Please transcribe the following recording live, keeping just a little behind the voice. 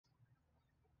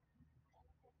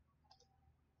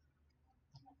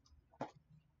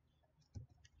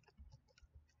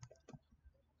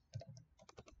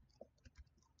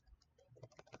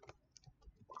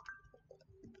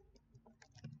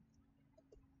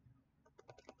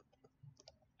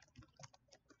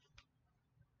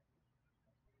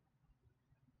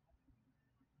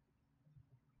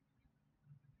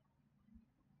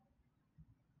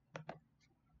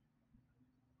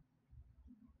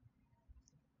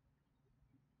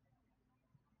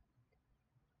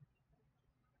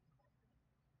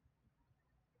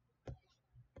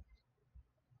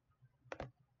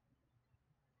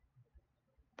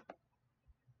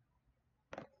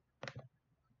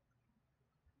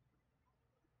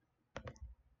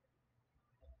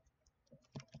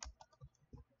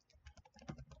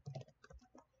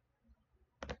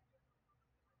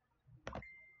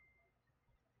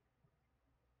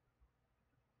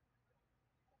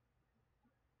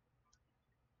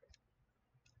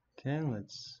Okay, let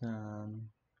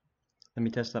me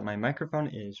test that my microphone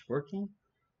is working.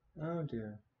 Oh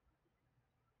dear.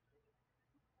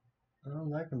 Oh,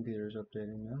 my computer's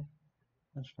updating now.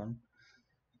 That's fun.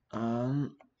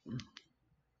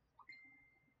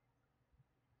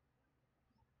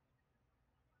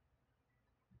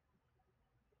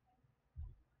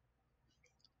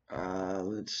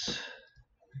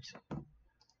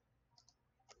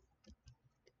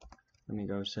 Let me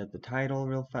go set the title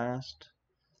real fast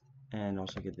and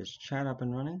also get this chat up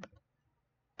and running.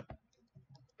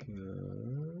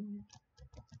 Good.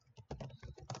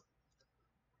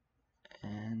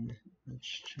 And let's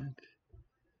check.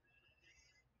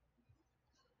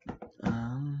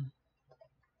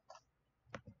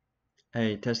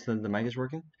 Hey, test the mic is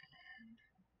working?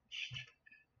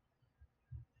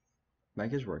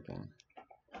 Mic is working.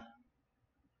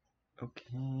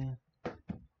 Okay.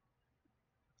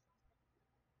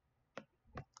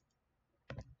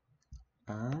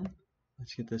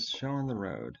 Let's get this show on the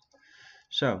road.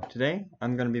 So today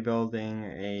I'm going to be building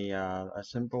a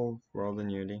simple world in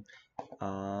Unity.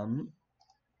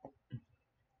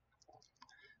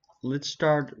 Let's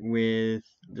start with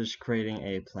just creating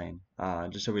a plane,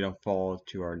 just so we don't fall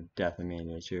to our death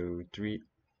immediately. So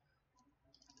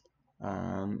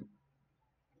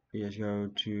you just go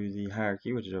to the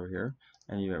hierarchy, which is over here,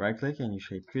 and you right click and you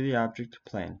say create the object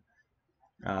plane.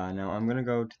 Now I'm going to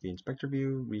go to the inspector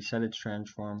view, reset its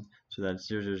transform so that it's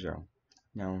 0, 0, 0.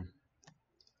 Now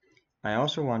I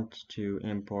also want to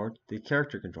import the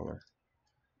character controller.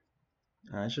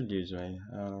 I should use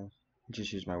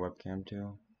just use my webcam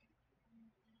too.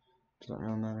 Doesn't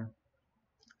really matter.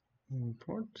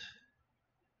 Import.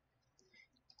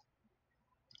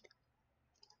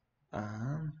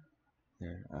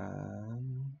 Here.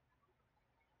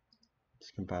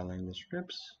 It's compiling the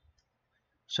scripts.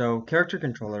 So character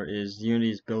controller is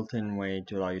Unity's built-in way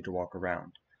to allow you to walk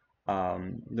around.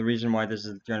 The reason why this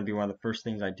is going to be one of the first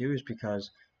things I do is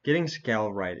because getting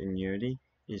scale right in Unity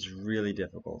is really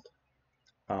difficult.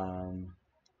 And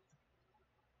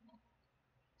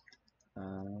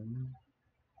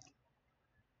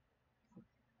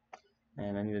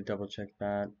I need to double check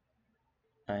that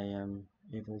I am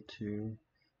able to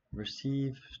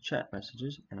receive chat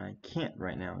messages, and I can't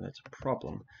right now. That's a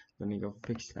problem. Let me go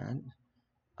fix that.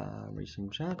 Resume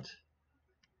chat.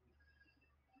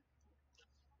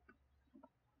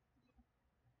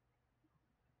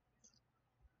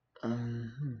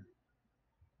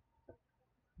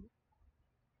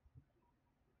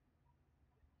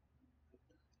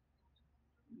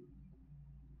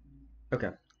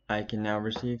 Okay, I can now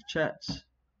receive chats,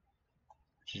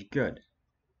 which is good.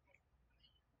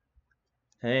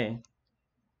 Hey,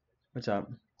 what's up?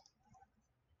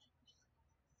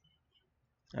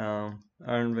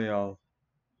 Aren't we all?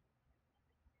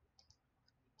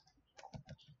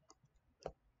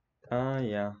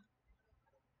 Yeah.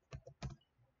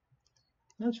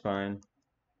 That's fine.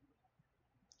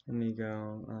 Let me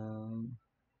go,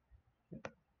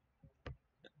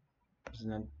 isn't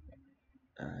that,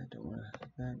 I don't want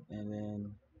that, and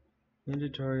then new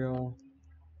tutorial,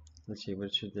 let's see,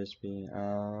 what should this be,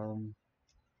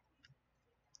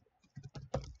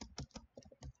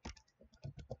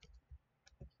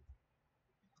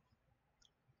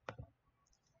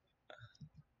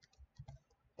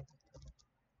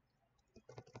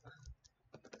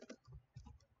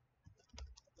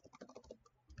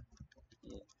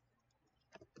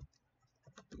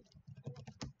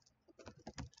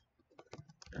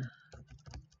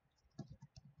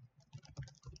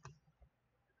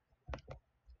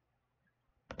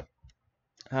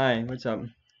 hi, what's up?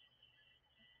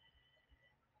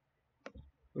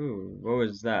 Ooh, what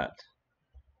was that?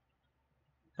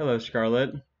 Hello,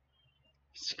 Scarlet.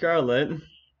 Scarlet?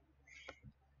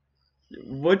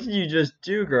 What did you just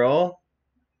do, girl?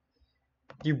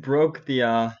 You broke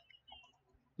the,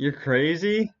 you're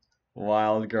crazy?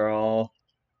 Wild girl.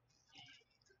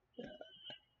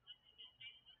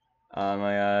 Oh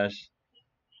my gosh.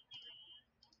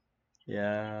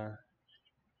 Yeah.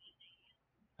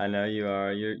 I know you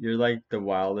are. You're like the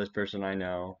wildest person I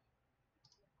know.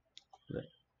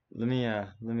 Let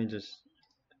me just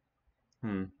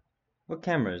what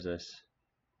camera is this?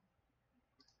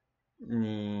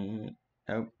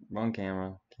 Oh, wrong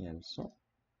camera. Cancel.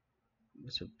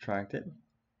 Subtract it.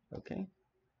 Okay.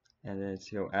 And then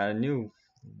let's go add a new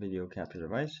video capture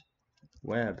device.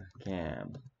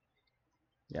 Webcam.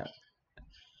 Yeah.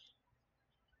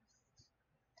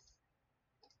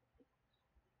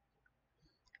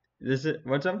 This is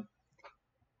what's up?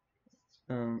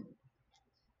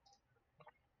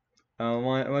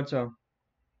 What's up?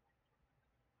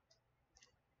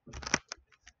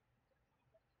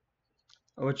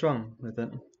 What's wrong with it?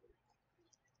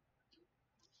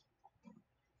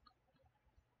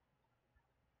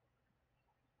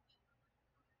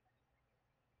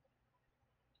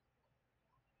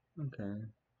 Okay,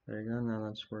 there you go, now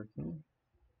that's working.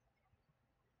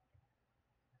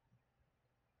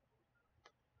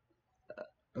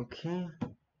 Okay.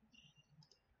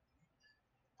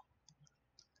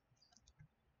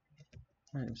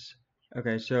 Nice.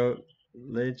 Okay, so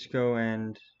let's go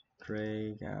and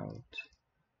drag out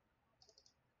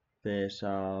this.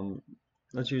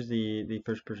 Let's use the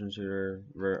first person shooter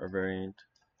variant.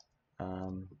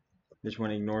 Um, this one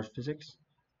ignores physics,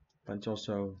 but it's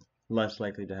also less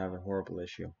likely to have a horrible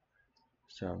issue.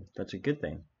 So that's a good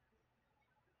thing.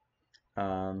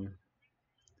 Um,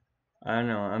 I don't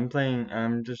know.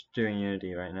 I'm just doing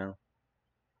Unity right now.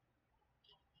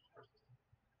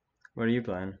 What are you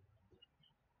playing?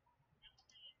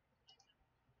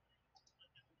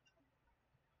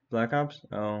 Black Ops?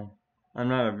 Oh, I'm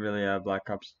not really a Black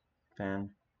Ops fan.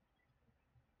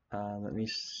 Let me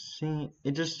see.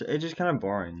 It just kind of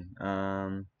boring.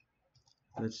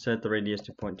 Let's set the radius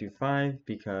to 0.25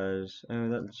 because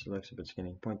that looks a bit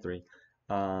skinny. 0.3.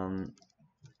 Um,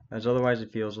 as otherwise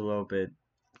it feels a little bit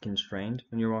constrained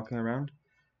when you're walking around,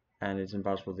 and it's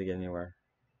impossible to get anywhere.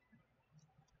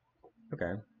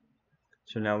 Okay,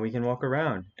 so now we can walk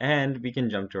around and we can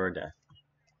jump to our death.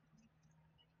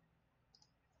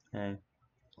 Hey,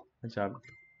 what's up?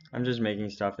 I'm just making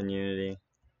stuff in Unity.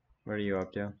 What are you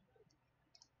up to?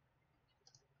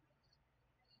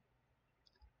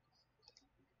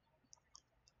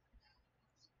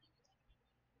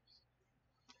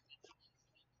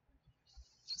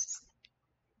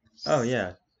 Oh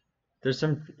yeah, there's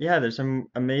some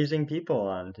amazing people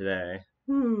on today.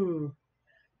 Woo!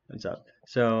 What's up?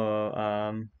 So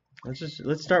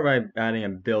let's start by adding a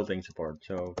building support.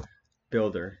 So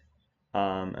builder,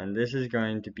 and this is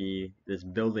going to be this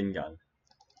building gun.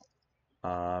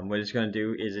 What it's gonna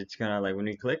do is it's gonna like when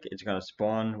we click, it's gonna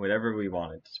spawn whatever we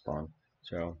want it to spawn.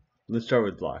 So let's start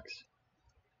with blocks.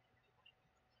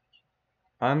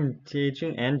 I'm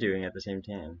teaching and doing at the same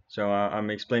time, so I'm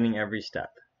explaining every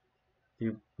step.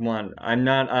 You want? I'm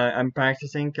not. I'm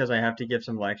practicing because I have to give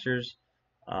some lectures.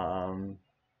 Um,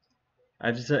 I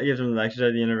have to give some lectures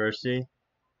at the university.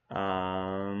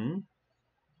 Um,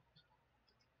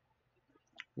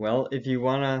 well, if you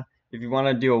wanna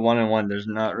do a one-on-one, there's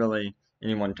not really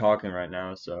anyone talking right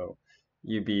now, so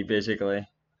you'd be basically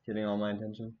getting all my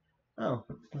attention. Oh,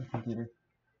 my computer.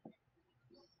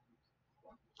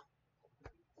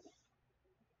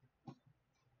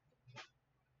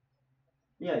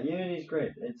 Yeah, Unity's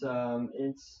great. It's not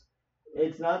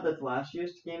the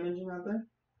flashiest game engine out there.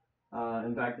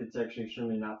 In fact, it's actually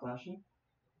extremely not flashy.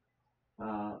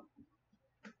 Uh,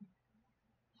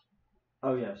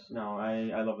 oh yes, no,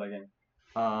 I love that game.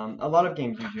 A lot of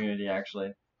games use Unity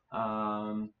actually.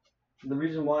 Um, the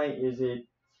reason why is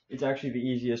it's actually the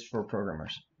easiest for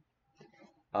programmers.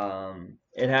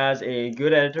 It has a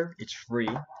good editor. It's free,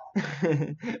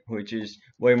 which is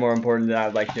way more important than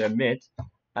I'd like to admit.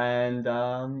 And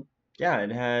yeah, it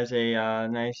has a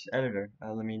nice editor.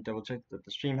 Let me double check that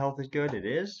the stream health is good. It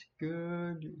is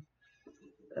good.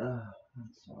 Uh,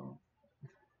 so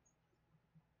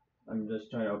I'm just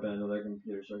trying to open another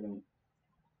computer so I can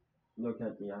look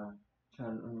at the chat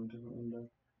on a different window.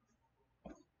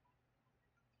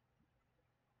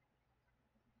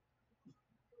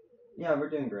 Yeah, we're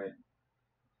doing great.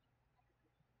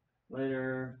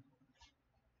 Later,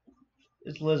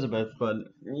 it's Elizabeth, but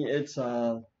it's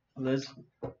Liz.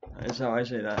 That's how I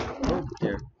say that. Oh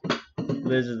dear.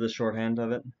 Liz is the shorthand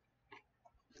of it.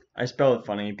 I spell it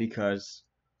funny because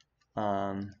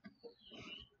um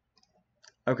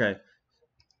okay.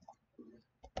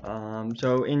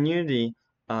 So in Unity,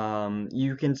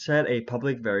 you can set a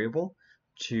public variable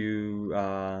to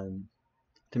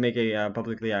make a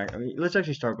publicly act. I mean, let's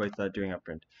actually start with doing a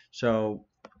print. So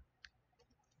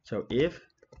if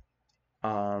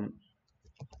um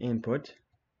input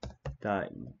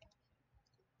dot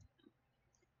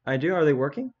are they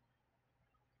working?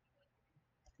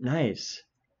 Nice.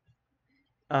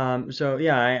 So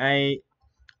yeah,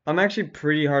 I'm actually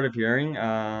pretty hard of hearing.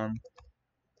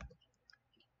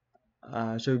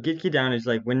 So get key down is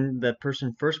like when the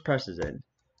person first presses it.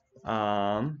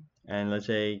 And let's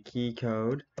say key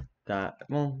code that,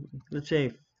 well, let's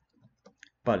say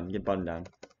get button down.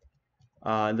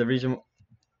 The reason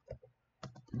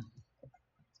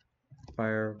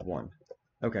fire one.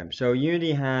 Okay, so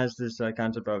Unity has this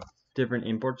concept of different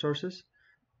import sources.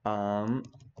 Um,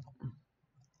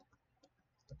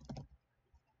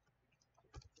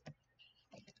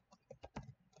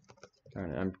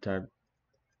 I'm type.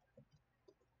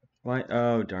 Why?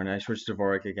 Oh darn it! I switched to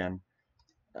Vorik again.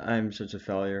 I'm such a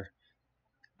failure.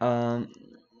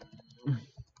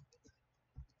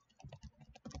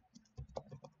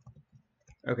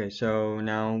 Okay, so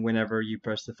now whenever you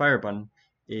press the fire button,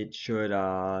 it should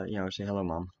say hello,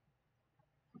 mom.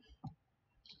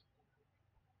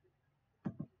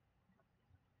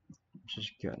 Which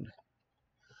is good.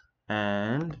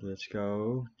 And let's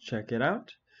go check it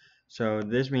out. So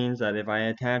this means that if I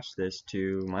attach this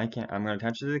to my I'm going to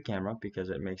attach it to the camera because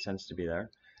it makes sense to be there.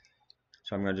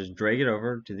 So I'm going to just drag it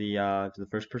over to the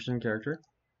first person character,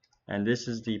 and this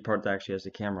is the part that actually has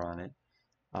the camera on it.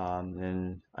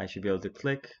 Then I should be able to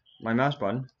click my mouse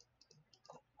button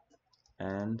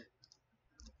and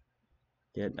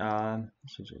get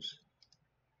messages.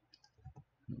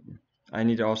 I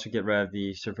need to also get rid of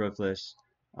the superfluous.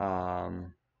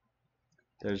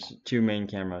 There's two main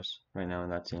cameras right now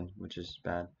in that scene, which is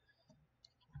bad.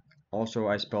 Also,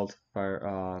 I spelled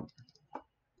fire.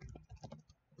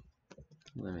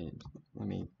 Let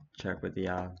me check with the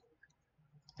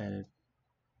edit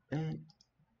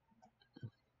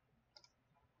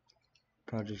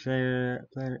project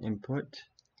player input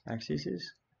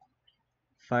axes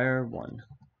fire 1.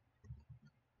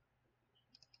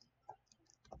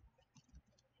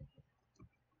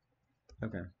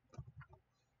 Okay,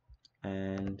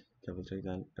 and double check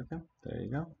that. Okay, there you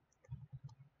go.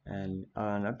 And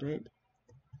on update.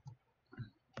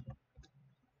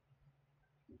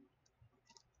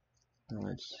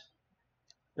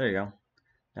 There you go.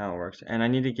 Now it works. And I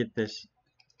need to get this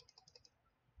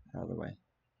out of the way.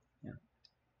 Yeah.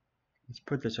 Let's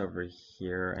put this over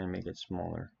here and make it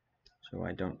smaller so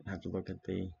I don't have to look at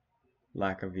the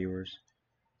lack of viewers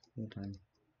all the time.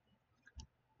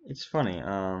 It's funny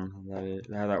how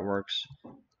that works.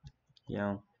 You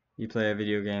know, you play a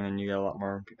video game and you get a lot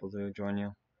more people to join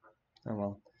you. Oh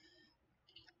well.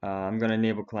 I'm gonna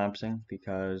enable collapsing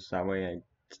because that way it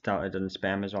doesn't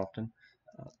spam as often.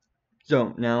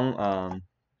 So now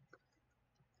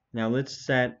let's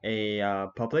set a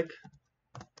public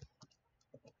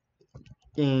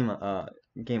game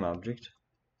object.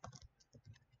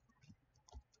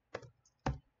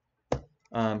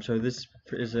 So this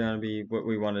is going to be what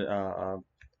we wanted.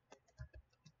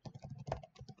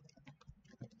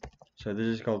 So this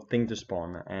is called thing to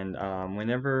spawn, and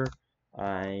whenever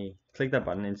I click that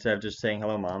button, instead of just saying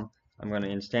hello mom, I'm going to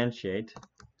instantiate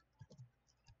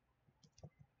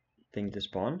thing to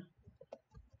spawn.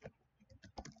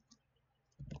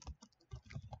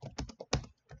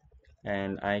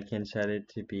 And I can set it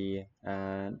to be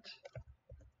at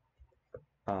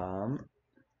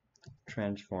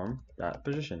transform that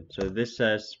position. So this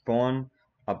says spawn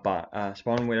a bot,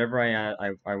 spawn whatever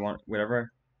I want,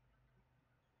 whatever.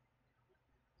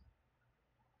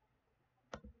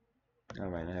 All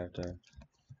right, I have to.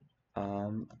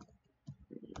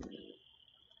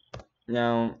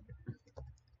 Now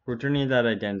returning that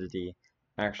identity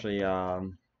actually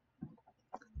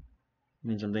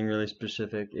means something really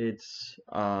specific. It's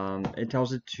it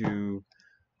tells it to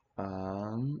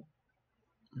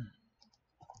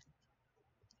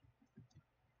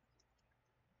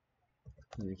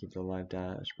let me keep the live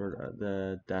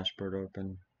dashboard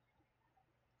open.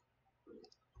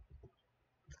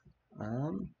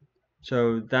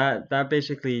 So that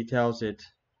basically tells it.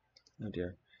 Oh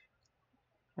dear,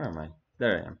 where am I?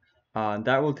 There I am.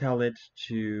 That will tell it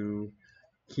to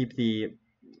keep it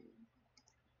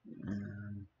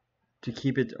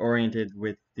oriented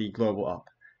with the global up.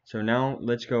 So now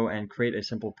let's go and create a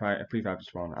simple prefab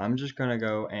spawn. I'm just gonna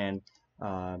go and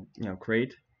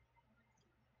create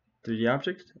 3D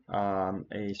object,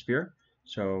 a sphere.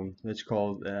 So let's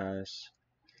call this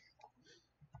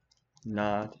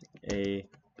not a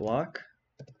block.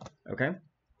 Okay.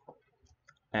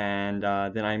 And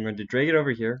then I'm going to drag it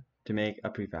over here to make a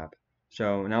prefab.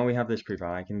 So now we have this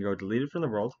prefab. I can go delete it from the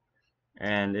world,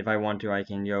 and if I want to, I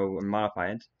can go and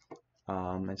modify it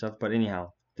and stuff. But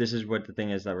anyhow, this is what the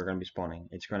thing is that we're going to be spawning.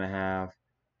 It's going to have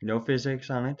no physics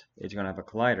on it. It's going to have a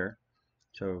collider.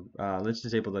 So let's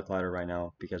disable the collider right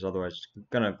now because otherwise it's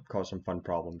going to cause some fun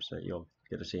problems that you'll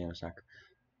get to see in a sec.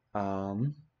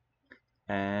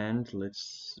 And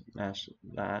let's mash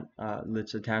that.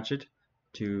 Let's attach it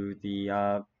to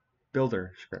the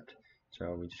builder script.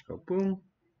 So we just go boom,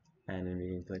 and then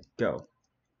we can click go.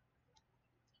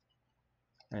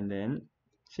 And then,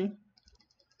 see?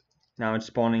 Now it's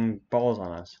spawning balls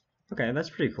on us. Okay, that's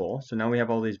pretty cool. So now we have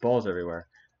all these balls everywhere.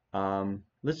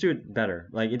 Let's do it better.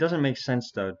 Like, it doesn't make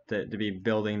sense, though, to be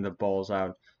building the balls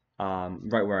out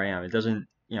right where I am. It doesn't,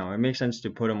 it makes sense to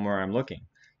put them where I'm looking.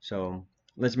 So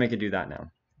let's make it do that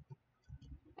now.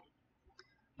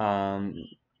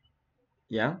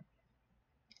 Yeah.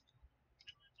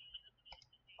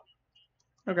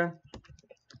 Okay.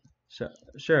 So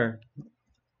sure.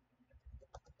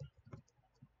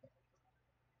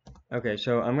 Okay,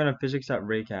 so I'm gonna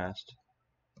physics.raycast.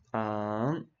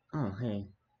 Oh hey,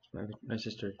 my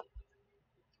sister.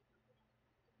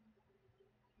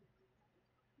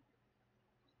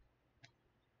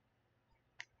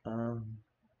 Um,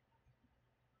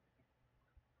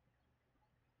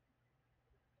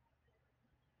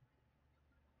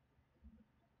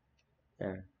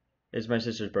 there. It's my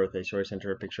sister's birthday, so I sent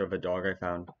her a picture of a dog I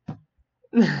found.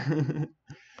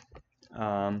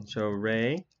 So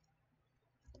Ray,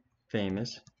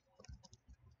 famous,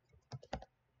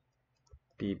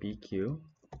 BBQ.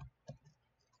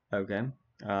 Okay.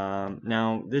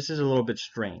 Now this is a little bit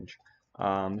strange.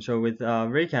 So with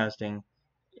raycasting,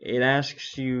 it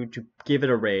asks you to give it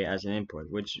a ray as an input,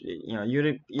 which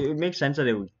it makes sense that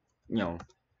it would you know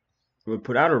would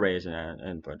put out a ray as an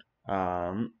input.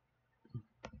 Um,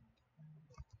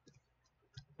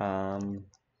 um,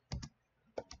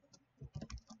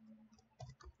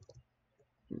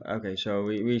 okay, so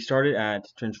we started at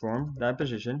transform that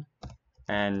position,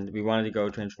 and we wanted to go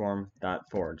transform that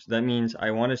forward. So that means I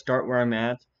want to start where I'm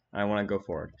at, and I want to go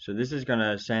forward. So this is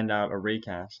gonna send out a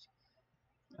raycast,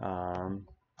 um,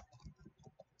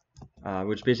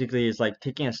 which basically is like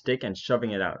taking a stick and shoving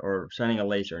it out, or sending a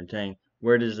laser and saying,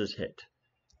 where does this hit?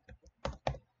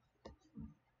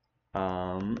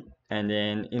 And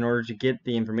then in order to get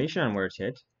the information on where it's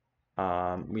hit,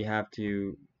 we have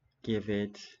to give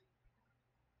it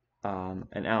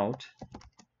an out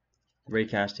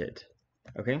raycast hit.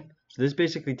 Okay, so this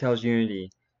basically tells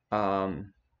Unity,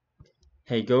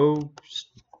 hey, go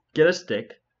get a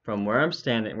stick from where I'm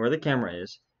standing, where the camera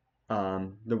is,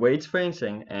 the way it's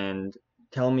facing, and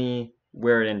tell me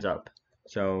where it ends up.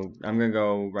 So I'm gonna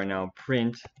go right now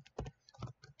print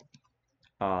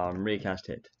raycast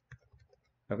hit.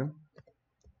 Okay.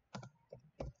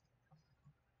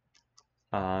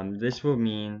 This will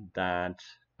mean that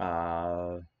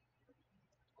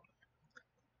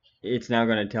it's now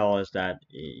going to tell us that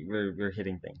we're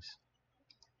hitting things.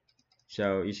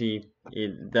 So you see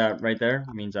that right there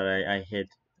means that I hit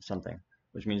something,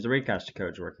 which means the raycast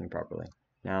code is working properly.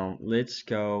 Now let's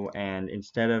go, and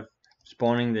instead of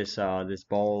spawning this this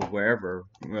ball wherever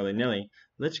willy-nilly,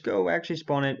 let's go actually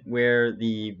spawn it where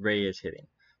the ray is hitting.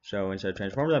 So instead of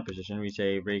transform to that position, we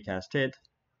say raycast hit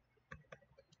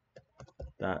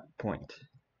that point.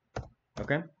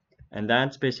 Okay, and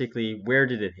that's basically where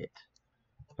did it hit.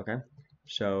 Okay,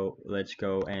 so let's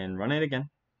go and run it again.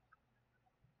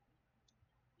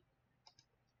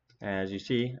 As you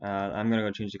see, I'm gonna go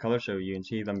change the color so you can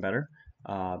see them better.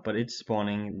 But it's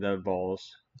spawning the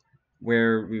balls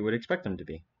where we would expect them to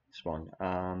be spawned.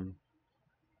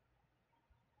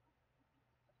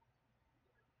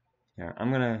 Yeah,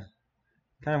 I'm gonna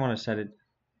kind of want to set it.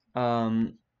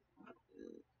 I'm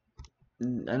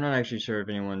not actually sure if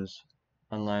anyone's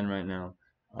online right now.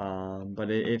 But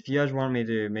if you guys want me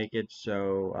to make it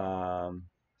so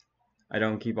I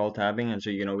don't keep alt tabbing and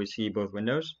so you can always see both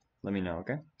windows, let me know,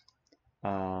 okay?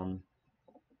 I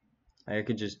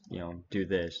could just, do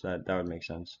this. That would make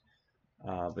sense.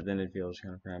 But then it feels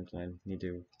kind of cramped, and I need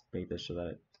to make this so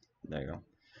that there you go.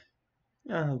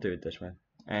 Yeah, I'll do it this way.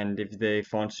 And if the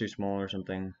font's too small or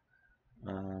something,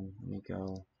 let me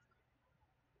go.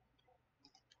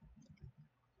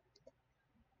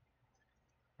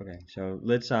 Okay, so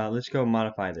let's go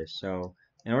modify this. So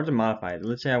in order to modify it,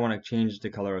 let's say I want to change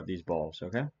the color of these balls.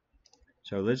 Okay,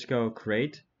 so let's go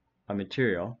create a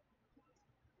material.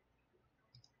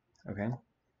 Okay,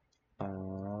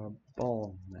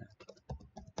 ball mat.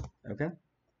 Okay.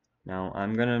 Now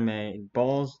I'm gonna make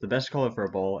balls, the best color for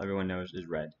a ball, everyone knows, is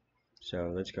red.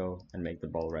 So let's go and make the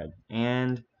ball red.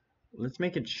 And let's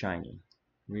make it shiny.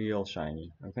 Real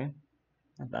shiny, okay?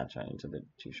 Not that shiny, it's a bit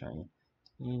too shiny.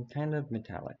 And kind of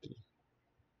metallic-y.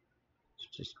 So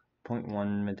just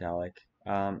 0.1 metallic.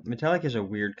 Metallic is a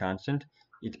weird constant.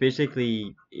 It's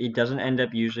basically, it doesn't end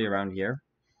up usually around here.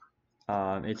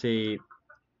 It's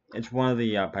one of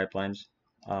the pipelines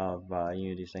of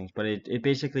Unity's things, but it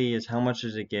basically is how much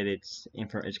does it get its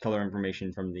color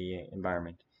information from the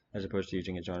environment as opposed to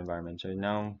using its own environment. So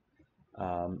now,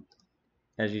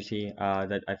 as you see,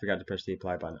 that I forgot to press the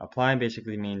apply button. Apply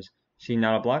basically means see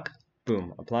not a block,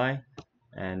 boom, apply,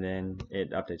 and then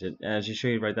it updates it. As you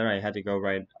showed right there, I had to go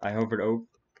right. I hovered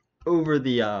over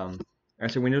the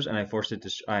exit windows and I forced it to.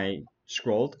 I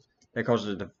scrolled. That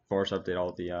causes it to force update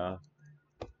all the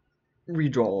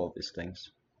redraw all of these things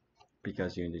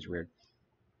because Unity's weird.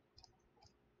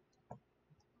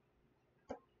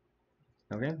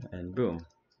 Okay, and boom.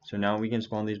 So now we can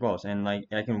spawn these balls, and like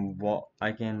I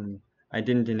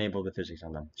didn't enable the physics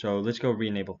on them. So let's go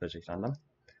re-enable physics on them.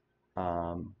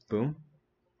 Boom.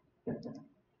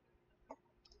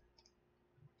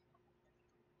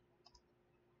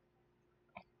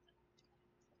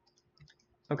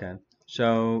 Okay,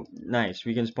 so nice.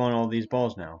 We can spawn all these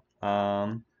balls now,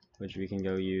 which we can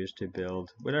go use to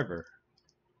build whatever.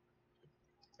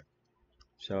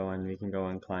 So, and we can go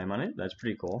and climb on it. That's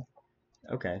pretty cool.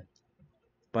 Okay,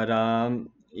 but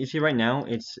you see right now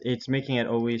it's making it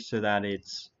always so that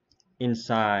it's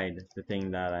inside the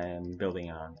thing that I am building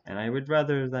on, and I would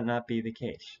rather that not be the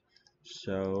case.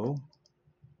 So,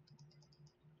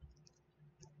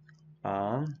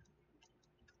 um,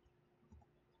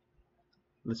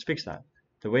 let's fix that.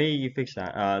 The way you fix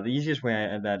that, the easiest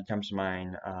way that comes to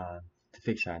mind to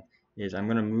fix that is I'm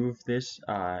gonna move this.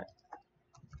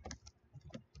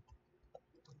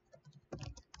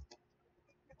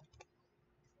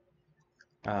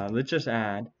 Let's just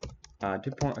add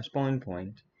to a spawn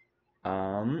point.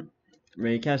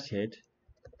 Raycast hit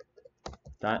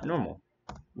that normal,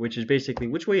 which is basically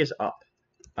which way is up,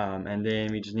 and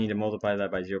then we just need to multiply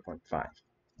that by 0.5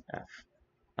 f.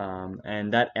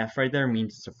 And that f right there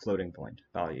means it's a floating point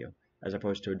value as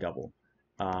opposed to a double.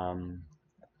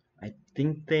 I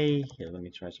think they here. Let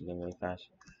me try something really fast.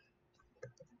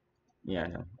 Yeah, I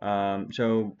know.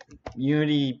 So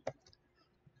Unity,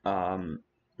 um,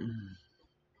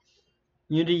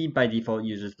 Unity by default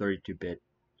uses 32-bit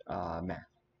math,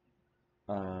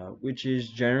 which is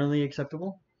generally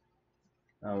acceptable.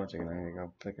 One second, I'm gonna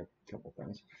go click a couple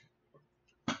things.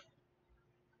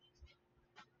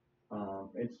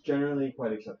 It's generally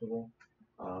quite acceptable.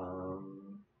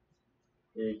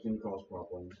 It can cause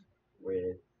problems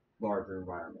with larger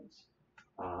environments.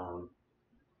 Um,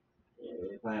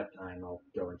 if I have time, I'll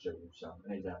go and show you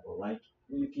an example. Like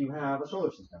if you have a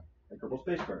solar system, a Kerbal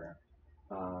Space Program,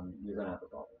 you're gonna have a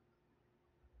problem.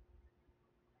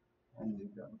 And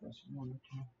you've got this one,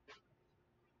 two.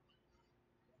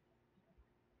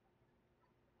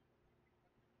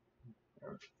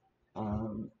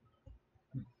 Um,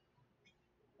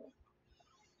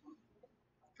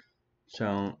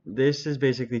 so this is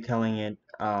basically telling it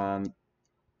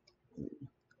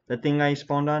the thing I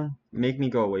spawned on, make me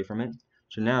go away from it.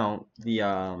 So now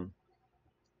the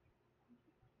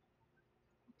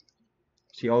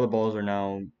see all the balls are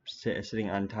now sitting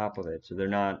on top of it, so they're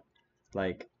not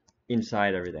like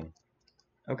inside everything.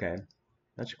 Okay,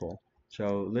 that's cool.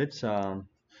 So let's oh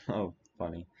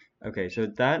funny. Okay, so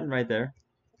that right there,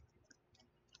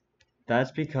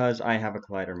 that's because I have a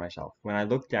collider myself. When I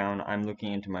look down, I'm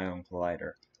looking into my own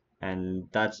collider, and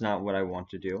that's not what I want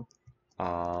to do.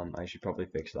 I should probably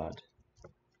fix that,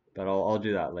 but I'll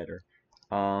do that later.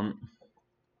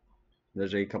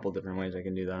 There's a couple different ways I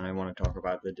can do that, and I want to talk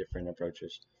about the different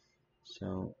approaches.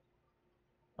 So,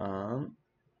 um,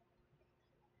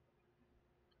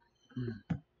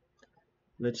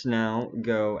 let's now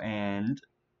go and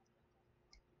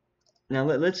now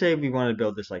let's say we want to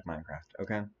build this like Minecraft,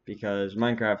 okay? Because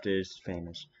Minecraft is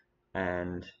famous,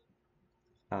 and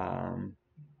um,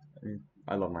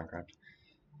 I love Minecraft.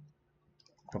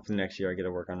 Hopefully next year I get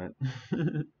to work on it.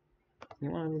 You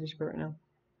want me to screw right now?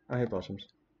 Oh, hey, Blossoms.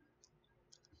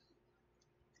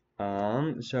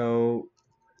 So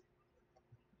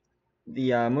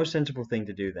the most sensible thing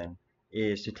to do then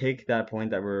is to take that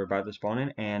point that we're about to spawn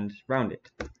in and round it.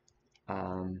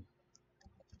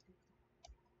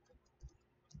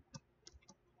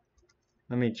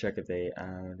 Let me check if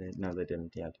no, they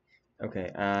didn't yet. Okay,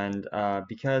 and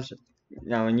because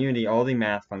now in Unity all the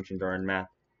math functions are in mathf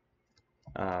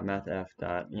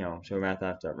dot, so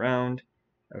mathf dot round.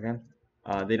 Okay,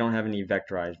 they don't have any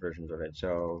vectorized versions of it,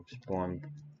 so spawn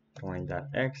point dot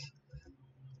x.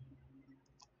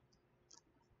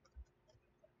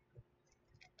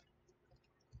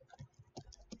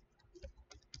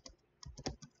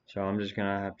 So I'm just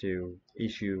gonna have to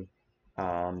issue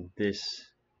this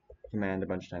command a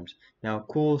bunch of times. Now,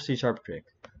 cool C# trick.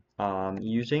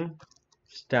 Using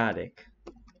static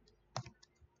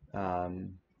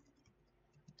Unity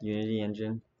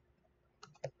engine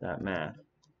math.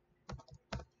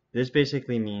 This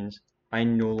basically means I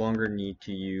no longer need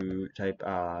to type.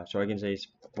 So I can say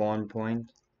spawn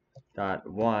point dot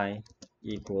y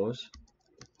equals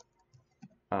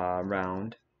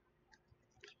round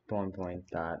spawn point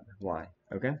dot y.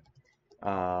 Okay.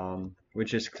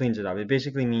 Which just cleans it up. It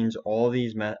basically means all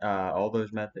those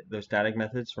static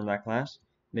methods from that class,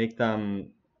 make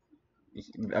them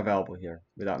available here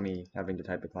without me having to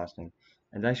type the class name.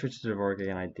 And I switched to Dvorak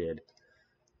again. I did.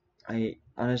 I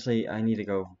honestly I need to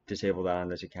go disable that on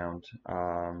this account.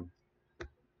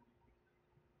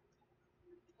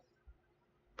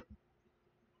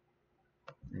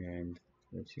 And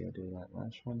let's see, I'll do that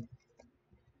last one.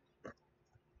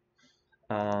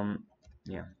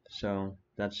 Yeah, so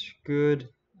that's good.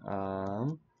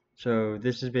 So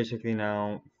this is basically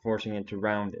now forcing it to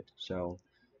round it. So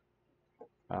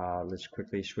let's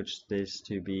quickly switch this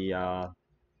to be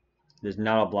there's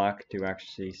not a block to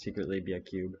actually secretly be a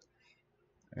cube.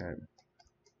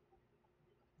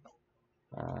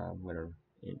 Whatever.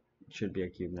 It should be a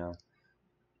cube now.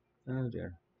 Oh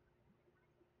dear.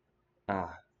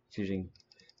 It's using.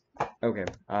 Okay.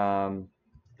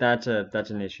 That's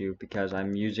an issue because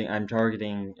I'm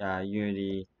targeting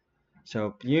Unity.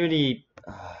 So Unity.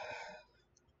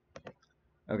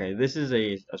 Okay, this is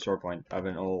a sore point of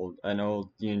an old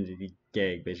Unity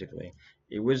gig basically.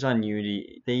 It was on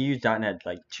Unity. They used .NET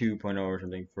like 2.0 or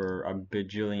something for a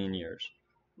bajillion years,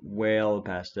 well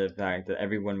past the fact that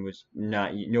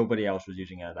nobody else was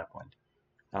using it at that point.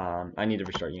 I need to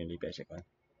restart Unity basically.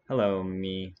 Hello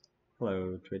me,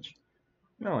 hello Twitch.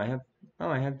 No, I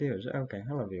have viewers. Okay,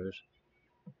 hello viewers.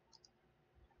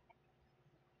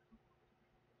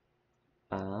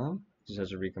 Just has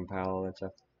to recompile all that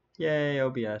stuff. Yay,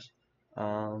 OBS.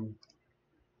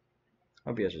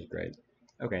 OBS is great.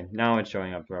 Okay, now it's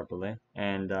showing up properly,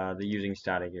 and the using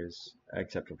static is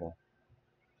acceptable.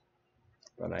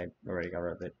 But I already got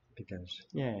rid of it because,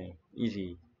 yay,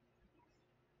 easy.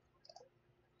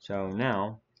 So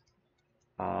now,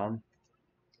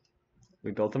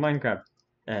 we built a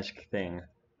Minecraft-esque thing.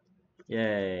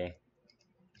 Yay.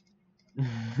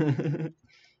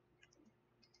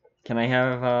 Can I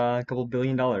have a couple $1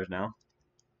 billion now?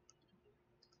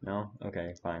 No?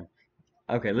 Okay, fine.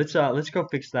 Okay, let's go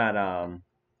fix that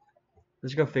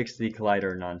let's go fix the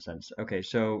collider nonsense. Okay,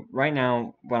 so right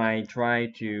now when I try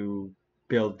to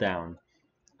build down,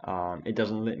 it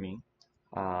doesn't let me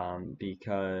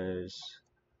because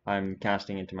I'm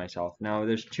casting into myself. Now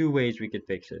there's two ways we could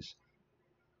fix this.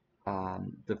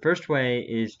 The first way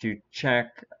is to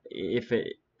check if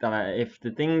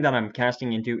the thing that I'm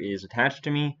casting into is attached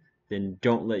to me, then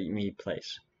don't let me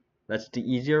place. That's the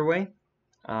easier way.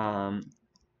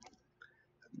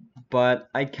 But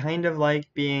I kind of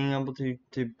like being able to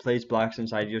place blocks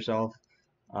inside yourself,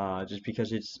 just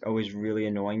because it's always really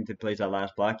annoying to place that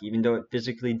last block, even though it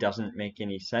physically doesn't make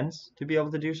any sense to be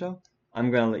able to do so.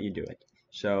 I'm gonna let you do it.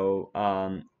 So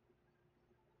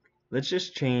let's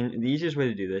just change. The easiest way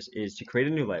to do this is to create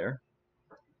a new layer,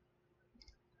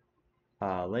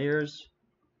 layers,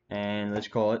 and let's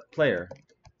call it player.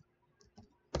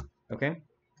 Okay.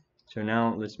 So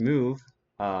now let's move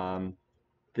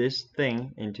this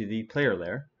thing into the player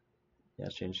layer.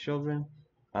 Yes, change children.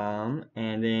 And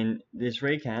then this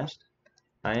raycast,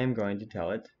 I am going to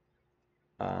tell it,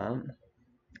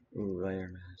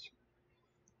 layer mask.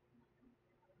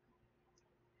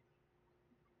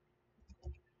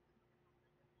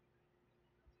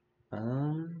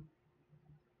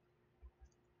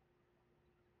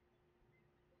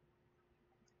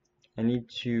 I need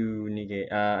to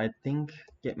negate, I think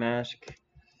get mask,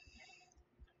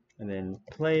 and then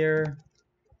player,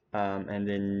 and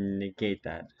then negate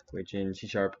that, which in C#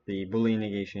 the Boolean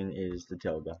negation is the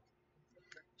tilde.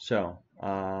 So,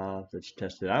 let's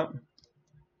test it out.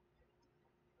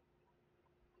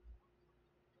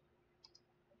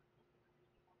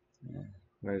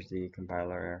 Where's the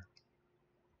compiler error?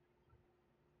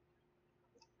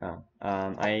 Oh,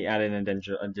 I added an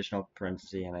additional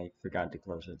parenthesis and I forgot to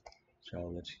close it.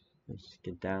 So let's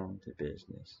get down to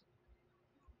business.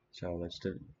 So let's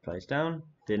place down.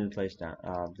 Didn't place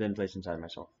inside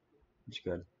myself. It's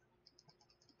good.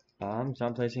 It's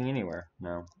not placing anywhere.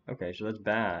 No. Okay, so that's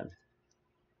bad.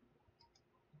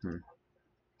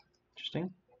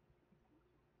 Interesting.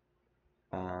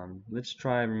 Let's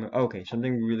try. Okay,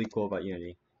 something really cool about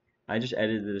Unity. I just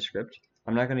edited the script.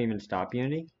 I'm not gonna even stop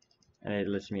Unity, and it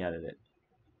lets me edit it.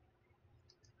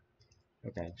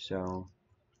 Okay, so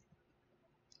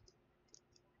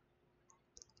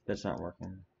that's not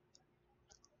working.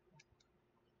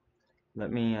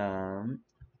 Let me.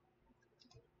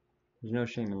 There's no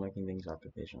shame in looking things up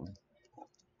occasionally.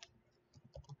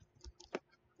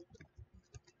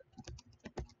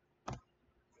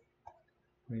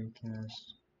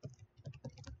 Raycast.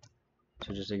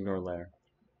 So just ignore layer.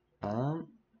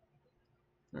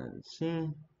 Let's see.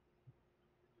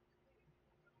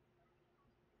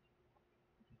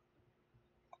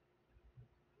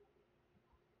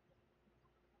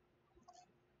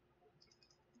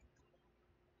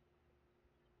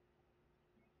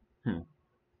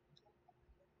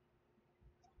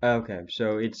 Okay,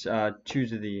 so it's 2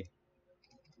 to the.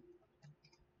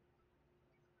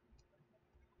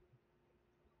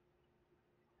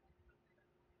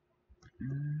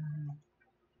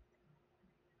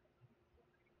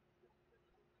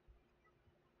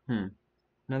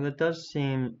 Now that does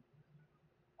seem.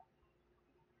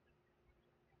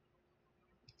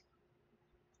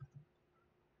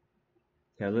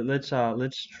 Okay,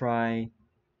 let's try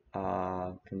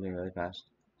something really fast.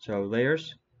 So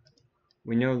layers,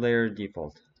 we know layer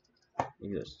default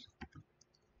exists.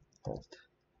 Default.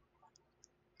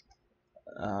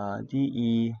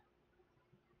 DEF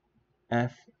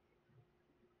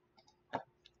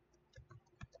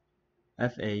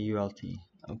FAULT.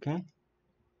 Okay.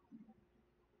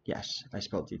 Yes, I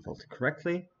spelled default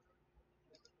correctly.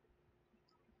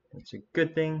 That's a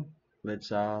good thing. Let's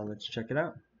check it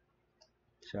out.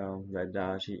 So red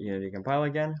Unity compile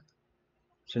again.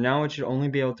 So now it should only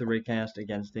be able to raycast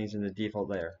against things in the default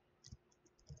layer.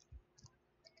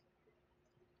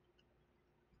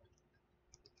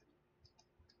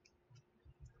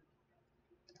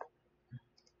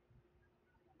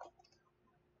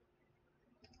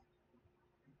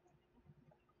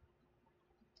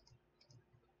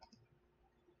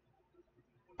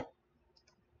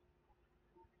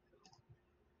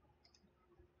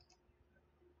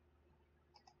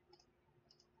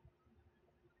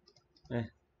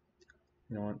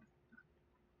 You know what?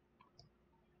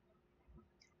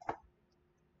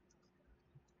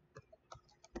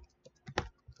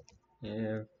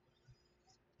 If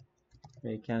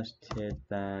raycast hit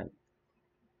that,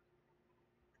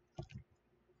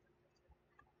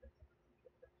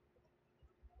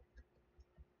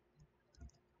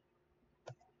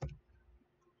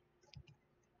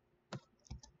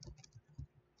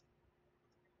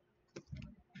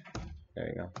 there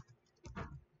you go.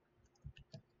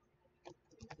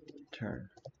 Turn.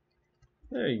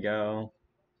 There you go.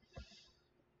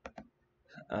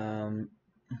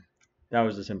 That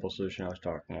was the simple solution I was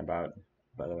talking about,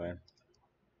 by the way.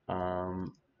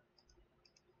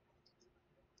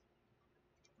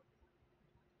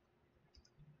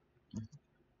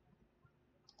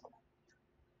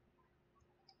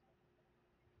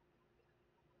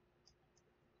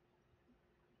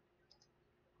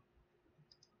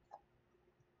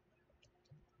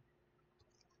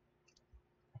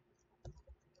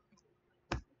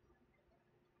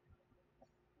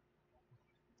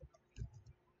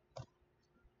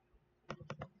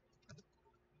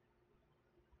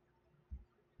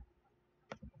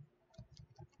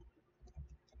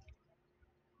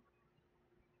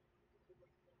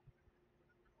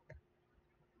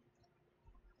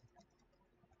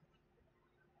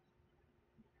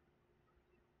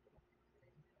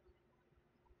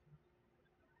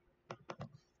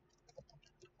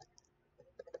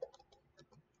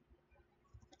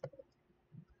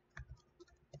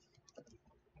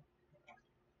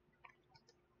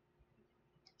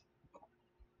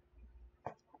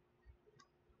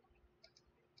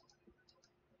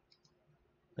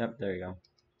 Yep, there you go.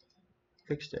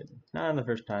 Fixed it. Not on the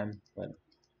first time, but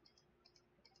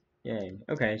yay.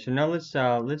 Okay, so now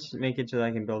let's make it so that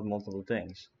I can build multiple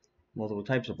things, multiple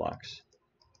types of blocks.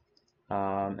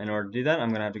 In order to do that, I'm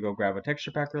gonna have to go grab a texture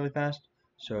pack really fast.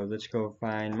 So let's go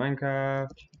find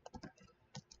Minecraft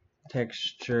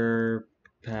texture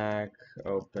pack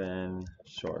open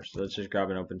source. So let's just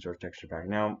grab an open source texture pack.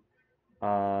 Now,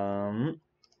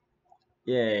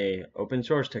 yay, open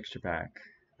source texture pack.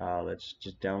 Let's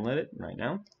just download it right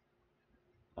now.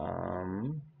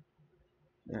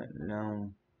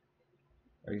 No.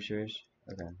 Are you serious?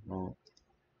 Okay, well.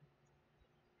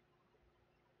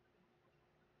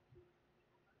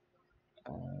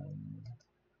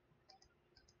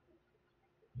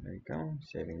 There you go,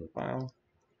 saving the file.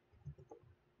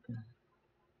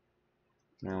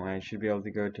 Now I should be able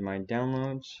to go to my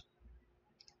downloads,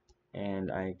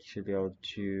 and I should be able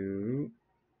to,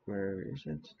 where is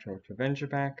it? To Adventure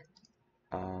Pack,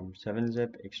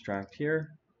 7-zip, extract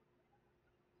here,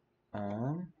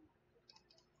 and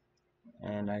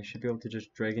I should be able to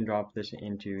just drag and drop this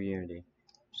into Unity.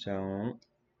 So,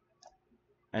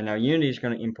 and now Unity is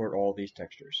going to import all these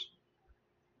textures.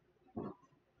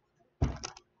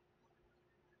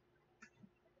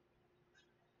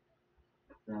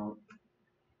 Now,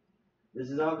 this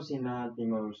is obviously not the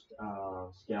most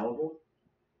scalable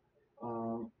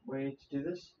way to do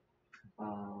this.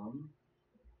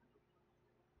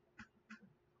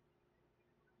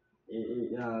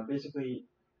 Basically,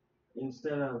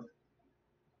 instead of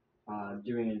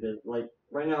doing it like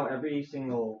right now, every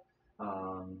single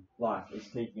block is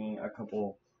taking a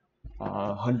couple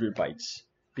 100 bytes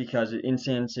because it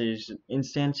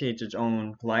instantiates its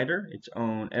own glider, its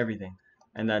own everything,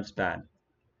 and that's bad.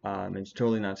 It's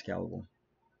totally not scalable.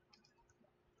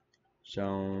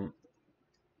 So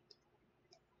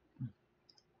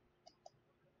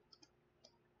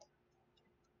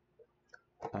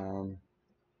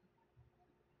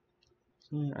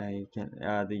I can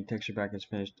the texture pack is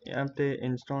finished update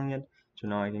installing it, so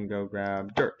now I can go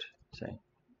grab dirt, say.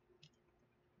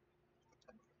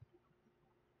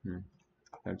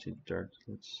 Don't see dirt.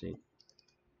 Let's see.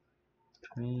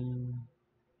 Train.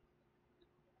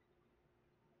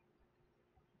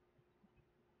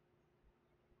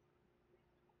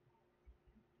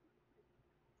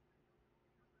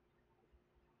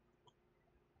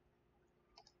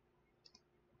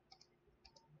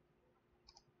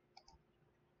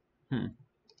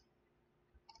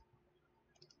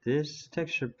 This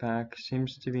texture pack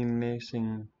seems to be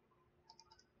missing.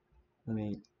 Let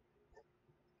me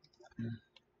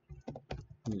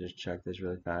just check this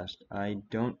really fast. I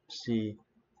don't see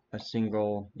a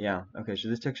single. Yeah, okay, so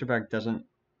this texture pack doesn't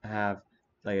have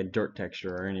like a dirt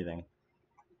texture or anything.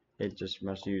 It just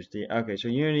must use the. Okay, so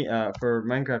Unity, for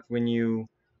Minecraft, when you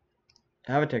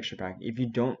have a texture pack, if you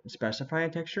don't specify a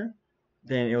texture,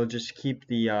 then it'll just keep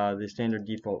the standard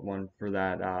default one for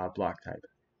that block type,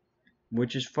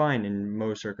 which is fine in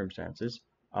most circumstances.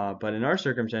 But in our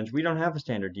circumstance, we don't have a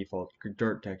standard default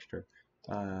dirt texture.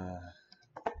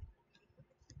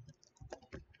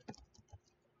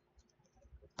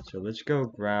 So let's go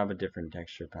grab a different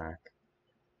texture pack.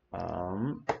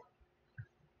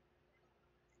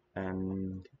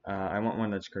 And I want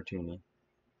one that's cartoony.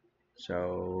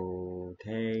 So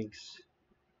tags,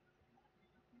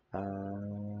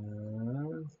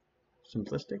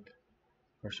 simplistic,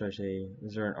 or should I say,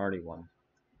 is there an arty one?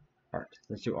 Art.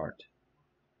 Let's do art.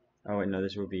 Oh wait, no,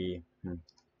 this will be.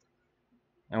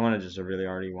 I wanted just a really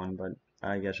arty one, but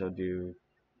I guess I'll do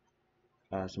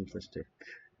simplistic.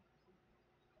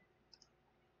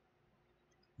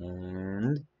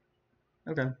 And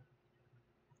okay.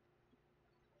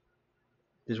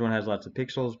 This one has lots of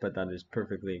pixels, but that is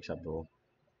perfectly acceptable.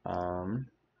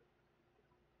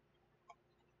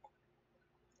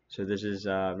 So this is,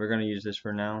 we're going to use this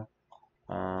for now.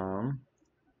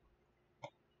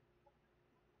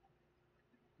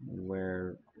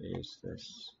 Where is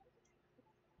this?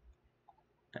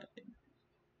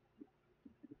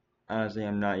 Honestly,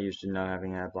 I'm not used to not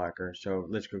having ad blocker, so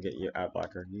let's go get you ad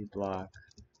blocker. uBlock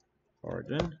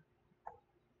origin.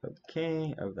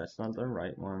 Okay. Oh, that's not the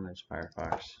right one. That's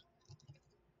Firefox.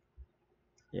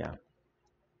 Yeah.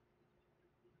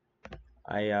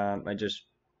 I just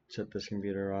set this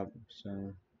computer up,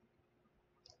 so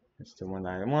it's the one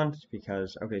that I want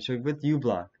because okay. So with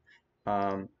uBlock,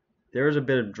 there was a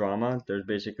bit of drama. There's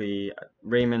basically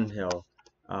Raymond Hill.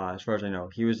 As far as I know,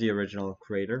 he was the original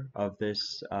creator of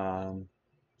this.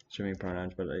 Assuming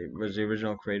pronouns, but he was the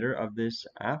original creator of this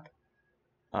app.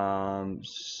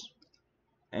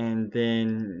 And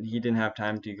then he didn't have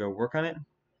time to go work on it.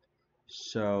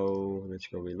 So let's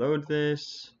go reload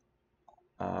this.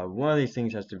 One of these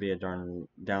things has to be a darn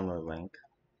download link.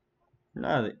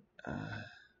 No,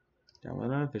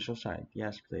 download on official site.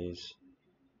 Yes, please.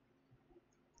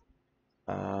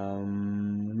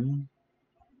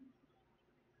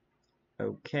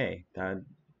 Okay,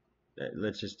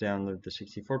 let's just download the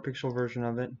 64 pixel version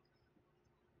of it.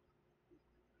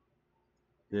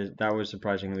 That was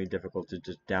surprisingly difficult to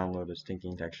just download a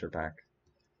stinking texture pack.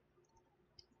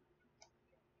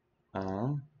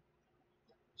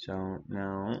 So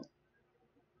now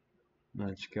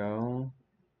let's go.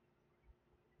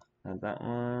 Not that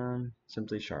one.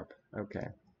 Simply Sharp. Okay.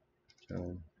 So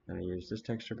I'm gonna use this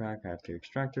texture pack. I have to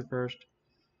extract it first.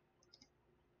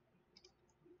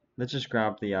 Let's just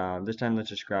grab the this time let's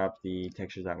just grab the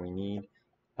textures that we need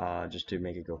just to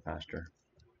make it go faster.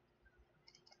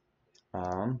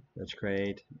 Let's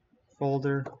create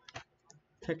folder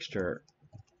texture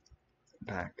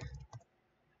pack.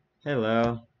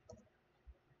 Hello.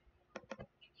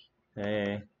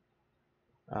 Hey.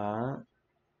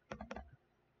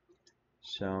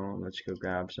 So let's go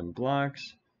grab some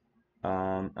blocks.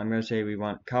 I'm gonna say we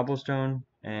want cobblestone,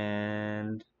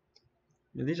 and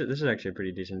this is actually a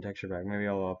pretty decent texture pack. Maybe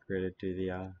I'll upgrade it to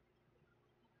the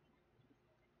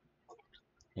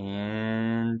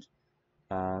and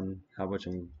how about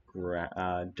some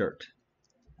dirt?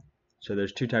 So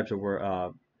there's two types of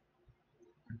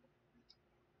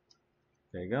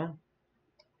there you go.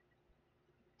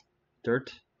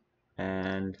 Dirt,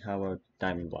 and how about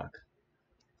diamond block?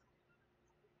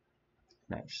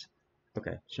 Nice.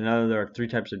 Okay, so now there are three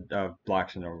types of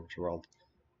blocks in Overwatch World.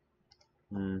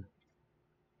 Yeah,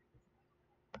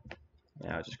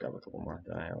 I'll just grab a couple more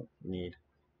that I don't need.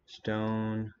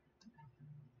 Stone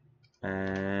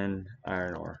and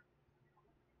iron ore.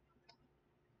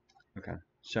 Okay,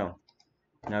 so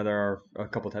now there are a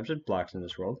couple types of blocks in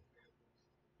this world.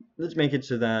 Let's make it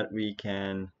so that we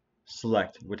can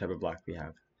select what type of block we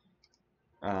have.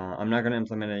 I'm not going to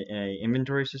implement an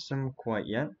inventory system quite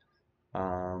yet,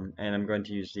 and I'm going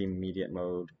to use the immediate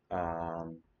mode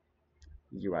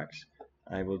UX.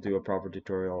 I will do a proper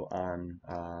tutorial on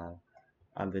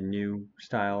the new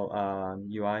style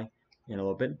UI in a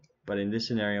little bit, but in this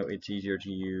scenario it's easier to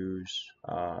use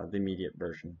the immediate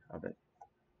version of it.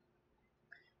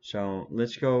 So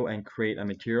let's go and create a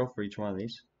material for each one of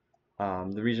these.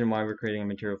 The reason why we're creating a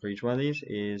material for each one of these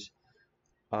is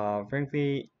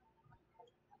frankly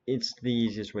it's the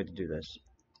easiest way to do this.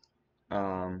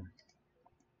 So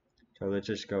let's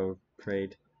just go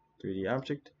create 3D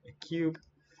object, a cube,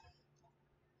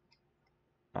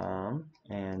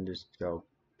 and just go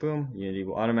boom. Unity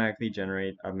will automatically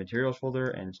generate a materials folder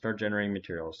and start generating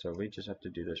materials. So we just have to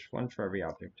do this once for every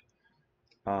object.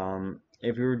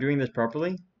 If we were doing this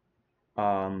properly,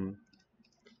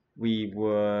 we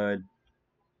would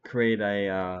create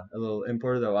a little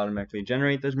importer that will automatically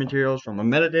generate those materials from a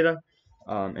metadata,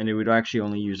 and it would actually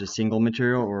only use a single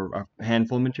material or a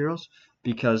handful of materials,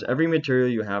 because every material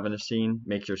you have in a scene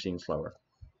makes your scene slower.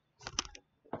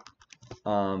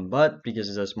 But because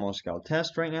it's a small scale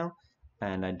test right now,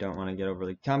 and I don't want to get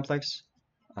overly complex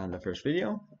on the first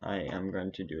video, I am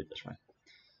going to do it this way.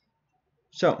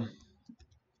 So,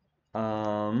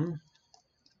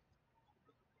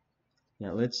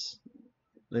 yeah, let's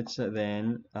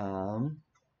then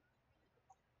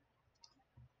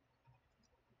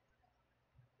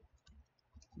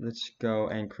let's go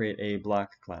and create a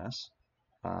block class.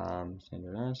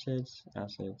 Standard assets,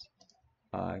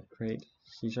 create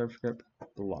C# script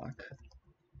block.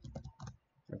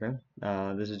 Okay,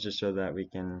 this is just so that we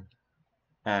can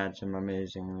add some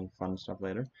amazingly fun stuff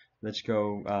later. Let's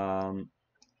go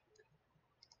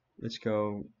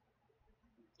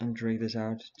and drag this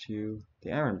out to the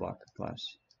Aaron block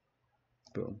class.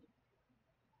 Boom.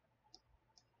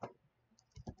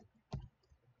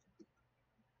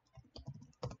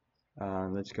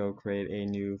 Let's go create a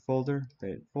new folder.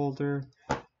 Create folder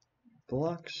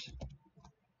blocks,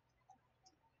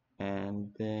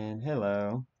 and then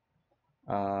hello.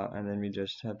 And then we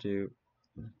just have to.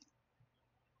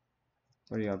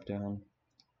 What are you up to, hon?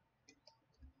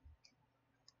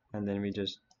 And then we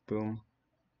just boom.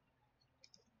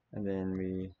 And then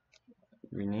we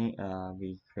rename.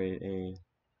 We create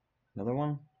another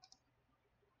one.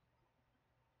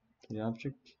 The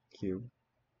object cube.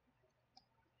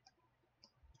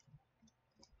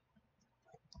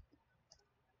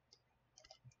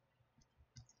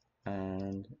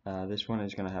 And this one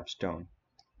is going to have stone.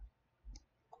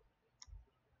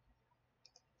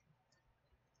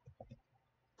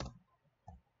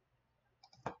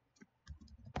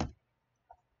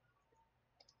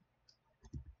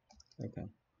 Okay,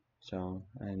 so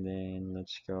and then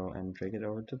let's go and drag it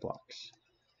over to blocks.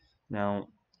 Now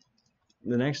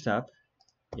the next step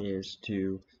is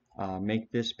to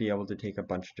make this be able to take a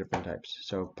bunch of different types.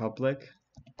 So public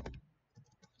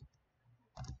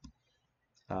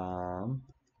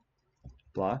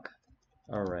block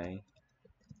array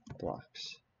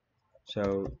blocks.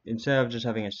 So instead of just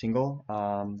having a single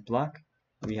block,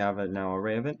 we have a now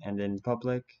array of it, and then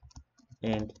public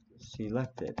int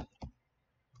selected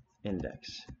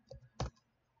index.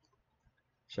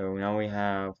 So now we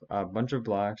have a bunch of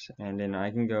blocks, and then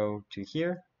I can go to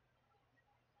here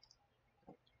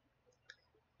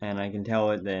and I can tell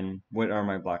it then what are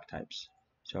my block types.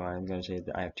 So I'm going to say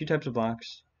that I have two types of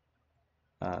blocks.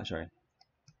 Sorry,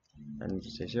 I need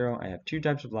to say 0. I have two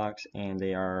types of blocks, and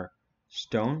they are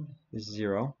stone is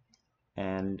 0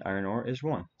 and iron ore is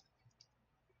 1.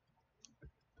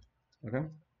 Okay,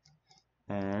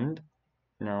 and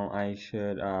now I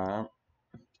should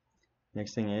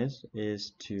next thing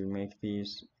is to make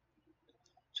these.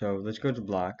 So let's go to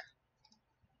block.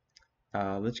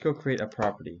 Let's go create a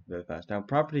property really fast. Now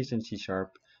properties in C#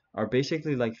 are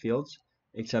basically like fields,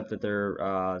 except that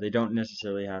they don't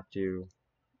necessarily have to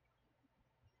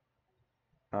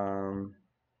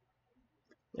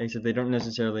except they don't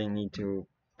necessarily need to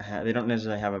they don't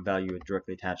necessarily have a value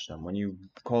directly attached to them. When you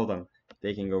call them,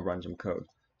 they can go run some code.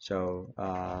 So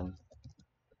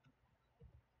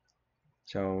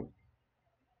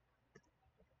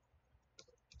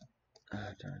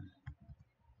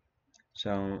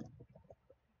so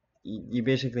you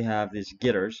basically have these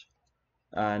getters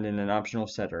and then an optional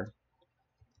setter,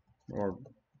 or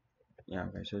yeah,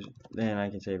 okay, so then I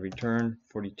can say return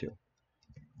 42.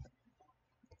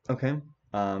 Okay,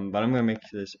 but I'm gonna make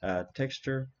this a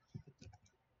texture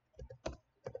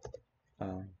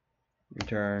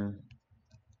return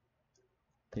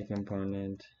the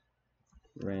component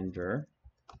render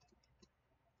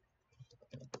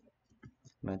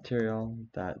material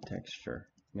dot texture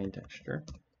main texture.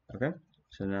 Okay,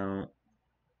 so now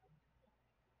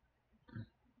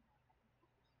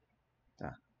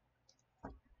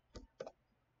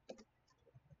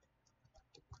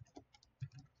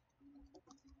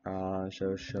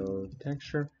So show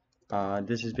texture.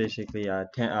 This is basically a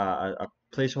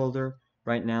placeholder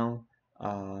right now,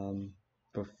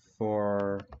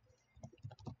 before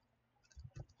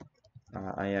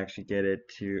I actually get it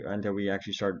to, until we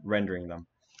actually start rendering them,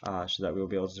 so that we'll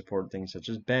be able to support things such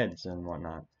as beds and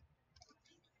whatnot.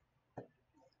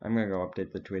 I'm gonna go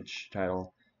update the Twitch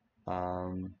title.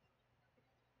 A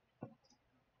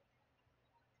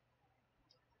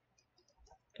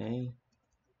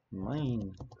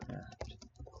Minecraft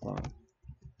clone.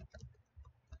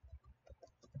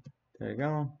 There you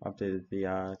go. Updated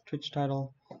the Twitch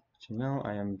title. So now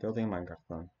I am building a Minecraft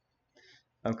clone.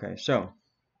 Okay, so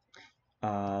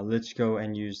let's go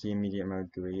and use the immediate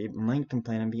mode GUI. It might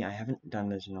complain on me. I haven't done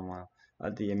this in a while.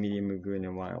 The immediate mode GUI in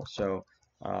a while. So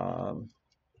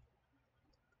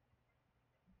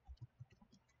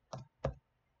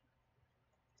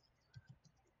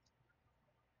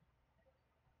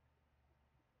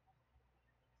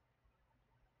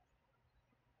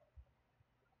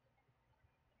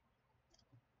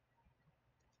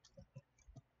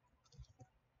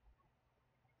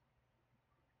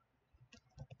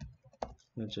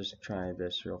let's just try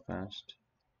this real fast.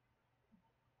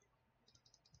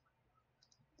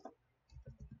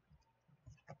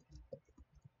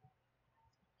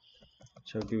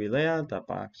 So GUI layout, that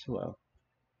box, hello.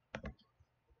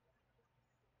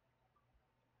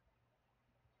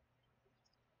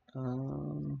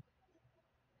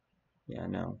 Yeah,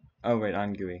 no. Oh wait,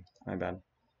 on GUI, my bad.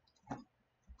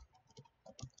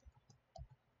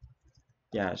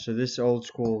 Yeah, so this old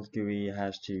school GUI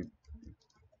has to,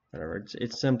 whatever,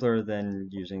 it's simpler than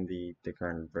using the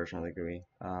current version of the GUI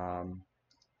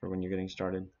for when you're getting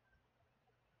started.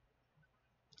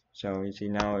 So you see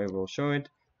now it will show it.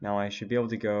 Now I should be able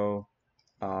to go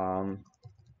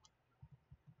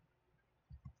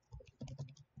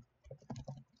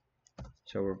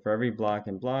so for every block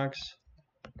in blocks,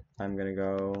 I'm gonna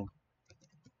go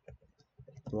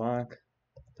block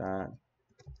dot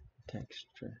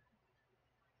texture,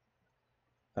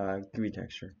 GUI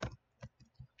texture.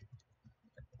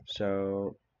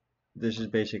 So this is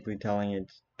basically telling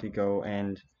it to go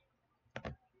and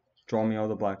draw me all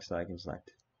the blocks that I can select.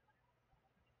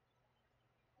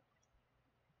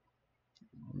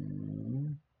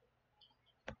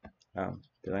 Oh,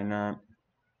 did I not?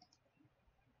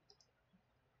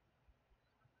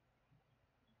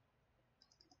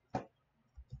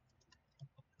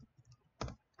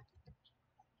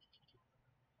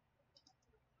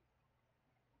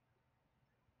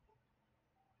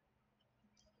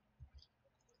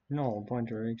 No,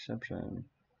 pointer exception.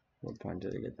 What point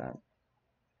did I get that?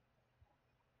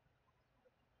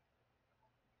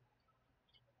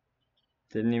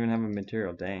 Didn't even have a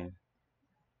material, dang.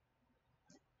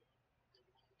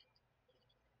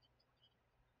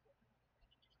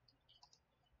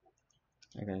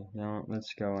 Okay, now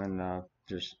let's go and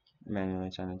just manually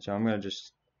assign it. So I'm gonna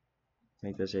just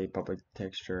make this a public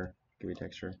texture, GUI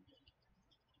texture.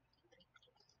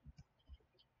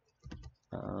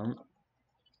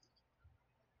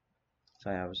 So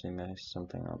I obviously messed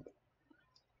something up.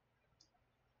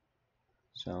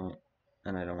 So,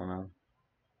 and I don't wanna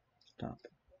stop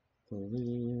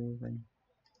believing.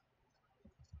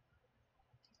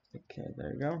 Okay,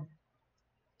 there you go.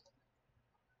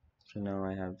 So now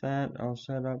I have that all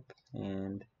set up,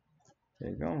 and there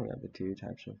you go. We have the two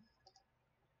types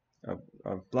of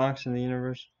blocks in the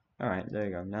universe. Alright, there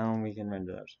you go. Now we can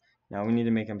render those. Now we need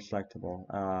to make them selectable,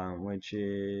 which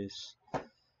is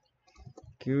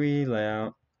GUI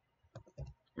layout,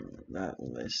 that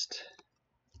list,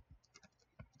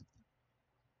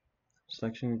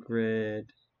 selection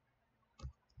grid,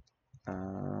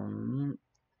 and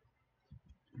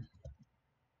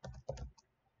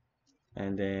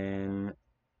then,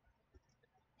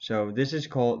 so this is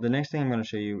called, the next thing I'm going to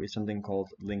show you is something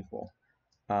called Linkable.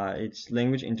 It's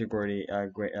language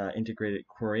integrated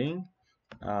querying.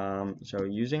 So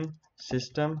using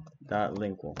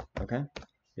system.linkable, okay?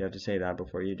 You have to say that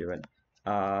before you do it.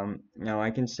 Now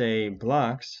I can say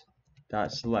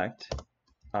blocks.select,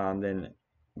 then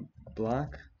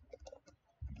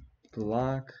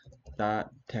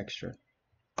block.texture,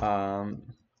 and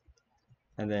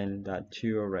then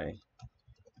 .toArray.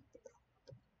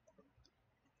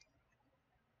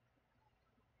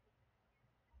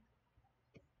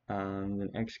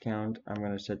 Then X count, I'm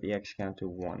going to set the X count to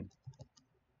 1.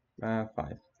 5,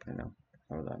 I don't know,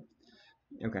 how about that?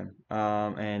 Okay,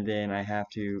 and then I have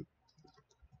to,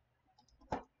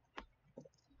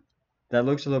 that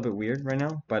looks a little bit weird right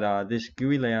now, but this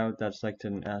GUI layout, that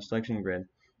selection grid,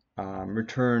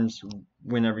 returns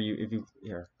whenever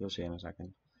you'll see in a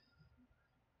second.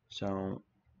 So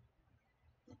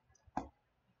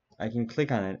I can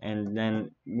click on it, and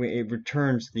then it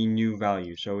returns the new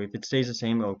value. So if it stays the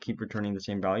same, it'll keep returning the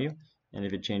same value, and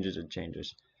if it changes, it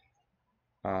changes.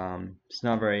 It's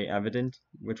not very evident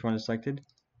which one is selected,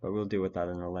 but we'll deal with that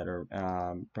in a letter,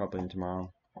 probably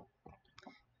tomorrow.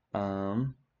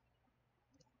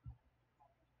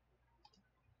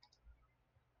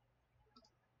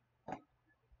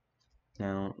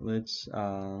 Now let's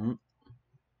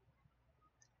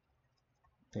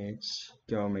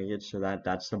go make it so that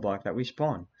that's the block that we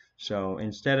spawn. So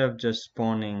instead of just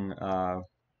spawning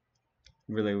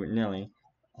really nilly,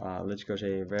 let's go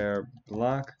say var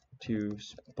block to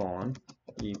spawn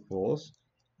equals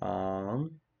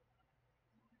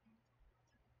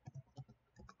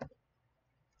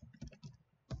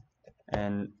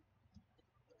and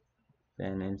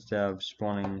then instead of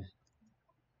spawning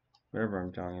wherever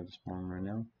I'm telling it to spawn right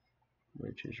now,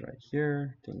 which is right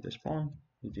here, thing to spawn,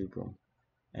 you do boom.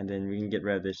 And then we can get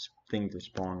rid of this thing to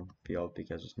spawn field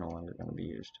because it's no longer going to be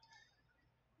used.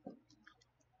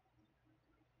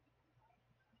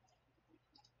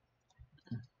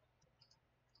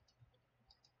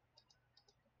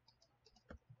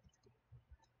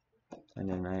 And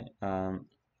then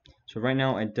so right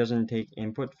now it doesn't take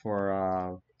input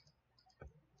for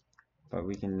but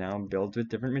we can now build with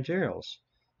different materials.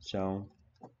 So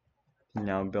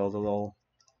now build a little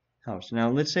house. Now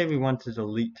let's say we want to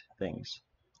delete things.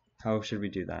 How should we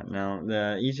do that? Now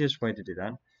the easiest way to do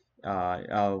that,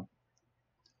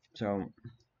 so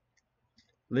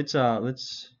let's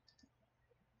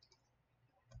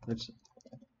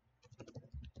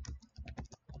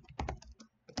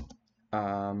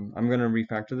I'm gonna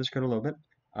refactor this code a little bit.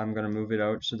 I'm gonna move it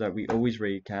out so that we always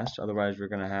raycast. Otherwise, we're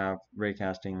gonna have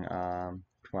raycasting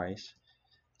twice.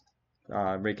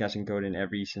 Raycasting code in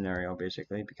every scenario,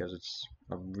 basically, because it's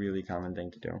a really common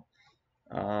thing to do.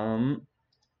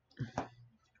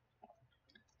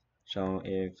 So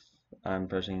if I'm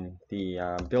pressing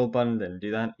the build button, then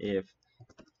do that. If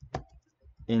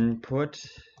input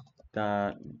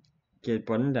dot get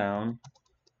button down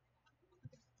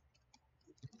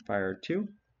fire 2.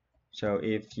 So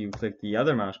if you click the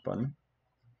other mouse button,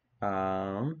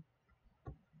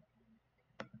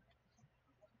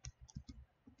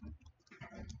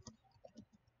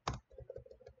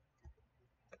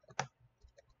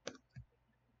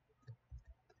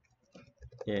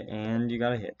 and you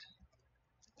got a hit,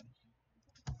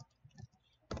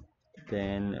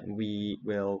 then we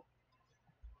will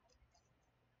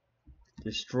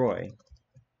destroy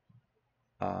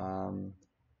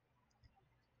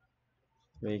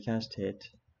raycast hit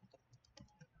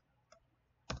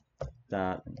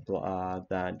that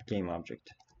game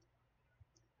object.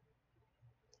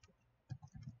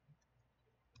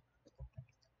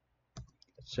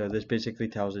 So this basically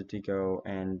tells it to go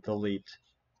and delete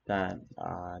that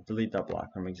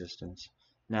block from existence.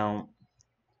 Now,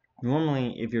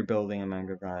 normally if you're building a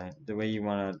Mango guy, the way you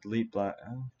want to delete block,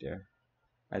 oh dear,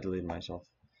 I deleted myself.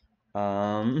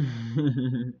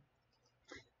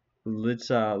 Let's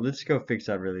go fix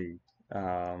that really.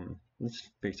 Let's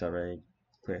fix that really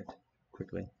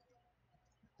quickly.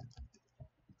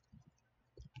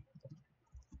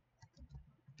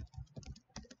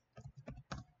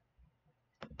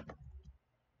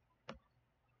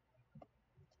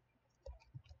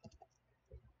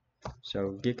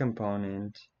 So get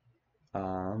component.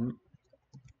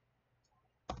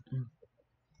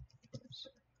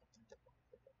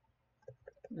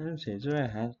 Let's see. Do I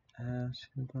have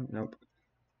component? Nope.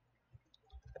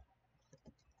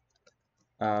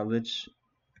 Let's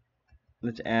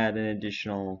add an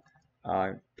additional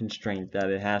constraint that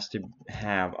it has to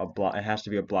have a block. It has to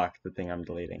be a block. The thing I'm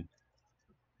deleting,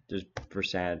 just for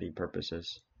sanity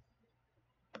purposes.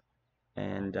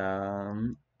 And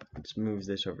let's move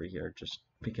this over here, just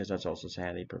because that's also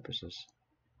sanity purposes.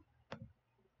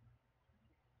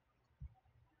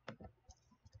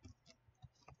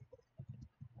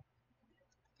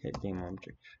 Hit game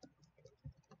object.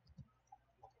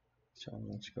 So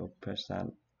let's go press that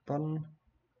button.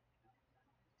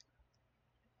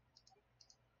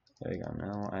 There you go.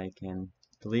 Now I can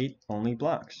delete only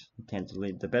blocks. You can't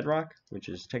delete the bedrock, which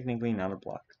is technically not a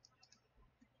block.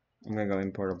 I'm gonna go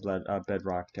import a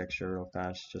bedrock texture real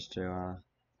fast just to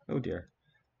oh dear.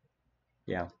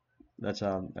 Yeah, that's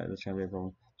gonna be a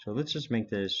problem. So let's just make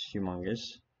this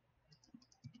humongous.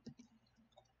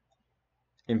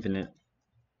 Infinite.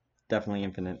 Definitely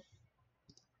infinite.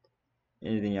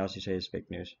 Anything else you say is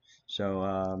fake news.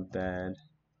 So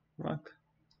bedrock.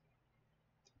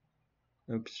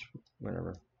 Oops,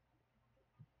 whatever.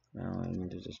 Now I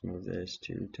need to just move this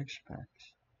to texture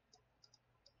packs.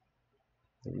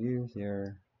 View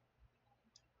here.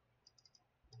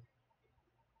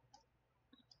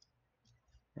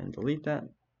 and delete that.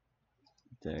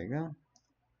 There you go.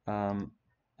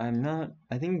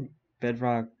 I think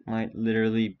Bedrock might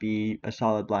literally be a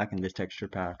solid black in this texture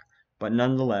pack, but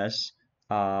nonetheless,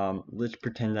 let's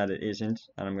pretend that it isn't,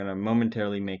 and I'm gonna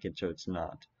momentarily make it so it's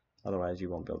not. Otherwise, you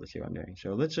won't be able to see what I'm doing.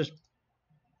 So let's just,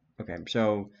 okay.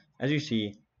 So as you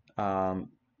see,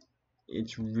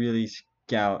 it's really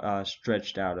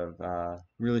stretched out of,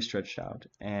 really stretched out,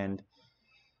 and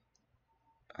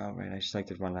oh wait, I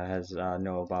selected one that has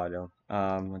no albedo.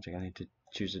 One second, I need to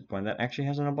choose one that actually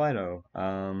has an albedo.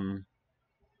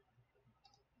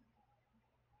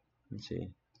 Let's see.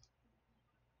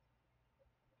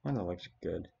 One that looks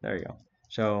good. There you go.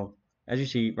 So as you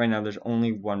see, right now there's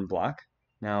only one block.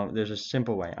 Now there's a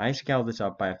simple way. I scaled this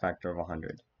up by a factor of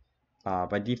 100.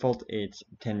 By default, it's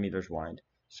 10 meters wide.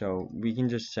 So we can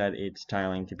just set its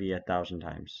tiling to be 1,000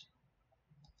 times.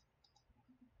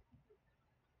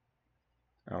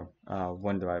 Oh,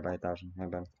 1 divided by 1,000. My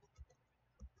bad.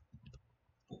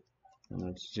 And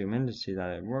let's zoom in to see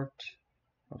that it worked.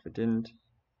 Or if it didn't. In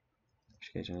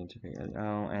which case I need to figure it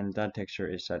out. And that texture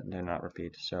is set to not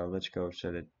repeat. So let's go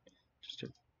set it just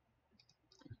to,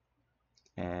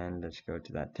 and let's go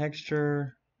to that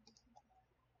texture.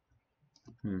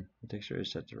 The texture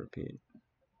is set to repeat.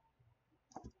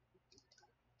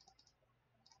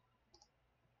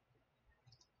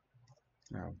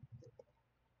 Oh.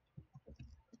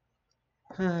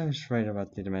 I was right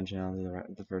about the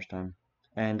dimensionality the first time.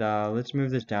 And let's move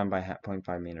this down by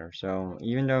 0.5 meter. So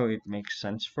even though it makes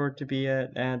sense for it to be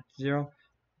at 0,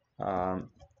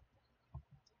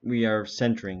 we are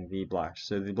centering the blocks.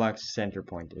 So the block's center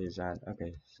point is at,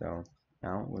 okay, so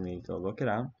now when we go look it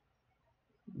out,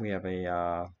 we have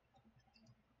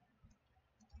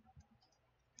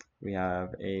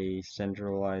a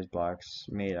centralized blocks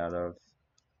made out of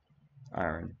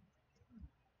iron.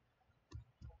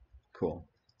 Cool.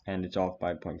 And it's off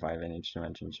by 0.5 in each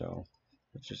dimension, so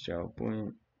let's just go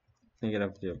boom,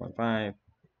 negative 0.5,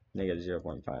 negative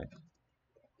 0.5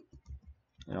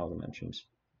 in all dimensions,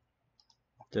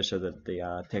 just so that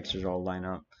the textures all line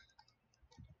up.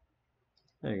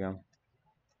 There you go.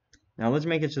 Now let's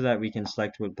make it so that we can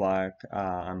select what block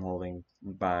I'm holding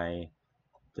by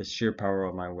the sheer power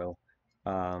of my will.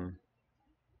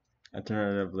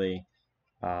 Alternatively,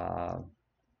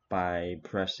 by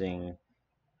pressing,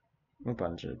 what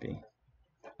button should it be?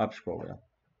 Up scroll wheel.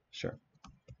 Sure.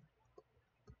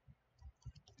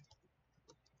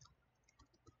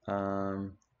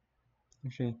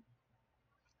 Actually,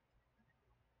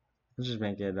 let's just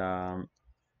make it I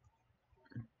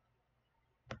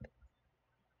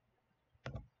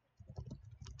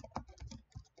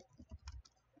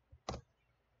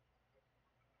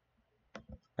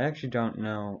actually don't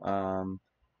know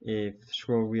if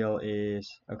scroll wheel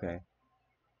is okay.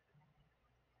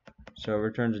 So it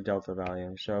returns a delta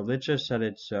value. So let's just set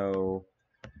it so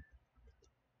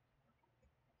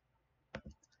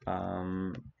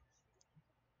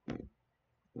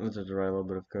let's have to write a little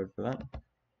bit of code for that.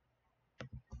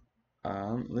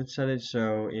 Let's set it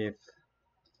so if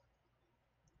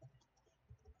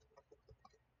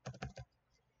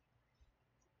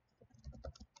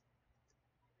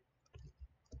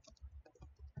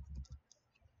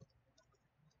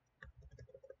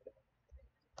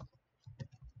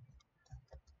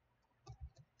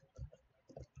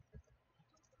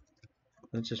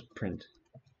let's just print,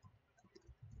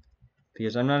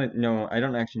 because I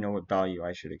don't actually know what value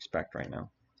I should expect right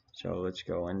now. So let's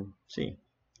go and see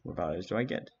what values do I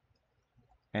get.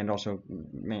 And also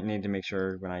need to make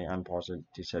sure when I unpause it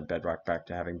to set bedrock back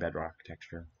to having bedrock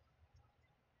texture.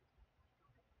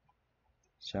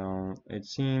 So it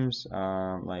seems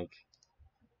like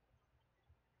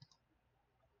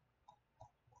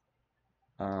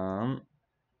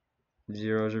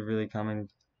zero is a really common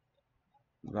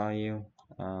value,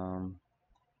 and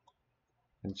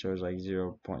so it's like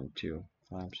 0.2.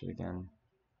 Collapse it again.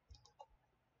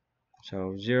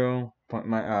 So 0.1,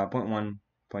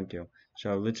 0.2.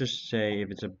 So let's just say if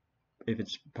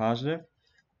it's positive,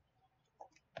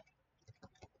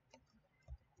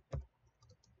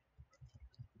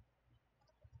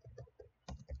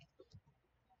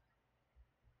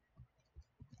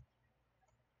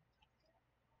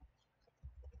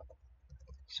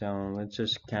 so let's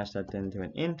just cast that into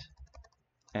an int,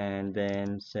 and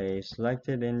then say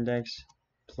selected index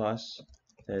plus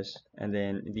this, and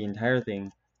then the entire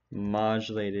thing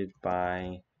modulated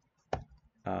by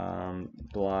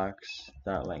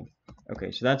blocks.length.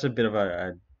 Okay, so that's a bit of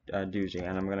a doozy,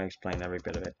 and I'm going to explain every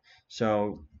bit of it.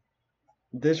 So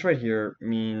this right here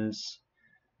means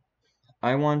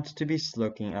I want to be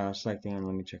selecting, and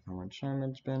let me check how much time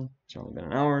it's been. It's only been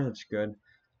an hour, that's good.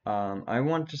 I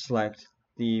want to select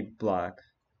the block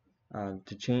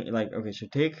to change, like, okay, so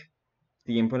take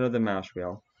the input of the mouse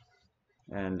wheel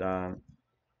and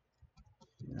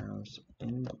mouse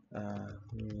in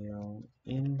wheel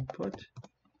input.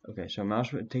 Okay, so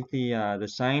mouse take the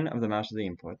sign of the mouse of the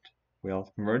input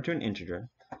wheel, convert it to an integer.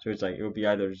 So it's like it will be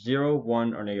either 0,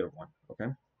 1, or -1.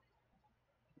 Okay,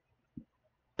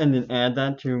 and then add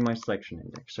that to my selection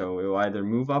index. So it will either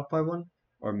move up by 1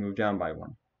 or move down by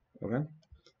 1. Okay,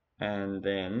 and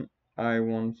then I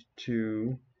want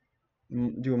to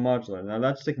do a modular. Now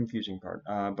that's the confusing part.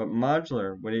 But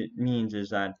modular, what it means is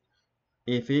that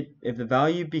if the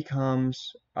value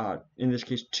becomes in this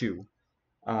case 2,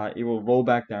 it will roll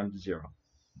back down to 0.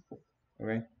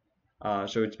 Okay,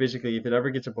 so it's basically if it ever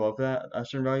gets above that a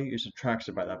certain value, it subtracts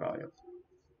it by that value.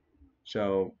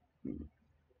 So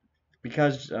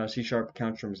because C#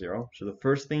 counts from 0, so the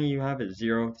first thing you have is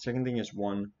 0, the second thing is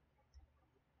 1,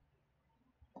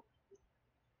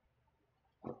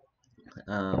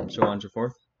 so on and so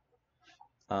forth.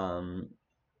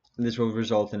 This will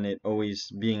result in it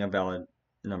always being a valid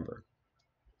number.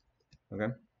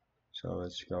 Okay, so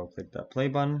let's go click that play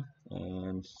button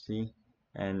and see.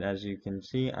 And as you can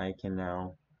see, I can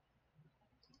now,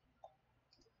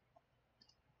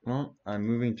 well, I'm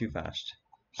moving too fast.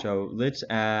 So let's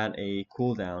add a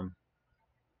cooldown.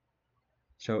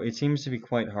 So it seems to be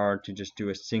quite hard to just do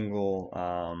a single,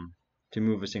 to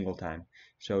move a single time.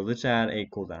 So let's add a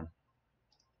cooldown.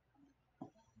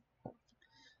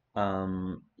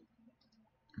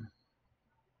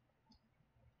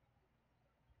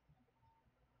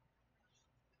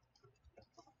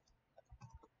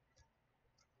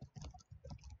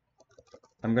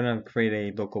 I'm gonna create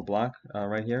a local block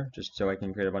right here, just so I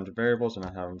can create a bunch of variables and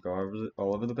not have them go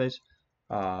all over the place.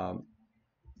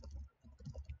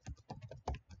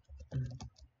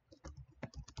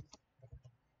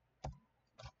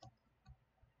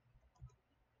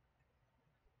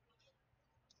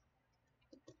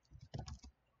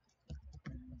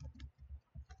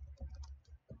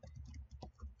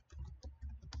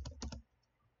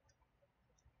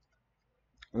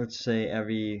 Let's say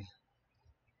every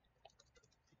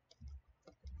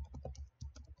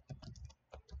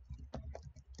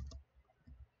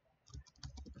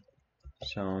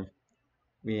so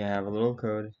we have a little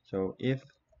code. So if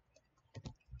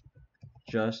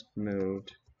just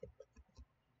moved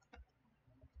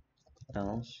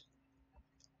else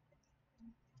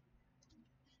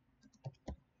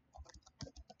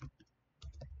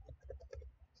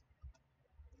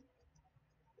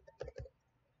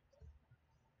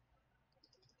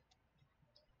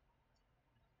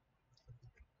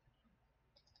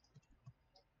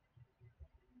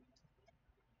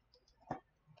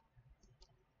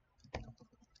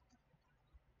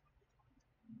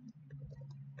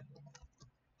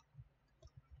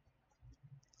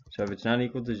so if it's not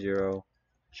equal to 0,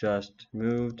 just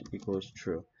moved equals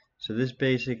true. So this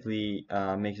basically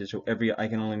makes it so I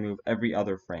can only move every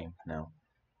other frame now,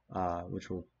 which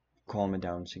will calm it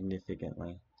down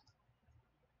significantly.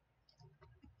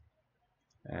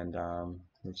 And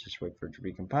let's just wait for it to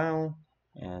recompile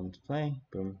and play.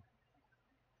 Boom.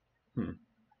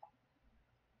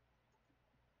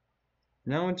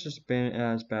 Now it's just been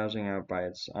bouncing out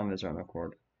on its own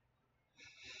accord.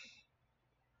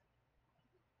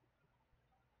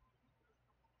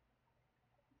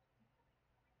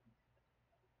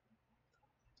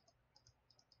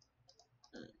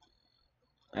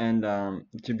 And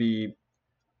to be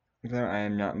clear, I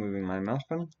am not moving my mouse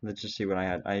button. Let's just see what I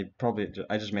had. I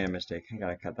just made a mistake. I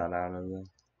gotta cut that out of the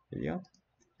video.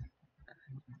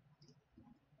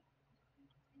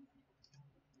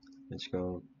 Let's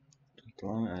go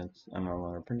along. I'm no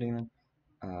longer printing them.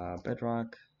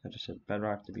 Bedrock. I just said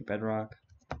Bedrock to be Bedrock.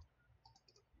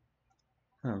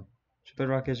 Oh, so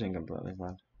Bedrock isn't completely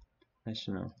flat. Nice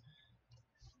to know.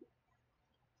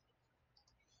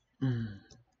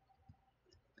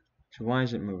 So why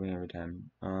is it moving every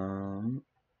time?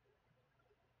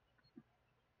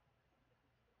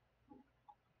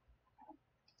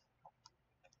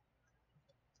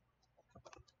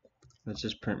 Let's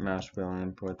just print mouse wheel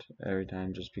input every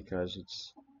time, just because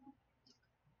it's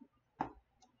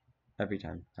every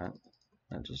time, not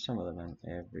just some of the time,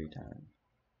 every time.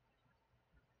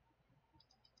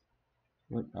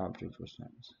 What object was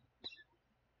that?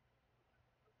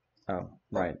 Oh,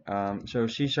 right. So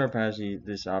C# has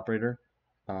this operator,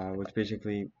 which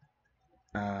basically,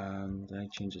 did I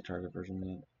change the target version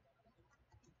yet?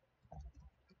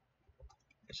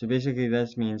 So basically,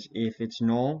 that means if it's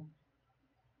null,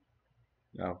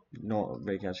 null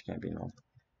raycast can't be null.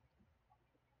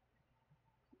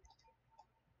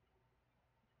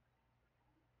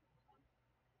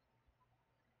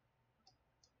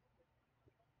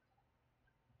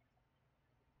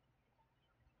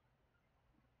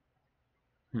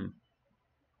 Hmm.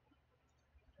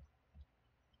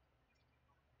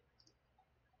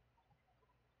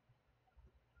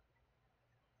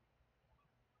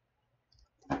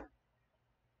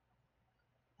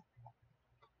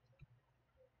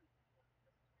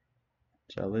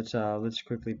 So let's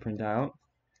quickly print out.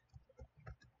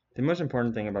 The most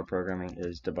important thing about programming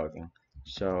is debugging.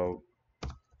 So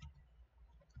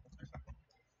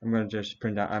I'm going to just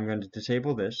print out. I'm going to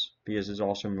disable this because it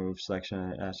also moves selection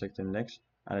and aspect index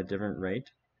at a different rate.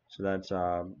 So that's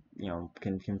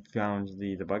can confound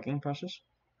the debugging process.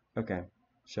 Okay.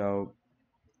 So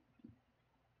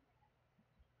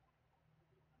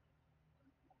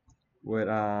what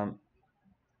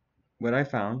what I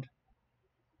found,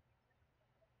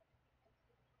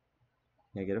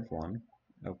 -1.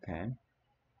 Okay.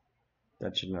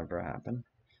 That should never happen.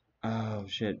 Oh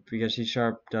shit, because C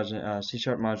sharp doesn't C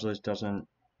sharp modulus doesn't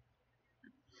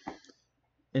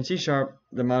in C sharp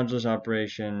the modulus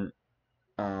operation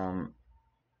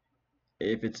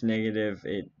if it's negative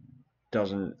it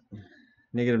doesn't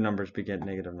negative numbers beget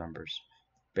negative numbers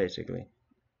basically.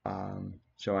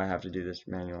 So I have to do this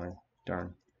manually.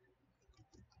 Darn.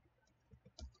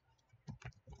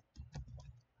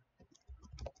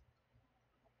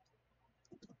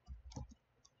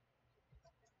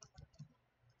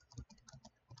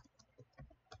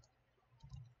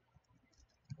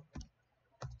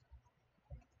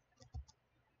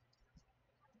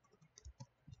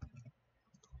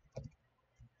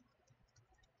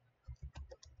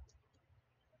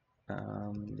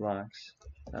 Blocks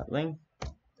that length.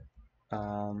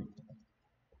 Um,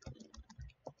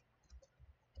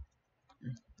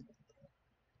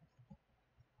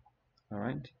 all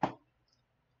right.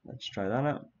 Let's try that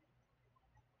out.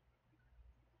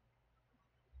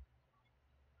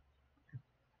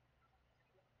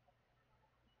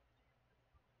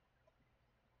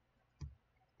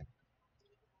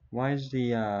 Why is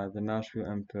the mouse wheel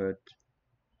input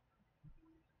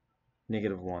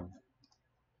 -1?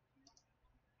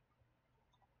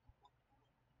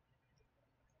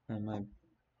 Am I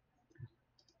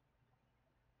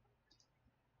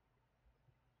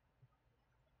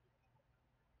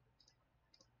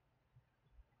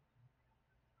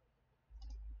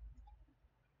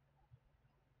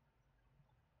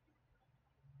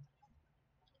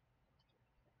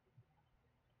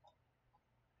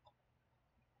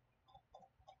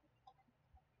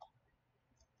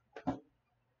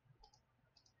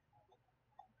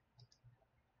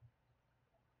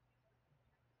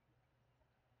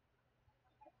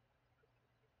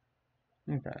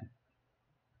okay?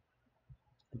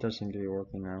 It does seem to be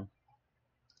working now.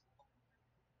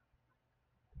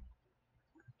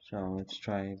 So let's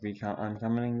try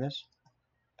uncommenting this.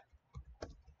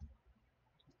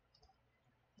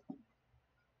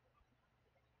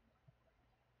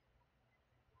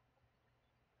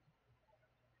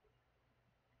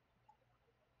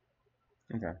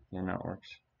 Okay, yeah, now it works.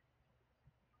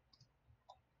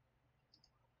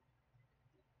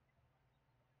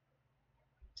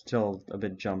 Still a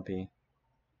bit jumpy.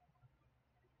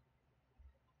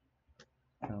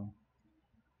 Oh,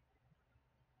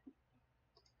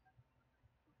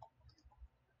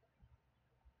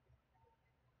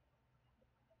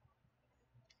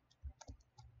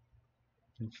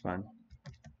 it's fine.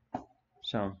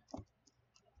 So, what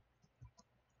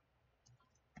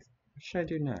should I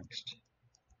do next?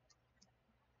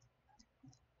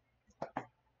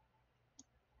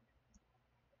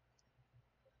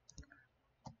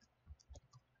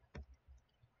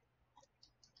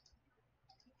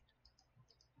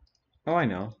 Oh, I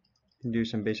know. Do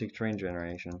some basic terrain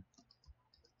generation.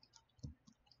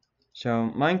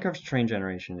 So Minecraft's terrain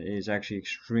generation is actually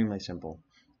extremely simple.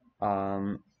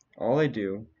 All they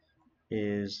do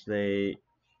is they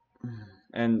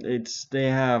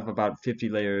have about 50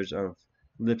 layers of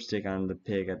lipstick on the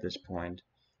pig at this point.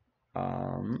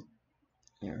 Um,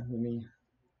 here,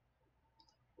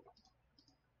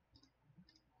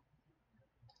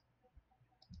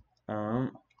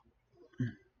 um,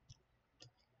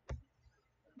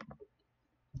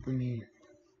 let me,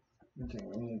 okay,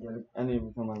 I need to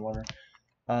refill my water.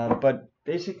 But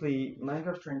basically,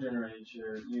 Minecraft Terrain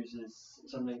Generator uses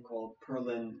something called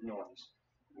Perlin noise,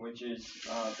 which is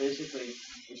basically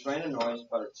it's random noise,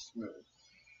 but it's smooth.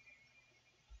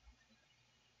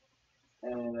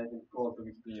 And I can pull up the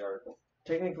Wikipedia article.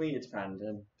 Technically, it's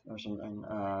patented or something.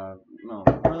 No,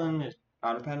 Perlin is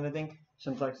out of patent, I think.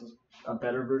 Simplex is a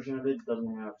better version of it.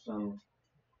 Doesn't have some.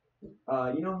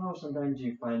 You know how sometimes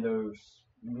you find those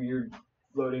weird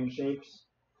floating shapes?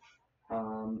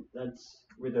 That's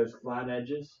with those flat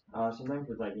edges. Sometimes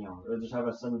it's like, they'll just have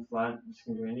a sudden flat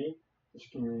discontinuity.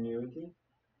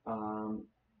 Um,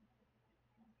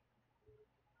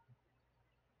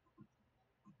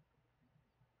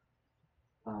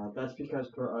 That's because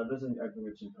this is a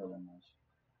glitch in Perlin noise.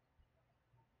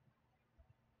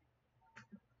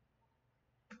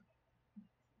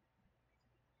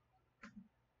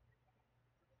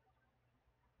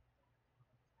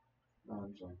 Oh,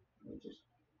 I'm sorry. Let me just.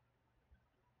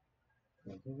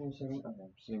 Okay, give me a second. Okay,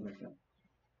 see you again.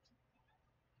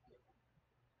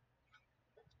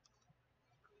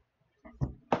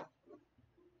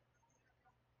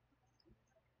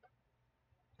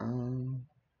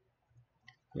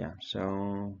 Yeah.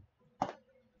 So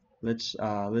let's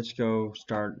go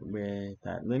start with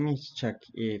that. Let me check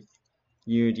if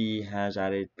UD has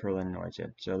added Perlin noise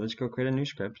yet. So let's go create a new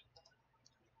script.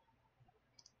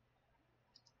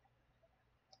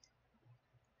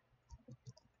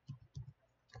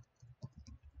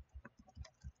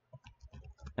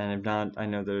 And if not, I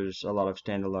know there's a lot of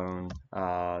standalone.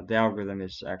 The algorithm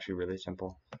is actually really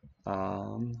simple.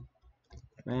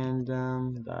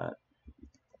 Random that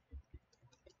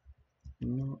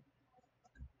no,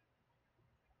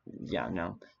 yeah,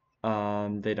 no,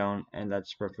 they don't, and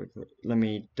that's perfectly. Let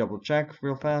me double check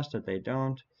real fast that they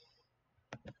don't.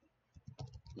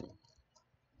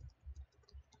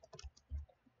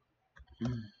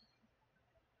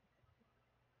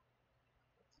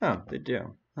 Oh, they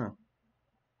do. Huh,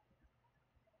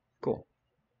 cool.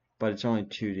 But it's only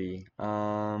 2D.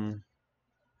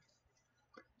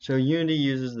 So Unity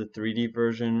uses the 3D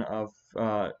version of.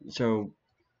 So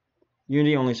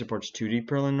Unity only supports 2D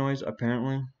Perlin noise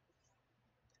apparently.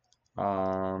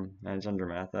 And it's under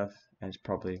MathF, and it's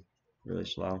probably really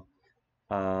slow.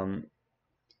 Minecraft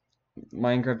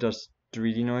does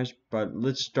 3D noise, but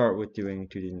let's start with doing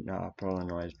 2D Perlin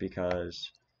noise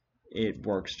because it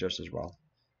works just as well.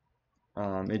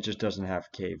 It just doesn't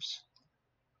have caves.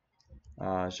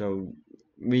 So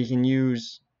we can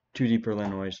use 2D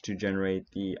Perlin noise to generate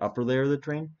the upper layer of the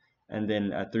terrain, and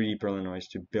then a 3D Perlin noise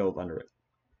to build under it.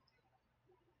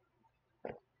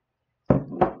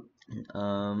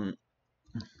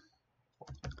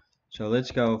 So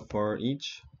let's go for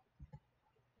each.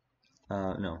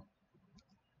 No.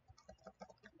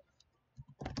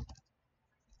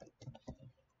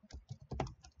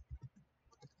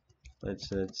 Let's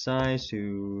set size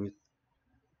to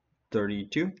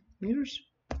 32 meters,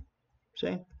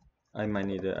 say. I might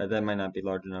need to, that might not be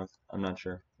large enough. I'm not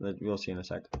sure. We'll see in a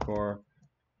sec. For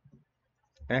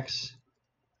X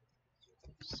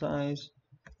size,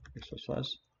 X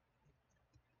plus.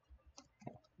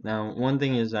 Now, one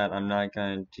thing is that I'm not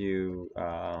going to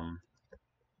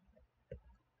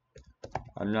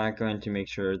make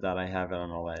sure that I have it on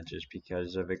all edges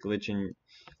because of a glitch in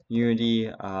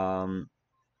Unity.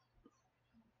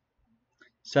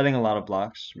 Setting a lot of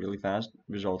blocks really fast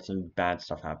results in bad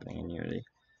stuff happening in Unity.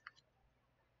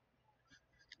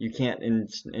 You can't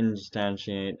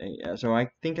instantiate. So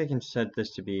I think I can set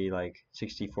this to be like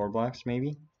 64 blocks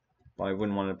maybe, but I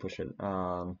wouldn't want to push it.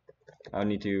 I would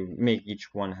need to make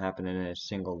each one happen in a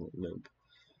single loop.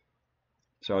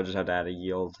 So I'll just have to add a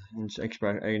yield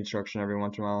instruction every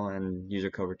once in a while and use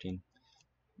a coroutine,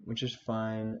 which is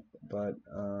fine, but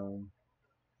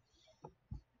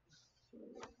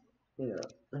yeah,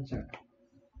 that's it.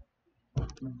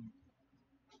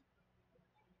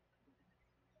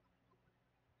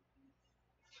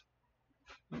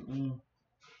 Let me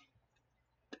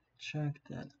check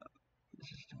that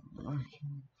this is still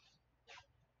working.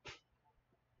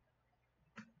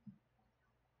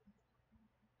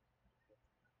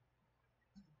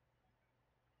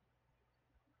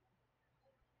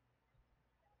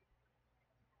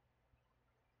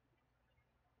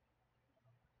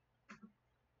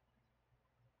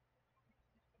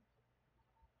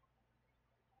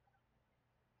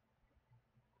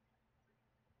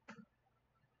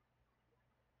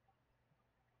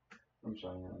 I'm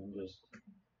sorry, I'm just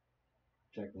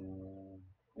checking.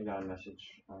 I got a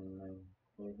message on my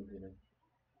computer.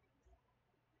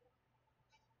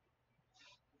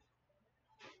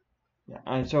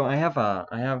 Yeah, so I have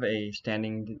a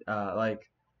standing like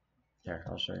here.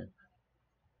 I'll show you.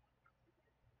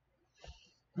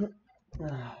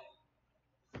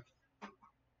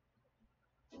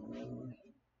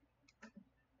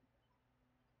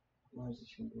 Why is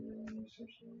this computer running so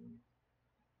slowly?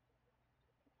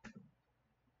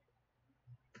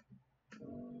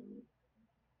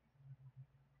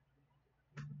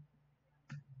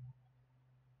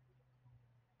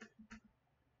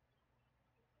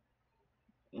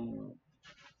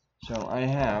 So I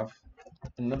have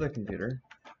another computer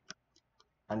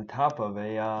on top of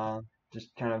a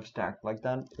just kind of stacked like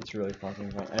that. It's really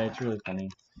fucking fun. It's really funny.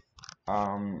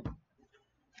 Um,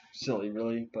 silly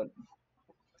really, but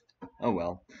oh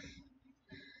well.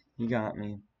 You got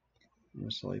me. I'm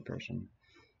a silly person.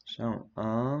 So,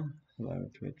 hello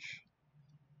Twitch.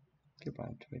 Goodbye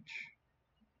Twitch.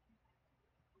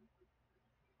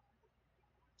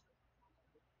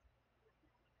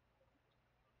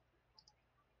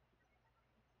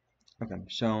 Okay,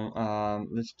 so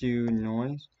let's do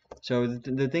noise. So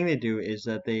the thing they do is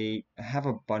that they have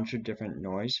a bunch of different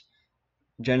noise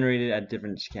generated at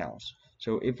different scales.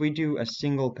 So if we do a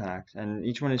single pack, and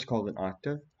each one is called an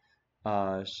octave,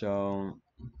 so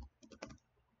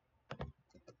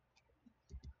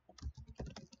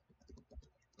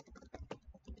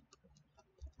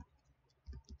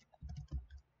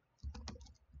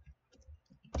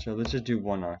let's just do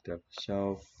one octave.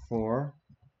 So 4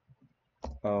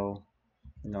 O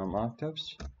norm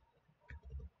octaves.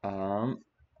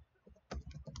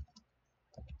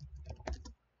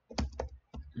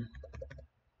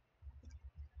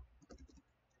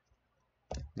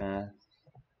 Math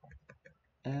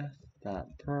f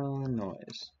dot Perl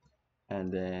noise,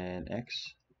 and then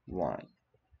x y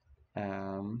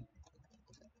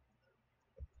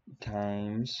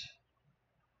times,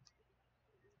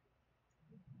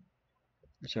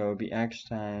 so it would be x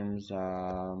times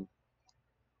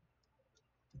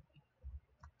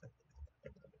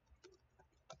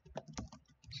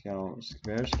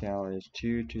their scale is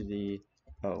 2 to the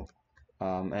O.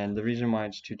 And the reason why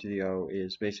it's 2 to the O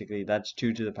is basically that's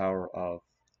 2 to the power of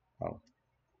O.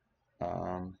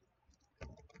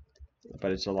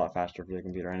 But it's a lot faster for the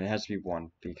computer, and it has to be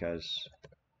 1 because,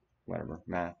 whatever,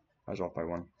 math, I was off by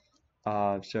 1.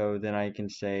 So then I can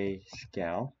say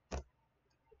scale.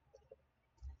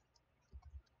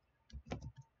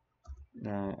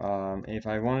 Now, if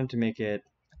I wanted to make it,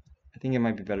 I think it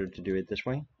might be better to do it this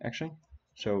way, actually.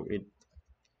 So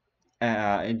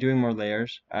in doing more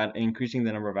layers, increasing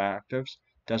the number of octaves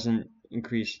doesn't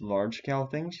increase large scale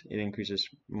things, it increases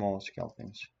small scale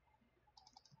things.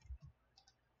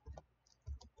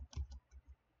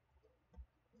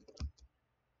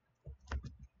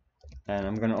 And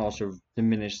I'm going to also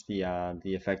diminish the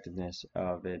effectiveness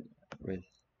of it with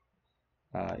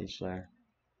each layer.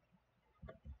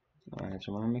 I have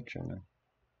some on a mixture now.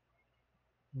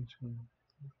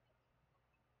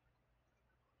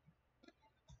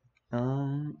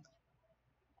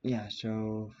 Yeah,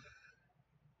 so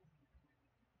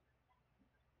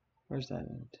where's that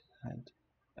hide?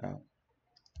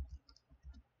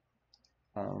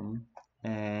 Oh.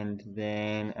 And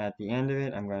then at the end of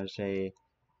it, I'm going to say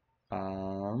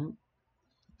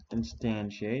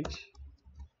instantiate.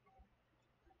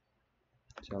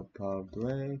 So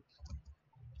public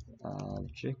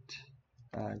object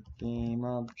game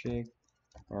object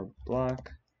or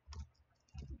block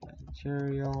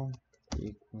material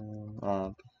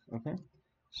equal okay.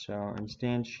 So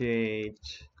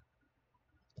instantiate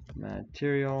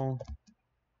material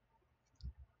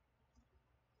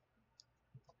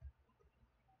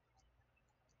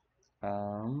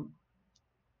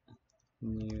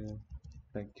new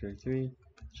vector 3,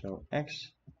 so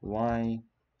x, y,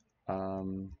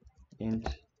 int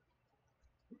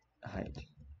height,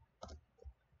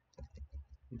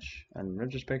 which in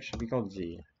retrospect should be called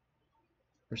z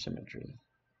for symmetry.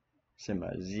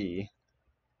 Simba z.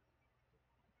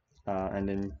 And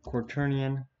then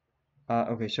quaternion.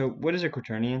 Okay, so what is a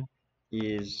quaternion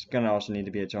is gonna also need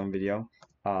to be its own video.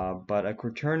 But a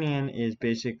quaternion is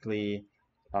basically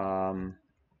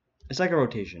it's like a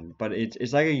rotation, but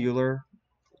it's like a Euler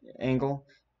angle,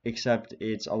 except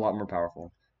it's a lot more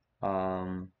powerful.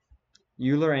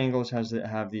 Euler angles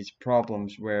have these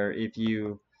problems where if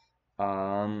you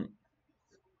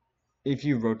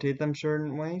rotate them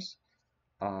certain ways,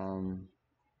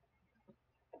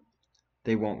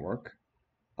 they won't work.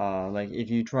 Like if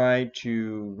you try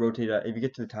to rotate, if you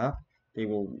get to the top, they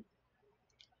will.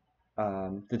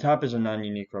 The top is a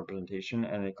non-unique representation,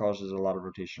 and it causes a lot of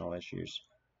rotational issues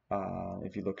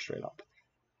if you look straight up.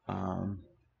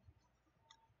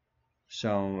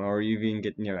 Or you even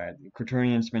get near that.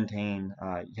 Quaternions maintain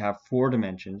you have 4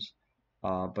 dimensions,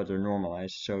 but they're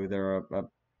normalized, so they're a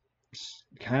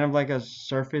kind of like a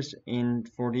surface in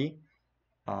 4D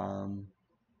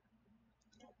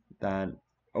that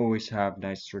always have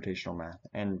nice rotational math,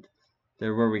 and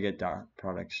they're where we get dot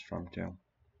products from too.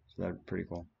 So they're pretty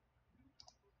cool.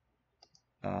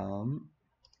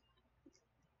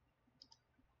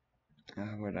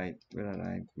 Where did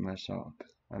I mess up?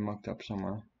 I mucked up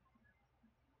somewhere.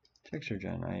 Texture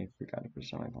gen, I forgot to put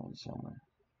semicolons somewhere.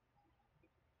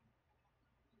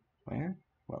 Where?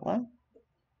 What line?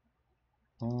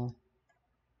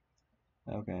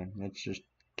 Okay, let's just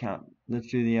count. Let's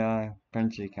do the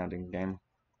parentheses counting game.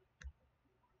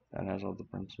 That has all the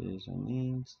parentheses it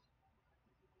needs.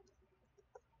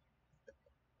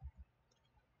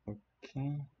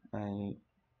 Okay, let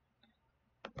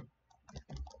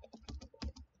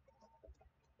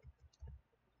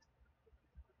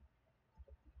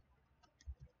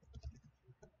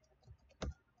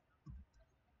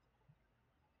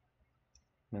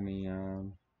me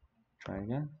try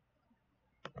again.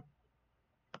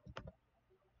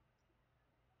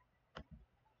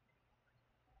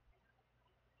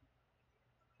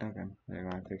 Okay, there you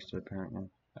go. I fixed it apparently.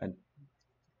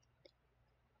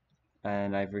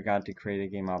 And I forgot to create a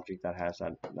game object that has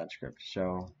that script.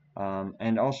 So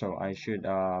and also I should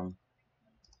okay,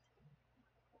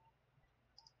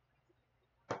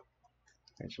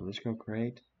 so let's go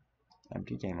create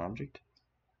empty game object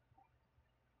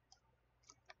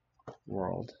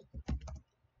world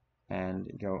and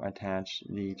go attach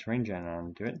the terrain gen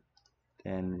onto it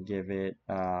and give it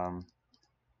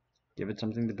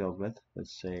something to build with.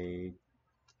 Let's say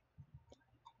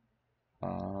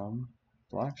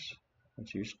blocks.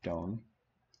 Let's use stone.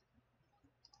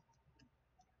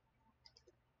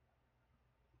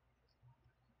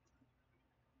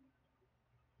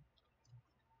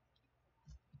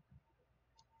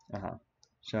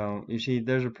 So you see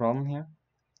there's a problem here,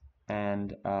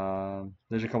 and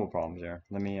there's a couple problems there.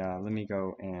 Let me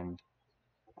go and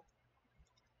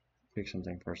fix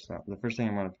something first. So the first thing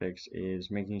I'm going to fix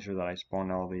is making sure that I spawn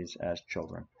all these as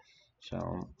children.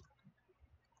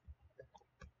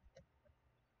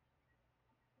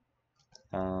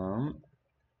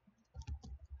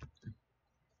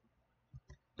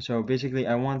 So basically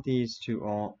I want these to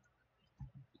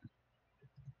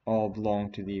all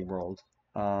belong to the world.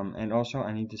 And also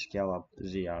I need to scale up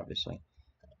Z obviously.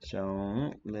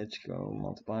 So let's go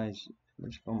multiply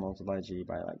Z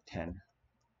by like 10.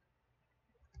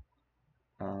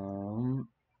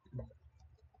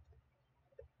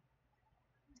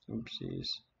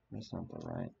 Oopsies, that's not the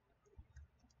right.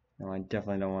 No, I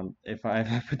definitely don't want. If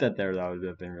I put that there, that would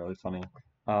have been really funny.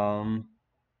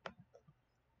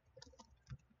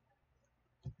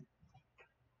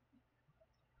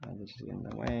 This is in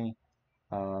the way.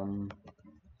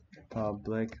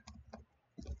 Public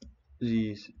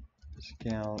Z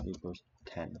scale equals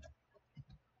 10.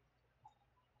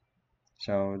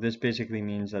 So this basically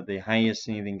means that the highest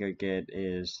anything could get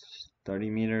is 30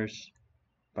 meters,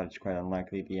 but it's quite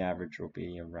unlikely the average will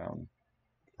be around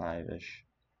 5-ish.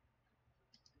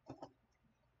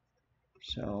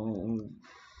 So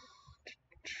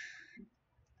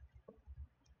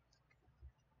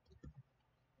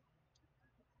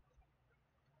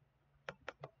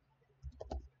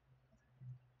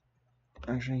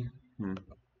actually,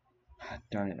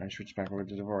 darn it, I switched back over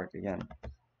to Dvorak again.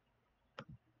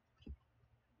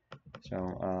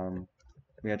 So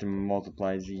we have to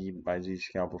multiply Z by Z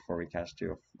scale before we cast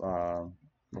before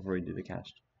we do the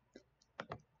cast.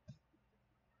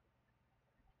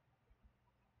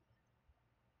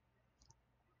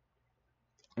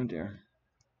 Oh dear.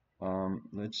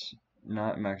 Let's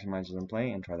not maximize it in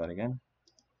play and try that again.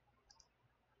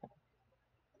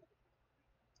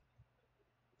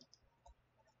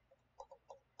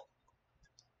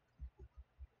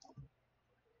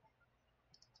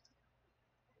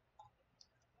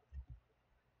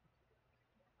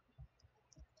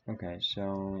 Okay,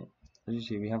 so as you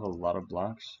see, we have a lot of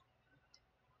blocks,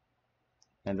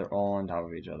 and they're all on top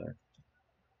of each other,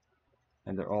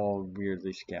 and they're all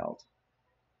weirdly scaled.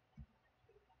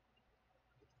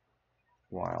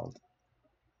 Wild.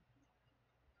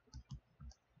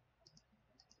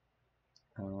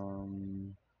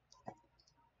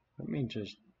 Let me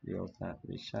just deal with that.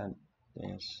 Reset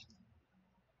this.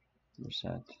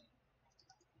 Reset.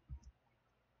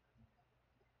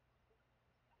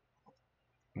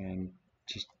 And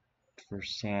just for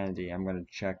sanity, I'm gonna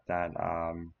check that.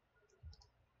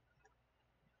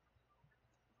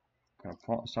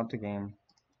 Gonna stop the game.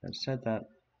 Gonna set that.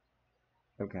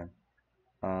 Okay.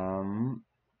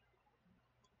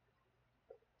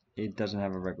 It doesn't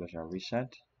have a regular shell.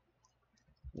 Reset.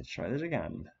 Let's try this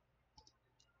again.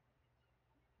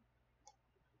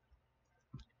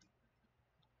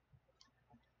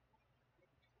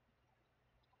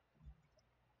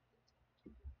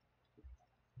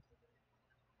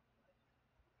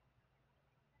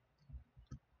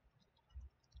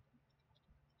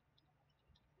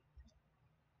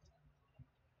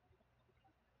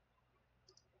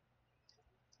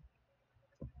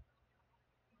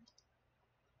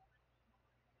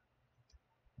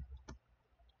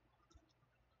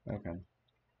 Okay.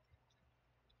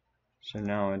 So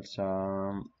now it's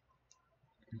now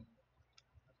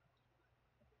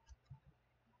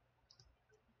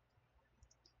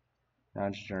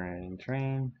it's generating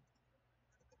train.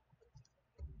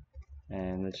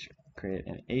 And let's create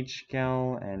an H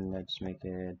scale and let's make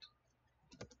it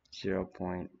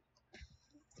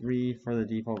 0.3 for the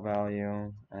default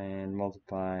value and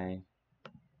multiply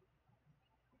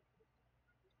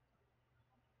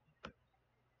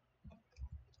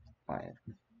by it.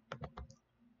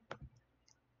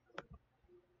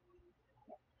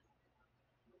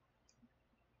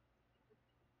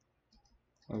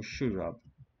 Oh, shoot up.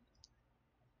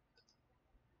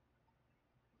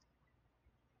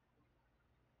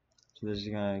 So this is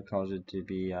going to cause it to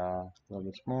be a little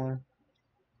bit smaller.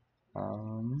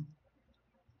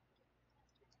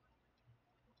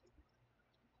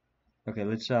 Okay,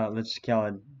 let's scale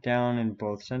it down in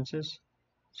both senses.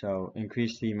 So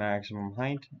increase the maximum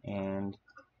height, and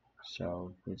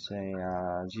so let's say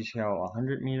Z scale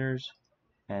 100 meters,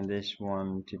 and this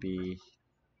one to be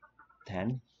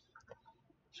 10.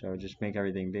 So just make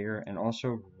everything bigger, and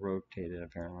also rotate it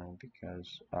apparently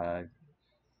because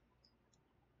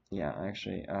yeah,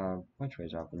 actually which way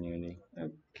is up in Unity?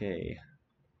 Okay,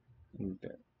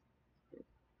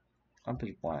 up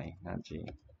is Y, not Z.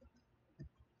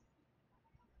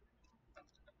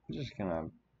 I'm just gonna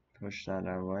push that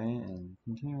away and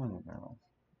continue on the barrel.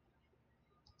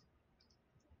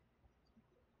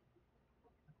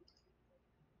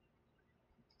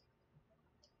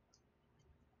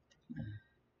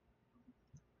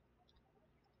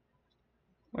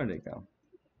 Where'd it go?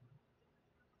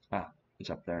 Ah, it's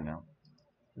up there now.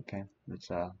 Okay, let's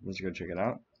go check it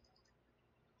out.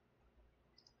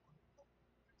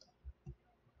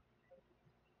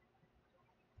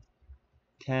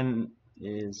 Ten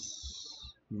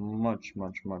is much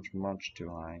too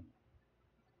high,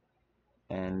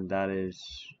 and that is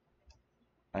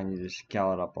I need to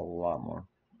scale it up a lot more.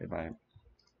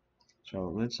 So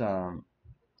let's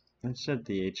set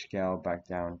the H scale back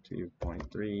down to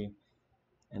 0.3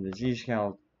 and the Z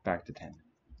scale back to 10.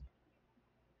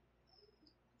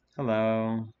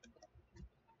 Hello.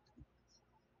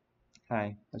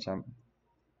 Hi, what's up?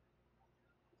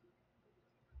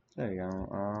 There you go.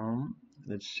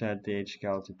 Let's set the H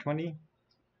scale to 20.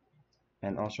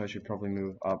 And also I should probably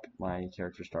move up my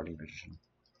character starting position.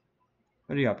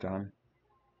 What are you up to, hon?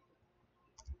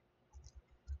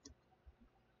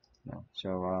 No.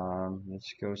 So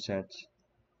let's go set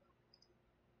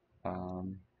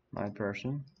my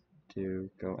person to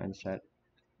go and set.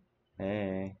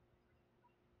 Hey,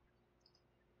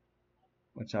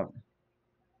 what's up?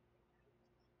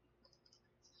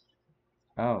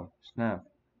 Oh, snap.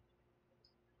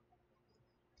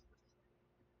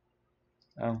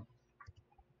 Oh,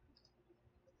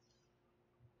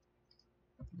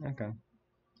 okay.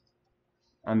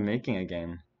 I'm making a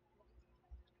game.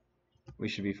 We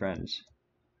should be friends.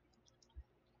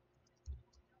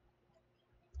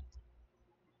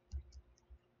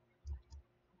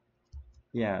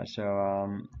 Yeah, so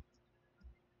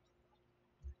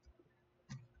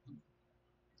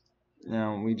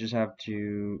now we just have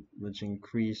to let's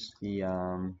increase the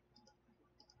um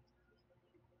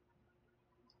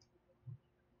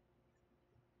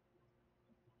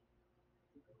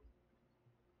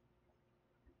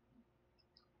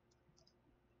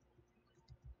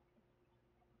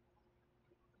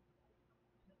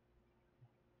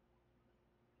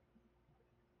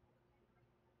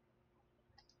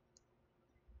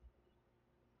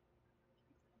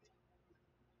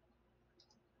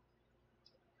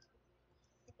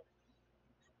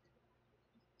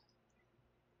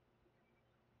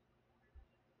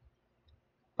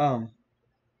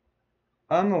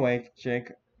I'm awake,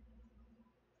 Jake.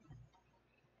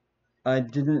 I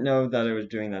didn't know that it was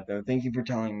doing that though. Thank you for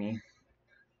telling me.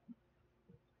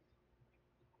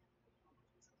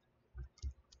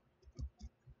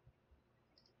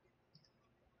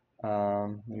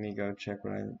 Let me go check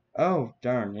what I. Oh,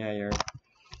 darn! Yeah,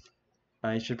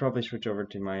 I should probably switch over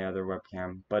to my other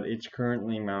webcam, but it's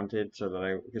currently mounted so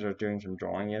that because I was doing some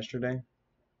drawing yesterday.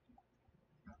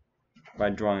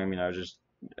 By drawing, I mean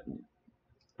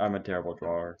I'm a terrible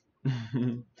drawer.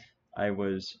 I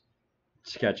was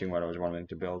sketching what I was wanting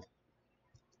to build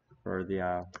for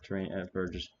the train for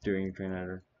just doing train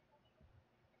editor.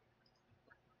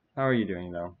 How are you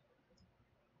doing though?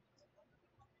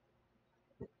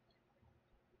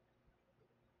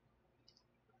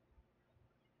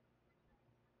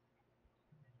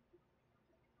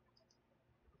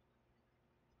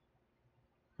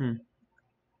 Hmm.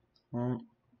 Well,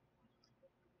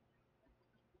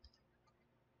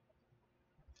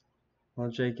 well,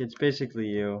 Jake, it's basically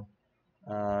you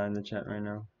in the chat right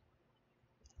now.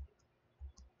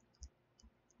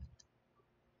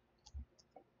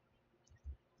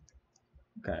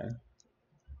 Okay.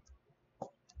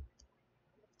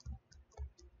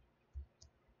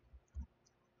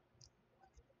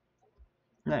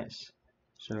 Nice.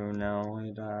 So now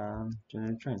it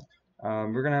generates trains.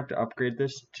 We're gonna have to upgrade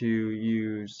this to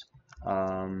use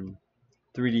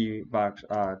 3D box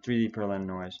 3D Perlin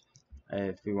noise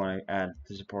if we want to add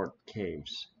to support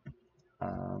caves.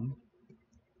 And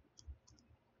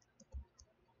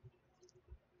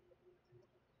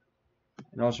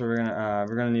also we're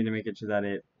gonna need to make it so that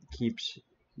it keeps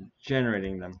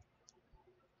generating them.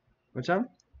 What's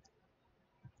up?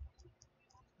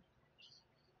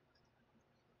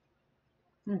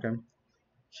 Okay.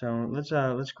 So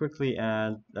let's quickly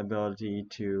add the ability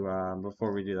to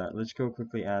before we do that, let's go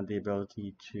quickly add the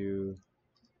ability to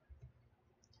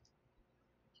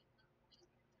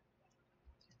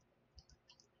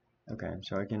okay,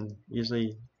 so I can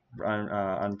easily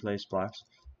unplace blocks.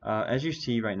 As you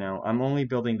see right now, I'm only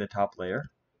building the top layer.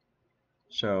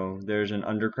 So there's an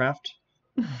undercraft.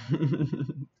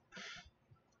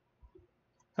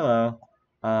 Hello.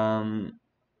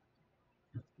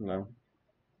 Hello.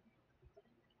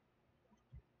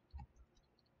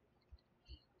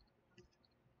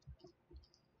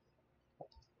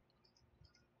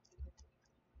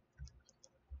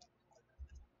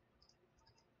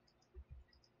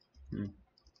 Hmm.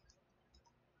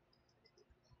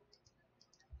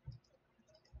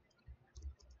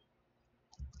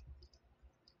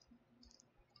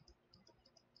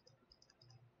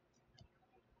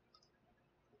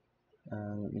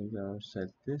 Let me go set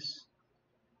this.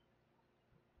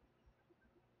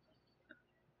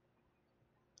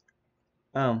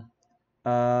 Oh.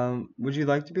 Would you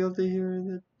like to be able to hear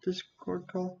the Discord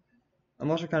call? I'm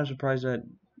also kind of surprised that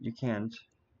you can't.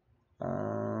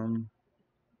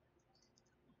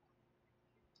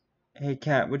 Hey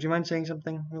Kat, would you mind saying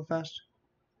something real fast?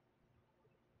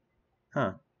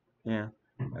 Huh. Yeah.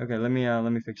 Okay, let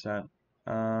me fix that.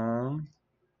 Um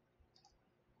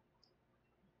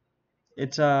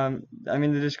it's I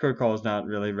mean the Discord call is not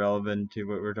really relevant to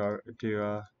what we're talking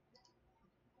to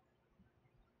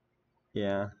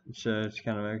yeah, it's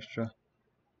kind of extra.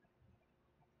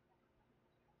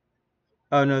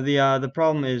 Oh no, the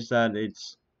problem is that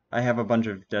I have a bunch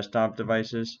of desktop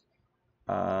devices.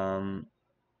 Um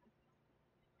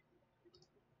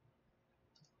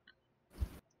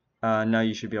Now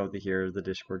you should be able to hear the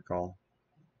Discord call.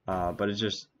 But it's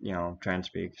just, you know,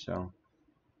 Transpeak, so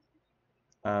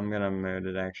I'm gonna mute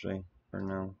it actually for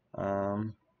now.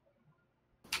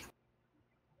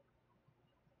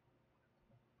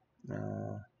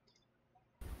 Uh,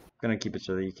 Gonna keep it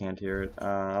so that you can't hear it.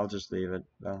 I'll just leave it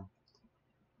though.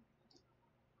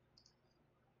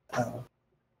 Oh.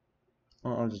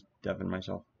 Well, I'll just deafen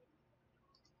myself.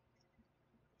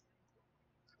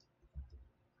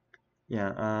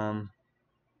 Yeah,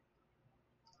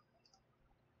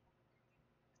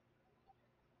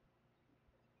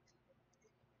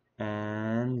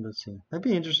 and let's see. That'd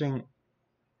be interesting.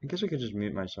 I guess I could just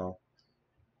mute myself.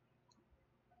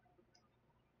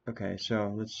 Okay,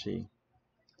 so let's see.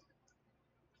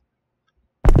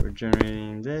 We're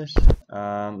generating this.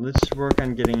 Let's work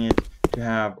on getting it to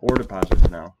have ore deposits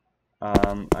now.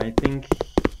 I think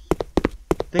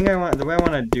the way I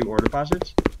want to do ore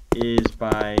deposits is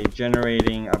by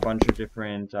generating a bunch of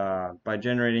different by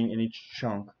generating in each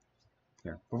chunk.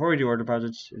 Here, before we do ore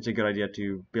deposits, it's a good idea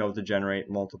to be able to generate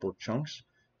multiple chunks.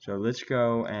 So let's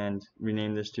go and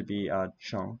rename this to be a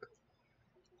chunk.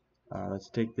 Let's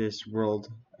take this world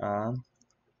and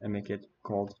make it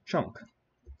called chunk.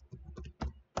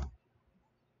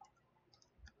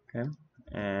 Okay,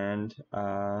 and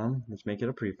let's make it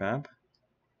a prefab.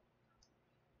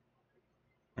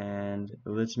 And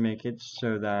let's make it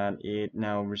so that it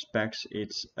now respects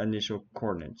its initial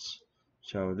coordinates.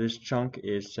 So this chunk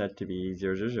is set to be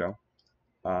 0, 0,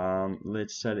 0.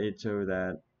 Let's set it so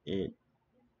that it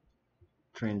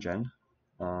train gen.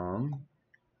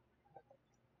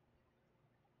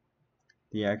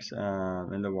 The x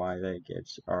and the y that it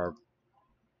gets are,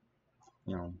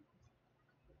 you know,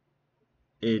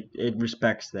 it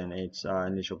respects then its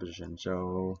initial position.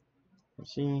 So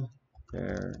let's see,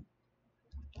 there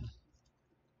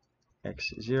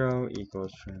x0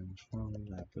 equals transform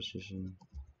that position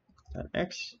at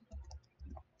x.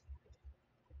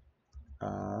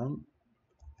 And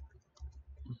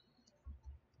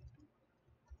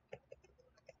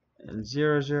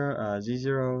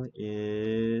z0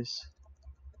 is,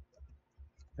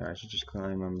 I should just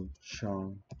claim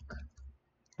chunk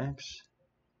x,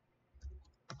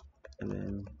 and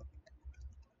then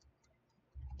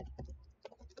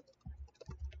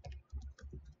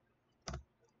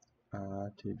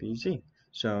to be z.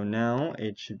 So now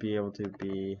it should be able to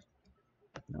be,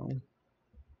 no.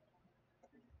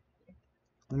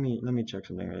 Let me check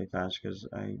something really fast because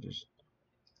I just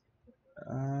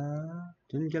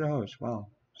didn't get a host. Wow.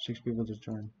 6 people just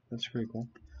joined. That's pretty cool.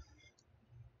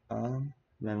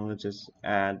 Then let's just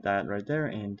add that right there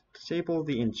and disable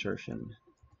the insertion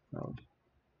mode.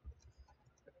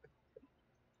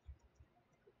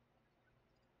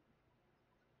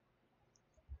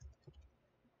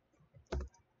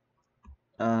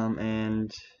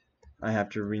 And I have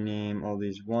to rename all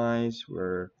these Y's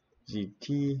were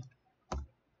ZT,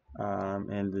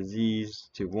 and the Z's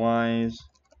to Y's,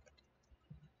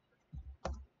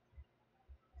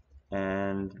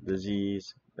 and the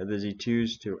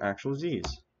Z2s to actual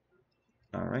Z's.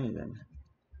 Alright then.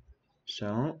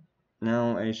 So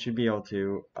now I should be able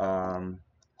to,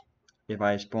 if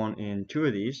I spawn in 2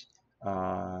 of these,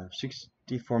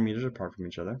 64 meters apart from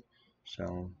each other.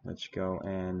 So let's go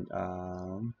and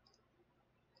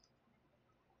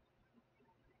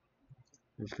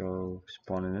let's go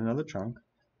spawn in another chunk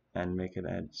and make it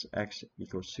as x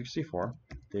equals 64.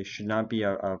 There should not be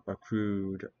a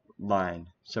crude line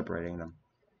separating them.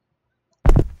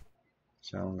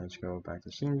 So let's go back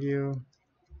to scene view.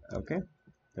 Okay,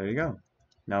 there you go.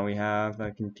 Now we have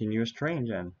a continuous train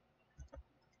gen.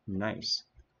 Nice.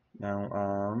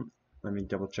 Now let me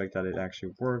double check that it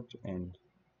actually worked, and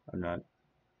I'm not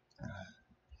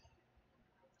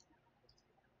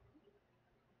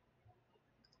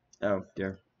oh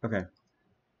dear. Okay.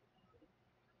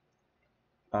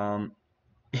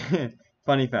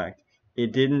 Funny fact,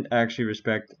 it didn't actually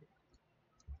respect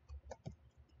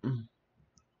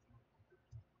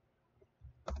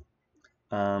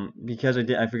because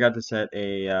I forgot to set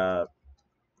a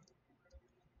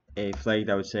flag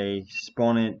that would say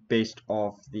spawn it based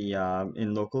off the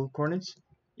in local coordinates.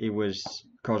 It was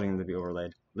causing it to be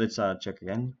overlaid. Let's check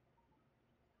again.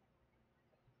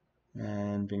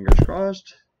 And fingers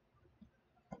crossed.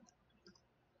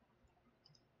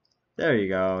 There you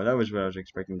go. That was what I was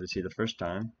expecting to see the first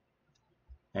time.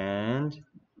 And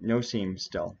no seam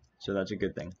still, so that's a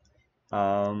good thing.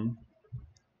 So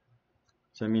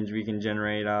it means we can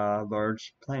generate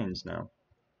large planes now.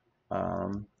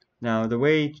 Now the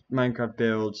way Minecraft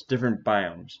builds different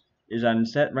biomes is that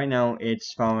instead right now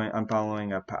I'm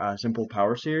following a simple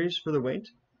power series for the weight.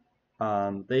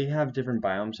 They have different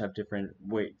biomes have different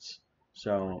weights.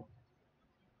 So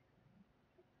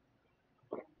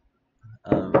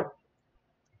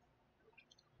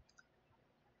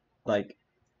like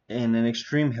in an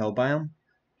extreme hill biome,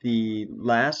 the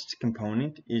last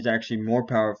component is actually more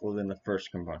powerful than the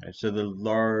first component. So the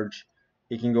large,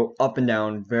 it can go up and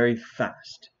down very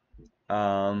fast.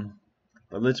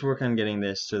 But let's work on getting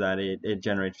this so that it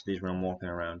generates these when I'm walking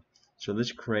around. So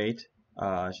let's create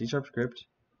a C# script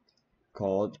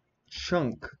called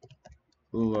chunk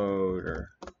loader.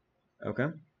 Okay.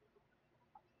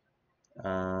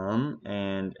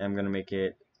 And I'm gonna make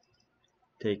it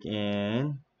take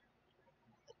in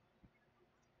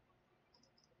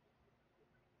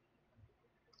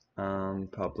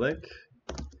public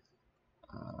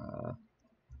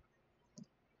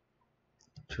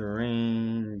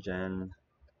terrain gen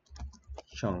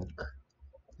chunk.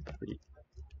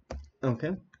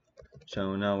 Okay,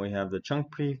 so now we have the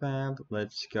chunk prefab.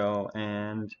 Let's go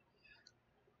and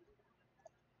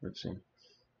let's see.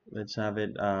 Let's have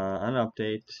it an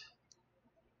update.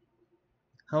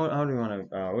 How do we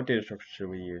want to? What data structure should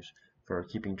we use for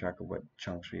keeping track of what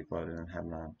chunks we've loaded and have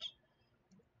not?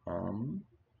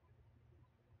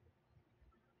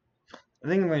 I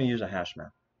think I'm going to use a hash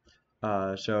map.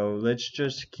 So let's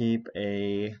just keep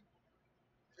a.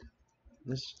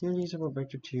 Let's use about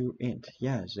vector2 int.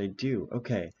 Yes, they do.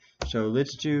 Okay, so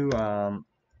let's do.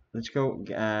 Let's go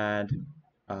add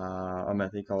a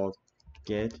method called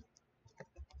get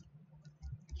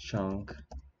chunk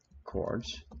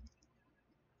chords.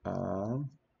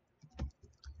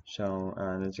 So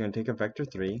it's going to take a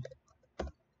vector3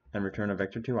 and return a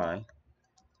vector2i.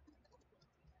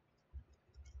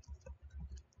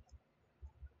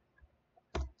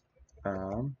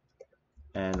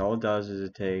 And all it does is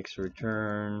it takes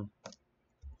return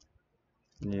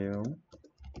new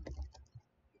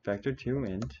vector2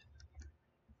 int.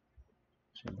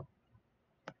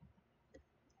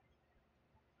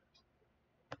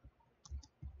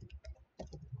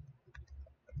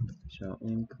 So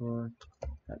input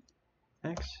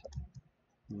x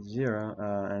 0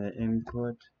 and the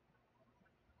input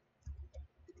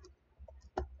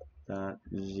dot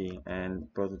z,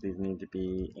 and both of these need to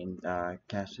be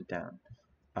casted down.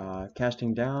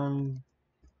 Casting down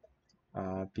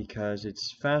because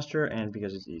it's faster and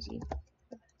because it's easy.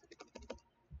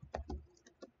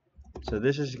 So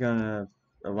this is gonna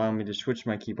allow me to switch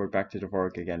my keyboard back to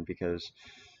Dvorak again because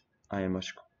I am a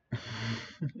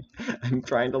I'm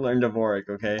trying to learn Dvorak,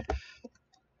 okay?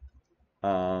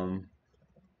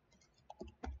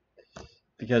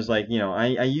 because like, you know,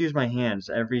 I use my hands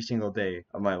every single day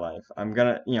of my life. I'm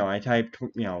gonna, you know, I type,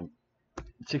 you know,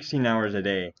 16 hours a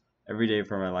day every day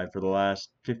for my life for the last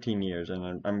 15 years,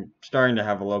 and I'm starting to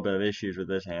have a little bit of issues with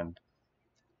this hand.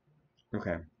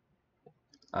 Okay.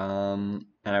 And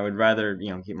I would rather, you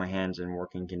know, keep my hands in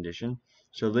working condition.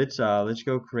 So let's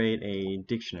go create a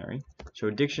dictionary. So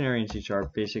a dictionary in C#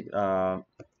 basic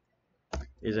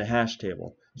is a hash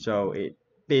table. So it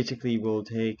basically will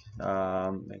take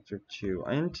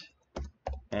vector2 int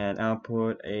and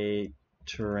output a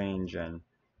terrain gen.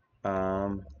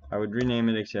 I would rename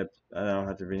it, except I don't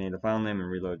have to rename the file name and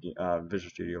reload Visual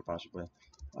Studio possibly.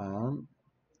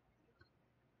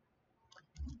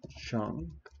 Chunk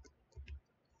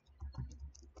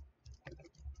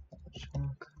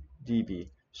DB.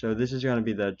 So this is going to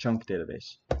be the chunk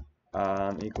database.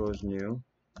 Equals new.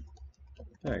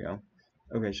 There you go.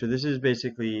 Okay, so this is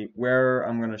basically where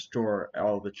I'm going to store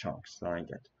all the chunks that I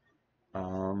get.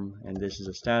 And this is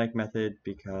a static method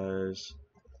because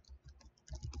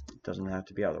it doesn't have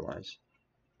to be otherwise.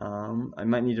 I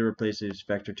might need to replace this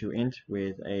vector2 int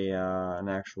with a an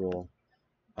actual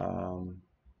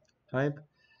type,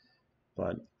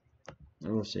 but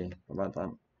we'll see about that.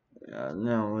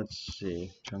 Now let's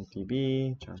see, chunk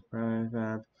db, chunk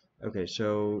prefab. Okay,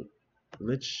 so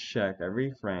let's check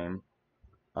every frame.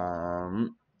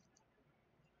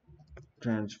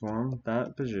 Transform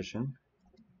that position.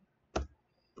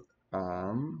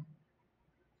 And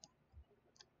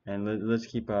let's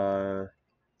keep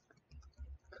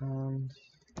const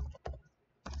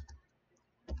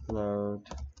float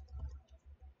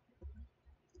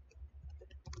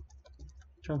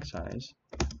chunk size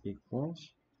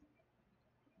equals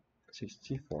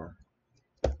 64.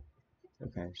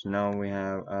 Okay, so now we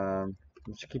have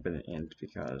let's keep it an int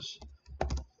because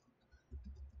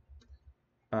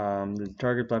the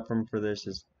target platform for this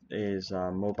is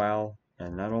mobile,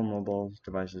 and not all mobile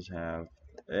devices have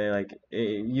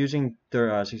using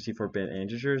 64-bit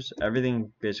integers.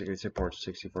 Everything basically supports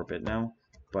 64-bit now,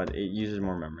 but it uses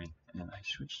more memory. And I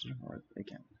switched it over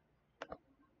again.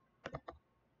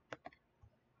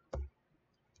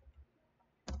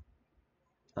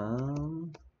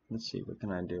 Let's see, what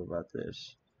can I do about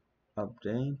this?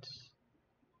 Update.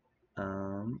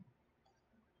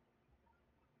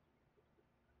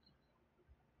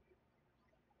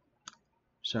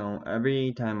 So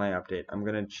every time I update, I'm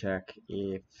gonna check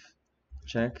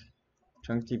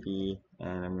chunkdb,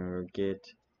 and I'm gonna get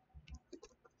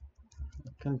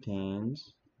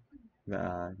contains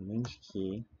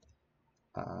key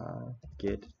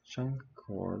get chunk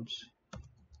chords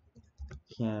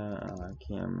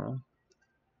camera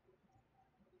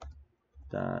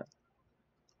that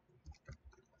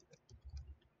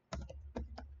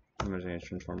I'm just going to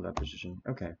transform that position.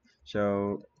 Okay,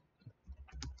 so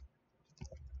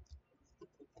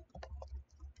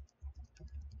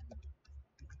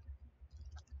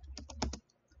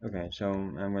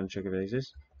I'm going to check if it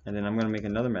exists, and then I'm going to make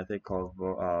another method called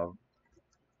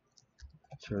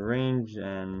terrain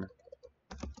gen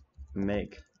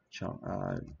make chunk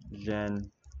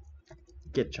gen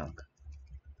get chunk.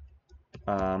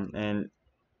 And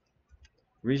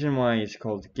reason why it's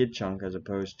called get chunk as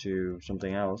opposed to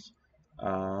something else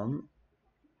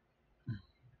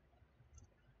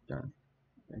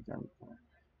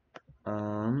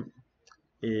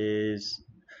is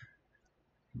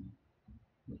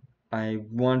I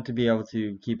want to be able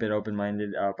to keep it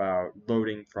open-minded about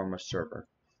loading from a server.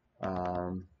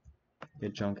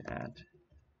 Get chunk add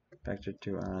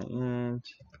vector2 int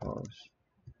post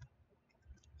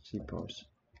cpost.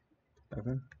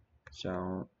 Okay,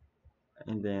 so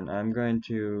and then I'm going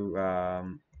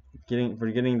to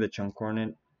getting the chunk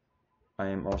coordinate, I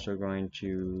am also going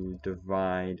to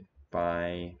divide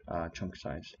by chunk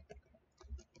size.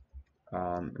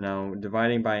 Now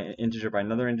dividing by an integer by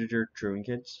another integer true in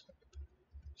kids,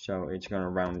 so it's going to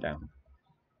round down.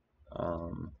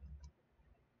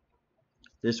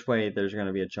 This way there's going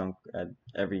to be a chunk at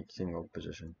every single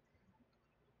position.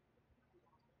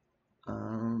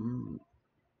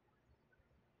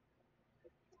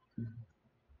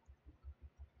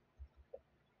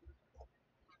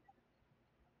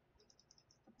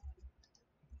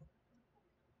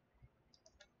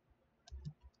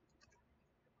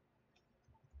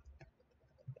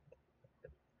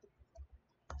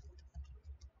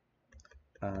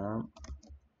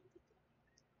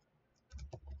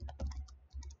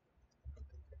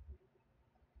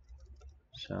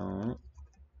 So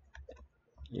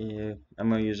if I'm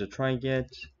going to use a try get,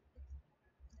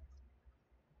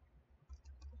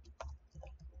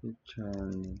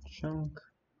 return chunk,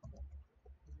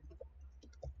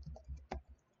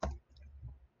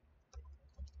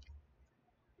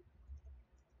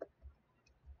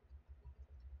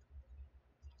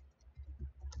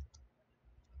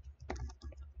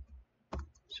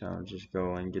 So just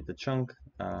go and get the chunk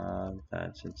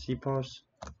that's in cpos,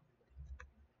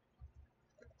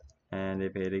 and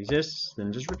if it exists,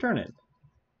 then just return it.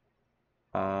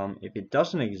 If it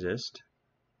doesn't exist,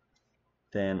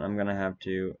 then I'm gonna have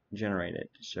to generate it.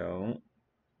 So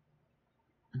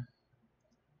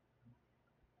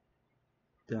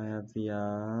I have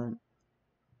the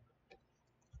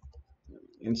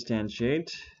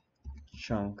instantiate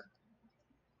chunk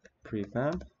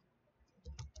prefab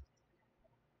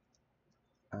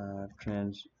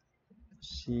trans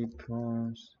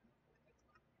cpos.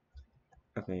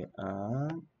 Okay,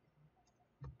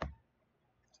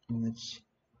 let's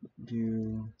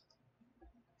do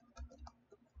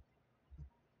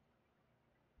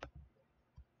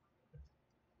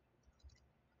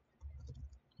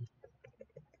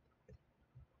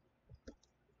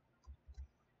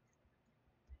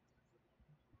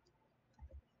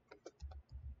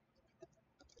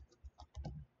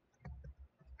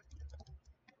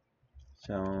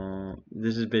so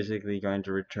this is basically going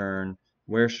to return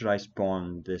where should I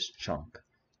spawn this chunk.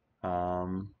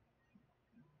 So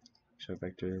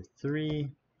vector 3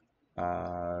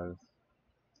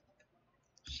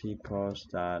 cpos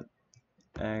dot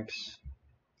x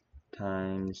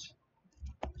times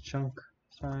chunk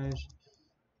size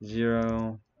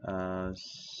 0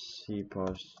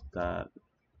 cpos dot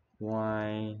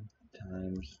y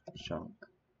times chunk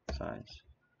size,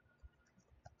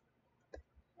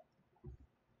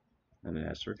 and it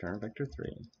has to return vector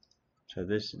 3. So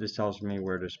this tells me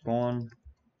where to spawn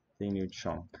the new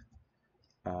chunk.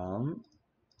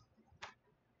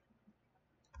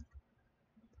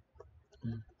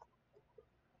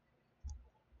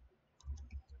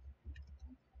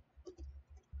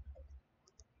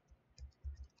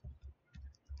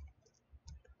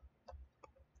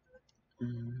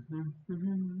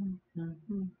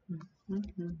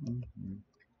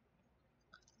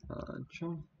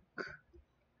 Chunk.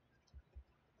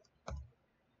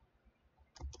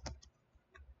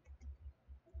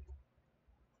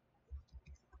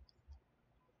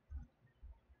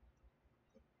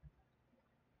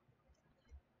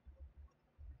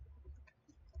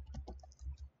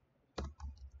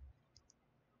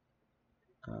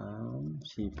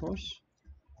 cpos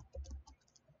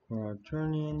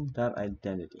quaternion dot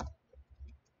identity.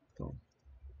 Cool.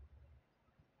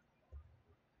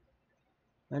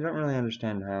 I don't really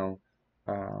understand how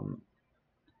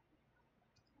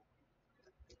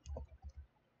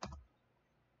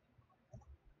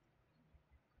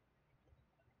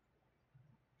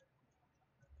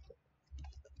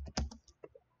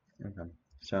okay,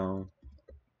 so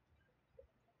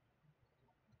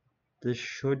this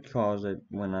should cause it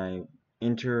when I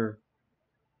enter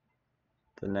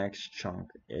the next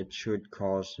chunk, it should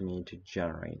cause me to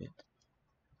generate it.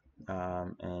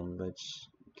 And let's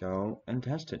go and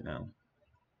test it now.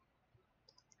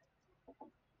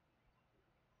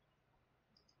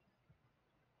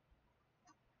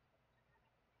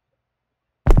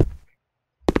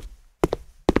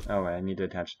 Oh, I need to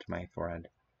attach it to my forehead.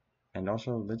 And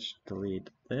also, let's delete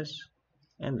this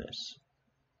and this.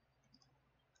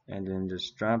 And then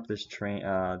just drop this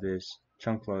this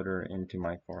chunk loader into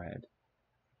my forehead.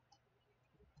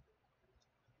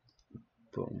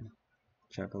 Boom.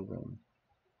 Chuckle boom.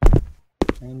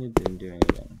 And it didn't do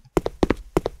anything.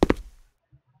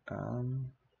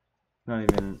 Not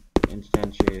even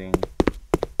instantiating.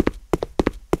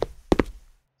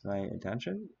 Did I attach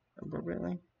it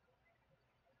appropriately?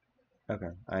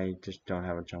 Okay, I just don't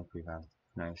have a chunk prefab.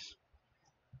 Nice.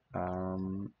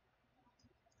 There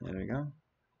we go.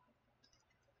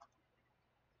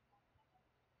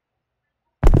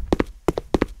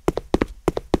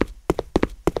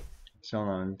 Still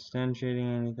not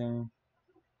instantiating anything.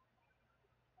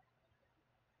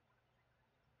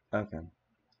 Okay.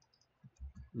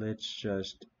 Let's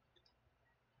just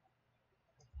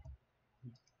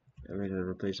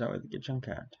replace that with get chunk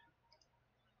cat.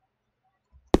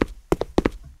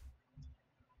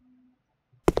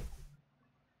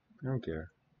 Oh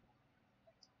dear.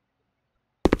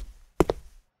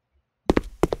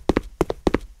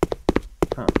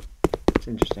 Huh. It's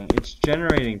interesting. It's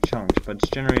generating chunks, but it's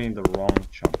generating the wrong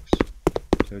chunks.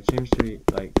 So it seems to be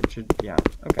like it should. Yeah.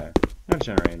 Okay. Not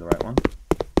generating the right one.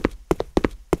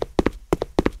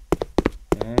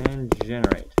 And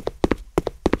generate.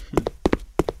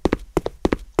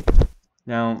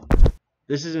 Now,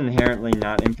 this is inherently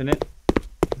not infinite,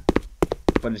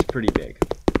 but it's pretty big.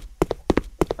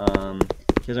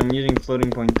 Because I'm using floating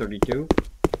point 32.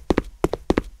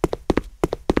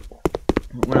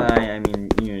 When I mean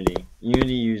Unity.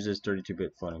 Unity uses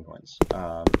 32-bit floating points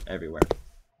everywhere.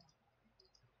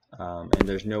 And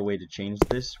there's no way to change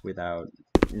this without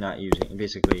not using,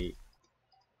 basically.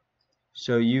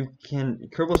 So you can,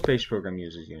 Kerbal Space Program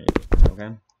uses Unity,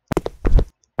 okay?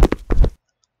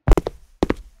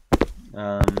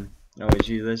 I always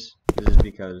use this. This is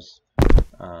because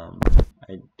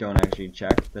I don't actually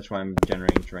check. That's why I'm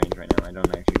generating terrains right now. I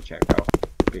don't actually check how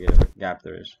big of a gap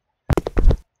there is.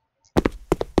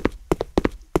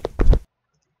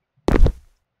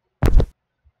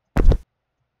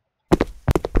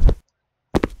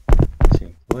 Let's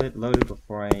see. Will it load it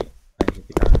before I hit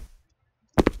the ground?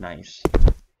 Nice.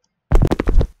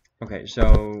 Okay,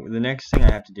 so the next thing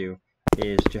I have to do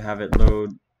is to have it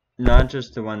load not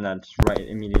just the one that's right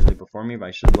immediately before me, but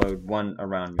I should load one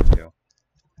around me too.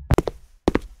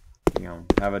 You know,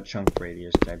 have a chunk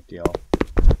radius type deal.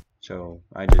 So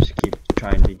I just keep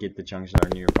trying to get the chunks that are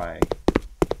nearby,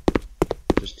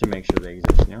 just to make sure they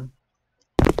exist, you know?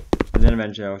 And then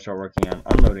eventually I'll start working on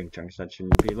unloading chunks that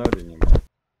shouldn't be loaded anymore.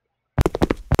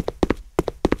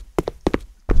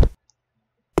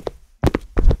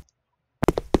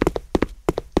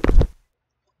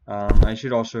 I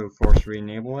should also force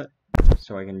re-enable it,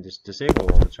 so I can just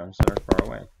disable all the chunks that are far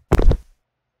away.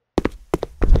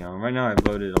 You know, right now I've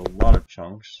loaded a lot of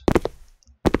chunks.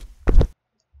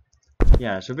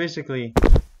 Yeah, so basically,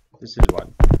 this is what?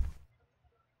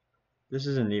 This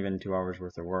isn't even 2 hours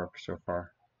worth of work so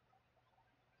far.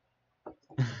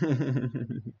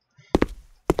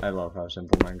 I love how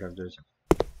simple Minecraft is.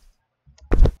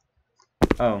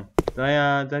 Oh, did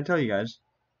I tell you guys?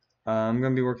 I'm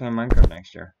gonna be working on Minecraft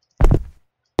next year.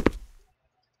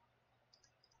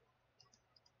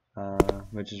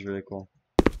 Which is really cool.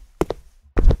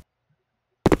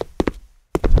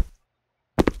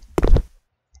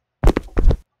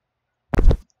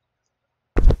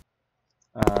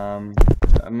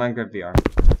 Minecraft VR.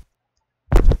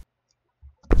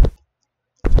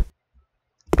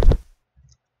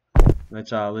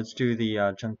 Let's do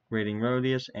the chunk rating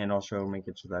radius and also make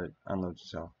it so that it unloads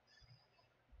itself.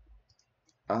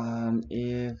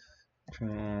 If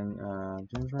transform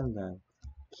the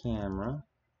camera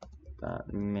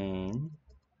dot main.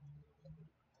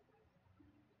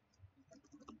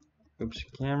 Oops,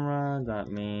 camera dot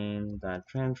main dot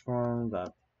transform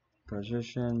dot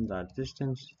position dot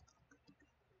distance.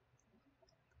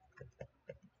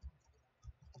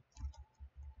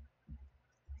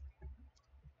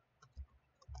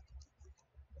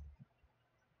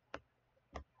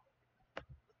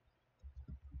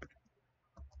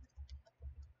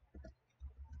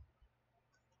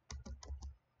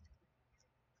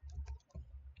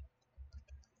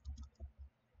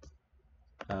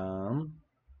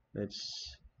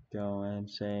 Let's go and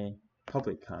say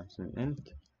public constant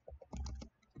int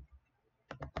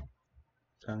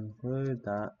include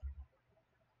that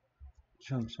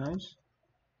chunk size.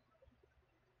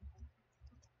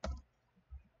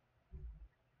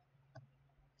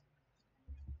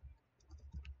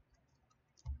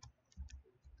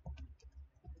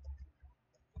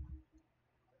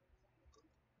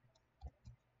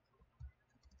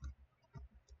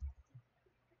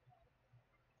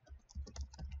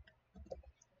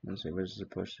 Let's see, what is it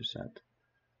supposed to set?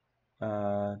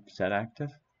 Set active?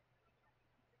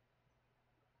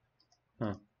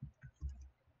 Huh.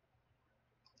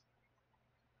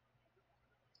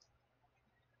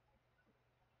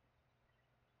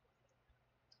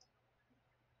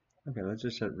 Okay, let's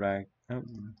just set rag. Oh,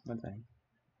 what the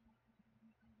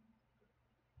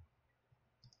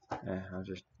heck? I'll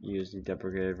just use the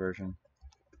deprecated version.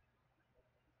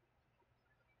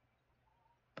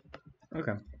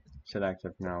 Okay, set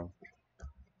active now.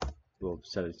 We'll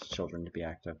set its children to be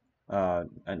active,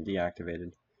 and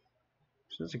deactivated.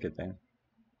 So that's a good thing.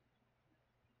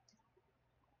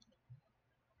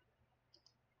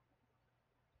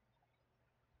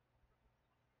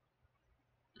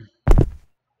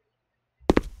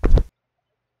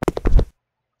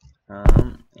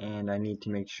 And I need to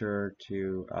make sure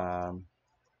to,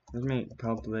 let's make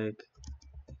public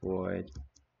void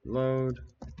load.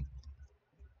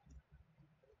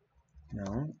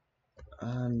 No,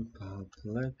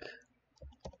 unpublic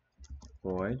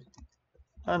void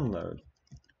unload.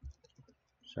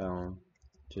 So,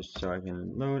 just so I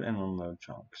can load and unload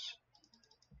chunks.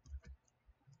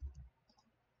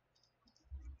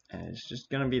 And it's just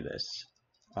gonna be this,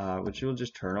 which will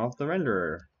just turn off the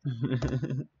renderer.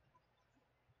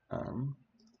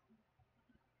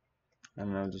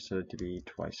 And I'll just set it to be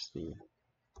twice the.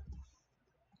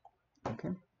 Okay,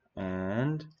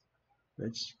 and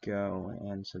let's go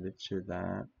and set it to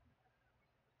that.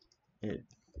 It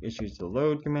issues the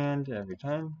load command every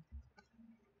time,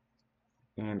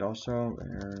 and also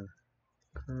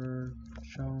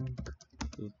chunk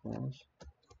equals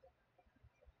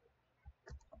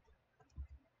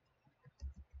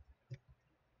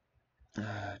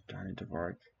Darn it,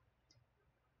 Dvorak.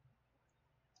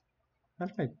 How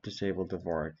do I disable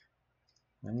Dvorak?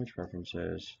 Language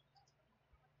preferences.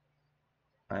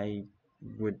 I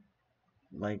would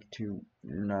like to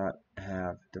not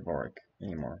have Dvorak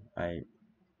anymore.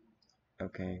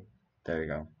 Okay, there you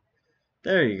go.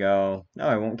 There you go. Now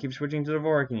I won't keep switching to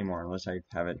Dvorak anymore unless I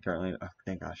have it currently. Oh,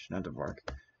 thank gosh, not Dvorak.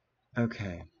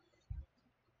 Okay.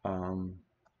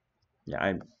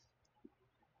 Yeah,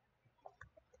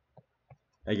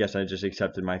 I guess I just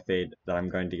accepted my fate that I'm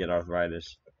going to get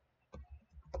arthritis.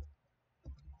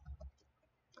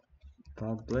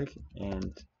 Public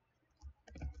and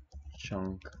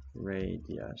chunk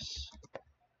radius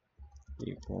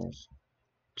equals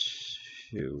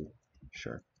 2.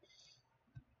 Sure.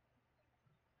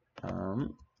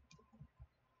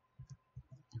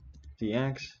 The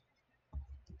x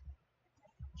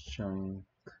chunk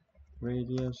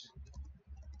radius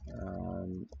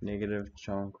negative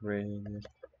chunk radius,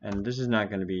 and this is not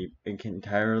going to be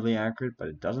entirely accurate, but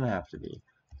it doesn't have to be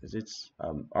because it's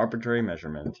arbitrary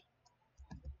measurement.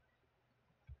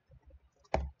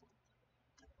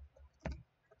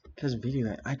 Because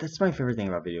that's my favorite thing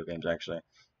about video games actually,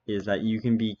 is that you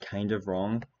can be kind of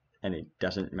wrong and it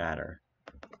doesn't matter.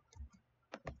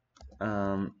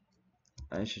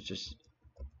 I should just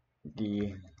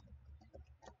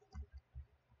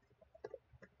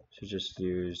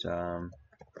use the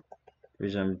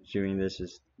reason I'm doing this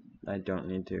is I don't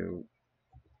need to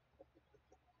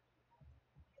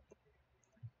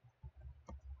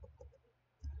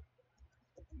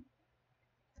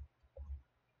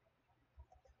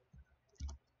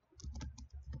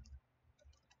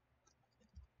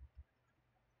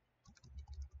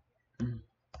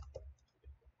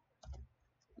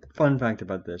fun fact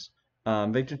about this.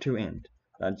 Vector2int,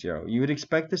 that's 0. You would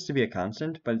expect this to be a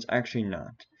constant, but it's actually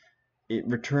not. It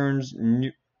returns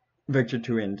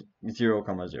vector2int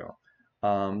 0, 0.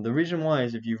 The reason why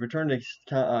is if you return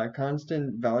a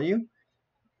constant value,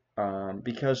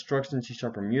 because structs in C#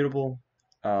 are mutable,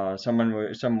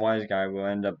 some wise guy will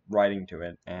end up writing to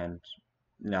it, and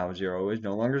now 0 is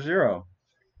no longer 0.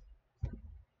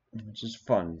 Which is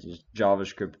fun. Just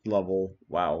JavaScript level.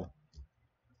 Wow.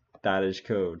 That is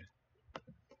code.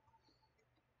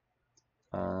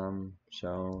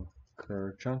 So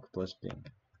cur chunk plus ding.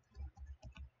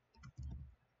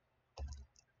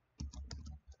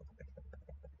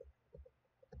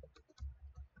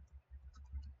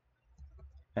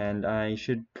 And I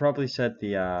should probably set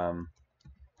the I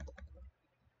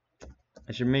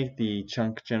should make the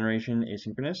chunk generation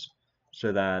asynchronous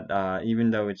so that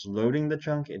even though it's loading the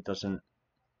chunk, it doesn't.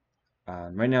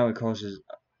 Right now, it causes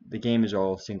the game is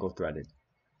all single-threaded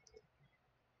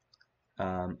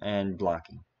and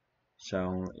blocking.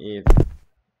 So if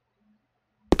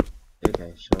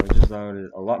okay, so it just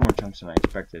loaded a lot more chunks than I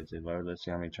expected it to load. Let's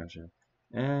see how many chunks.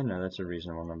 And no, that's a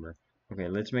reasonable number. Okay,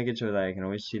 let's make it so that I can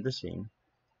always see the scene.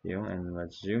 And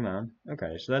let's zoom out.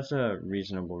 Okay, so that's a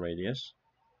reasonable radius.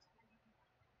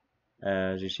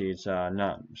 As you see, it's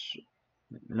not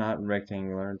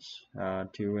rectangular. It's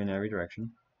 2 in every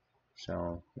direction.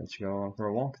 So let's go for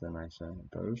a walk then, I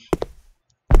suppose.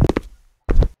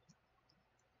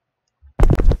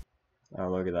 Oh,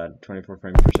 look at that, 24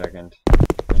 frames per second.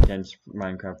 Intense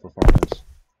Minecraft performance.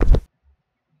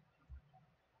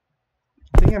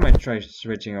 I think I might try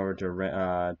switching over to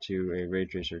a ray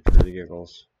tracer for the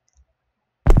giggles.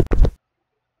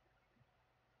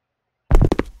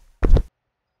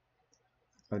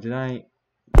 Oh, did I?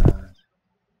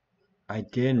 I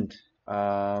didn't.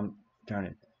 Darn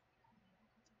it.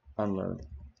 Unload.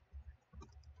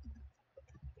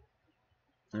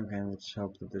 Okay, let's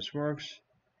hope that this works.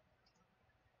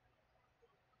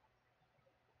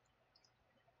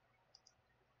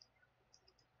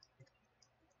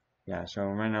 Yeah, so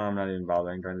right now I'm not even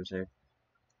bothering trying to save.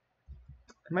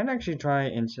 I might actually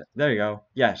try there you go.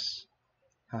 Yes.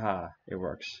 Haha, it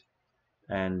works.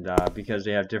 And because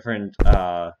they have different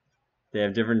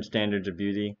standards of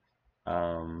beauty.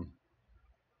 So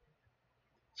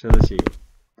let's see.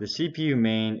 The CPU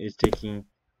main is taking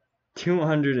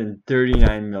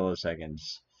 239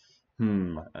 milliseconds.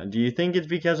 Do you think it's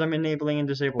because I'm enabling and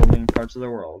disabling parts of the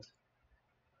world?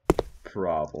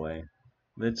 Probably.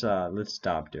 Let's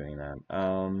stop doing that.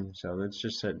 So let's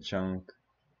just set chunk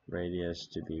radius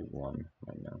to be 1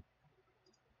 right now.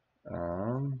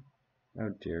 Oh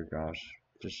dear gosh.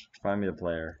 Just find me the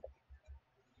player.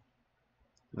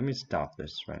 Let me stop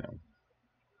this right now.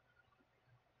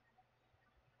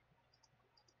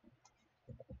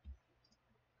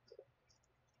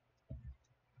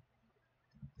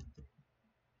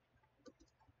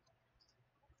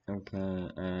 Okay,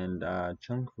 and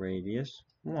chunk radius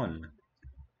 1.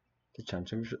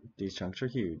 These chunks are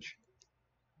huge.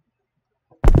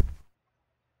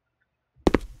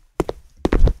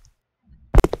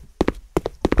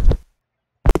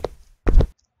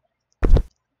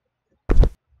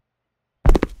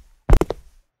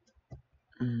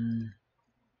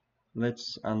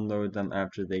 Let's unload them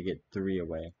after they get 3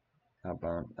 away. How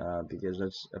about, because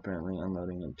that's apparently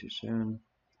unloading them too soon.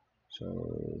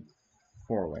 So,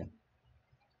 4 away.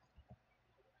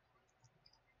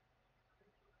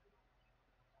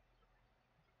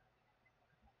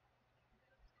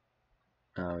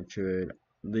 Now it should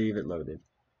leave it loaded.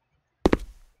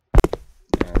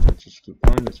 And let's just keep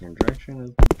going the same direction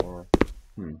as before.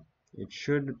 It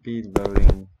should be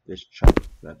loading this chunk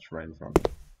that's right in front of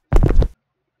me.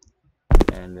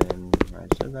 And then when I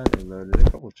said that, it loaded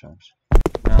a couple chunks.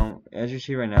 Now, as you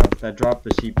see right now, that dropped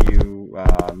the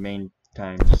CPU main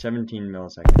time to 17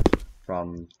 milliseconds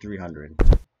from 300.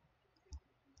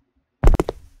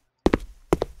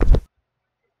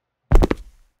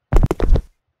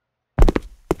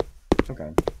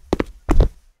 Okay.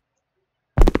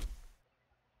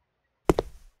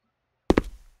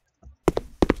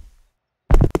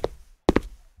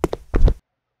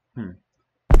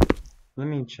 Let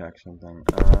me check something.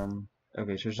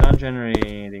 Okay, so it's not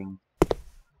generating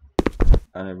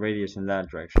a radius in that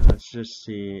direction. Let's just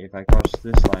see if I cross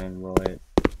this line, will it?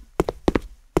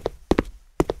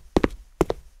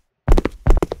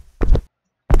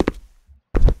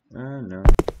 No,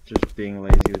 just being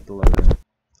lazy with the loading.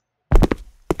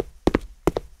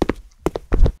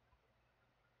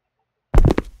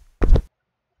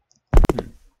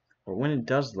 But when it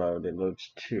does load, it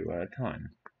loads 2 at a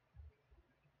time.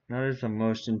 That is the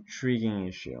most intriguing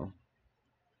issue.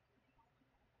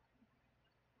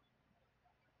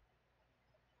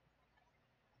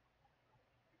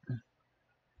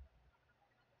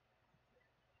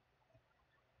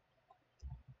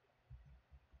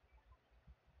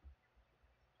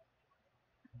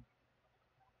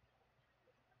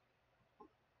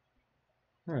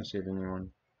 I don't see the new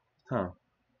one. Huh.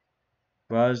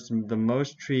 Was the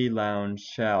most tree lounge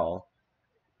shell.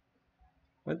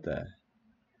 What the?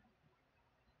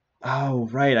 Oh,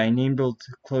 right, I enabled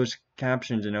closed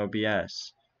captions in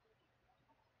OBS.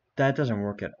 That doesn't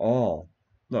work at all.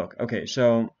 Look, okay,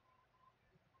 so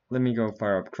let me go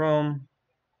fire up Chrome.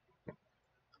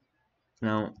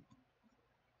 Now,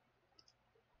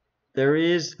 there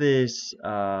is this,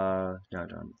 no,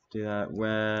 don't do that,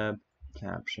 web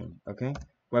caption, okay?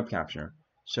 Web captioner.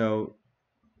 So,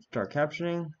 start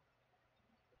captioning.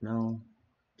 No,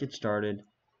 get started.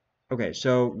 Okay,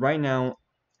 so right now,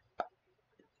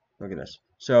 look at this.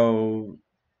 So,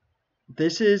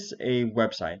 this is a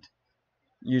website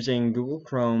using Google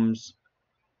Chrome's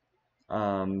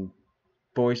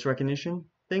voice recognition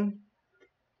thing,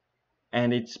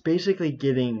 and it's basically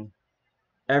getting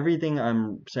everything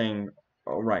I'm saying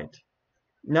right.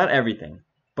 Not everything,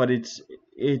 but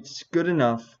it's good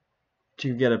enough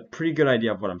to get a pretty good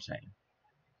idea of what I'm saying.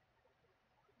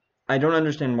 I don't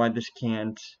understand why this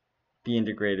can't be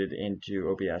integrated into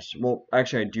OBS. Well,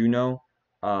 actually, I do know.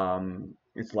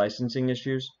 It's licensing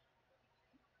issues.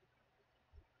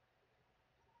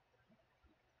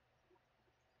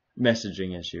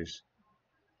 Messaging issues.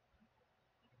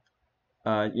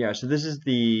 Yeah, so this is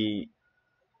the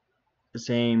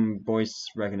same voice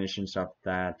recognition stuff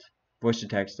that voice to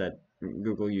text that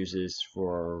Google uses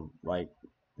for like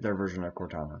their version of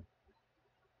Cortana.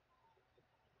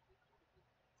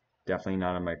 Definitely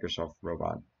not a Microsoft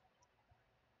robot.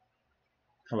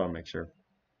 Hello, Mixer.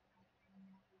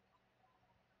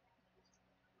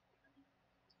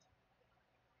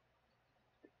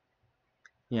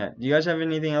 Yeah, do you guys have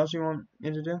anything else you want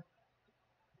me to do?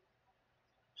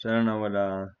 So I don't know what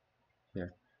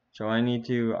here. So I need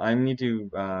to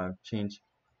change.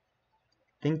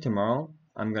 I think tomorrow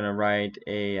I'm gonna write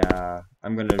a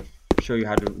I'm gonna show you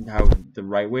how the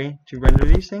right way to render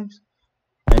these things,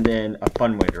 and then a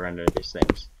fun way to render these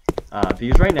things.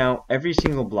 Because right now every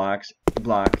single block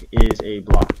is a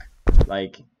block.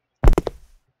 Like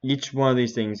each one of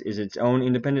these things is its own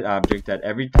independent object that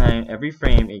every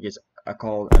frame it gets a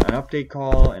call, an update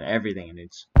call, and everything, and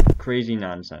it's crazy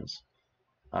nonsense.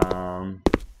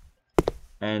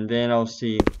 And then I'll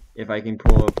see if I can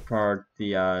pull apart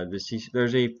the C.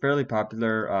 There's a fairly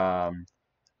popular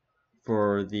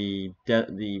for the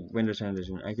Windows 10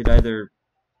 edition. I could either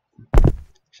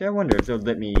actually I wonder if they'll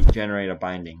let me generate a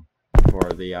binding for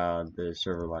the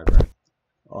server library.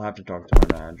 I'll have to talk to my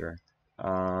manager.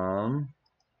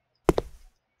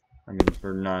 I mean,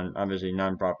 for obviously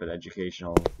non-profit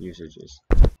educational usages.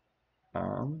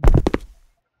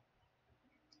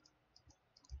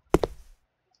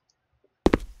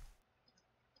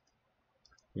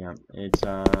 Yeah, it's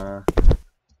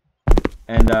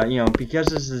and you know, because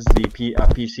this is the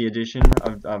PC edition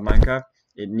of Minecraft,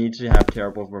 it needs to have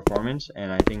terrible performance,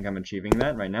 and I think I'm achieving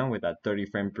that right now with that 30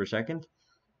 frames per second.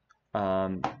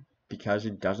 Um, because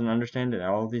it doesn't understand that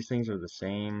all of these things are the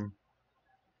same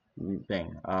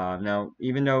thing. Now,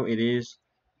 even though it's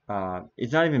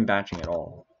not even batching at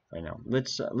all right now.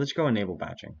 Let's go enable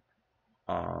batching.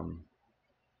 Um,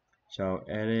 so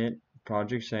edit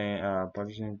project saying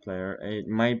player. It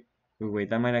might wait.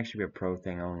 That might actually be a pro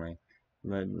thing only.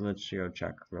 Let's go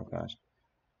check real fast.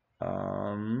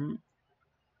 Um,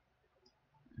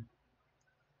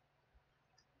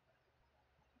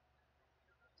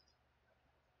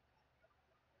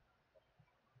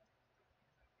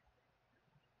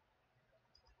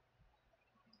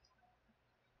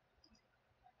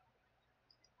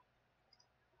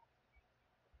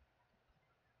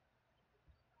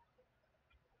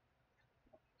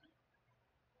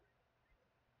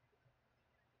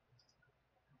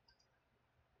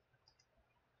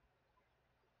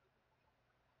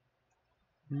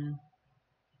 hmm,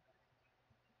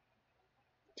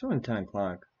 it's only 10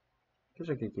 o'clock. Guess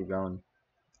I could keep going.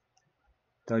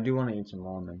 Though I do want to eat some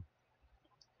ramen.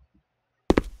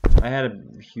 I had a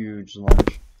huge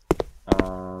lunch.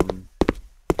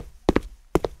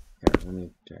 Here, let me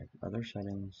check other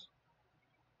settings.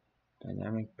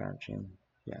 Dynamic batching.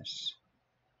 Yes.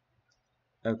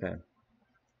 Okay.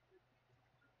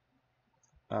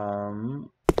 Um,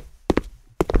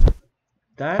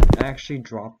 that actually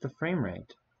dropped the frame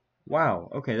rate. Wow.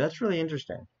 Okay, that's really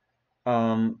interesting.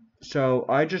 So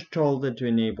I just told it to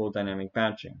enable dynamic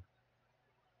batching,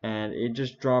 and it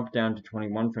just dropped down to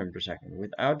 21 frames per second.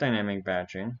 Without dynamic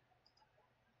batching,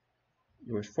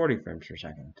 it was 40 frames per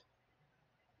second.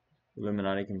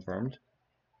 Illuminati confirmed.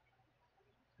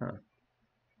 Huh.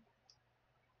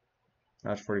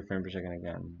 That's 40 frames per second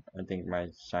again. I think my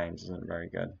science isn't very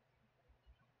good.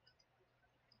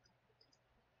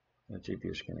 The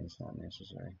GPU scanning is not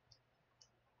necessary.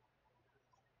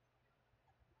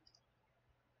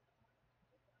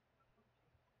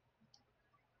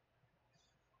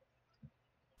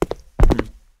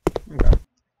 Okay.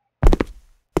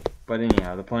 But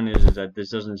anyhow, the point is that this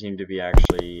doesn't seem to be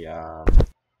actually.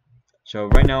 So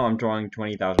right now I'm drawing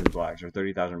 20,000 blocks or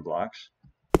 30,000 blocks,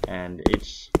 and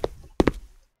it's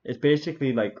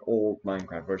basically like old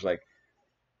Minecraft, where it's like,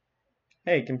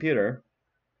 hey computer,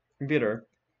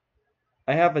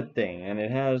 I have a thing, and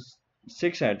it has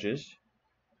 6 edges,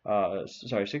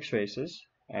 sorry, 6 faces,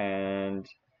 and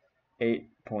 8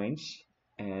 points,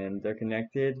 and they're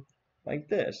connected like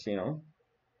this, you know,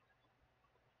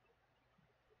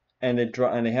 and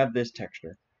they have this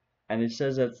texture, and it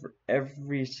says that for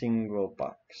every single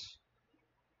box,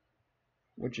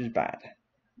 which is bad.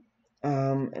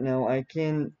 Now I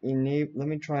can enable, let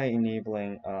me try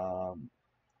enabling,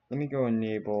 let me go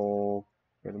enable,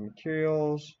 go to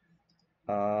materials,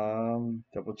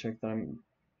 double check that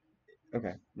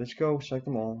okay, let's go select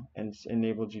them all and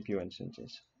enable GPU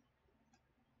instances.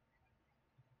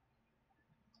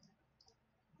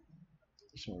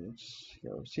 So let's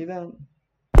go see that.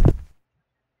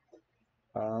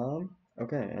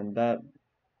 Okay, and that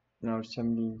now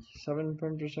 77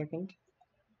 frames per second.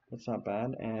 That's not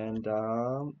bad, and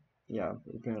yeah,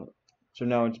 so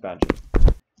now it's batching.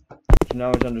 So now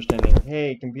it's understanding,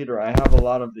 hey computer, I have a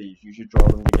lot of these, you should draw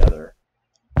them together.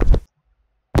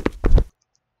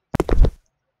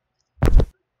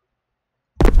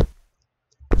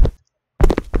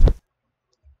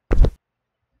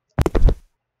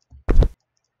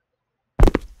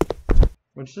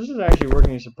 Which this is actually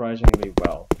working surprisingly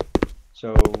well.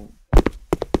 So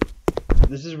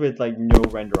this is with like no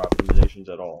render optimizations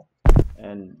at all.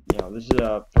 And you know, this is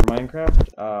for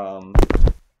Minecraft,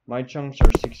 my chunks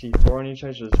are 64 on each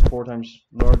side, so it's 4 times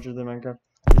larger than Minecraft.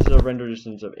 This is a render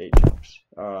distance of 8 chunks.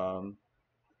 Right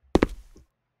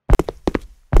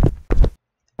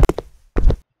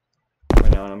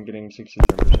now, and I'm getting 60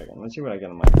 frames per second. Let's see what I get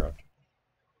in Minecraft.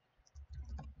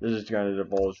 This is going to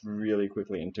divulge really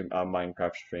quickly into a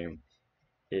Minecraft stream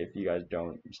if you guys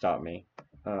don't stop me.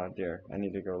 Dear, I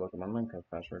need to go look at my Minecraft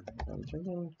password. 1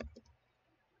 second.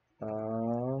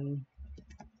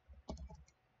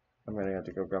 I'm gonna have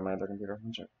to go grab my other computer.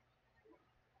 1 second.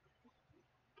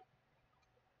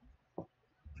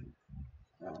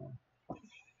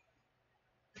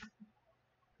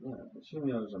 Yeah, assume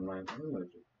there's a Minecraft.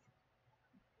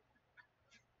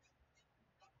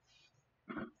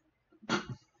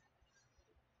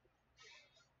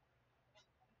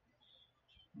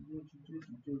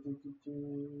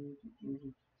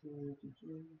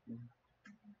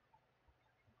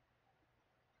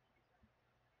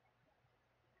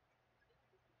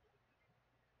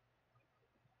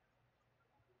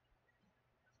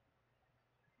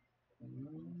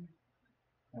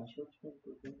 password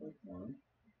one.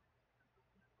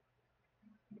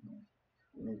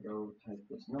 Let me go type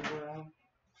this number out.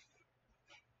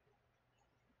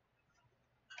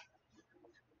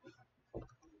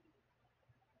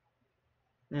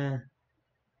 Yeah.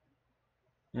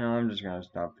 I'm just gonna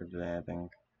stop for today, I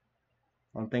think.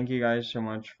 Well, thank you guys so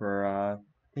much for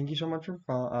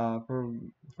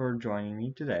for joining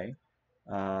me today.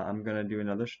 I'm gonna do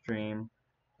another stream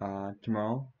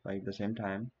tomorrow, like the same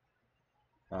time.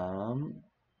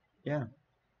 Yeah.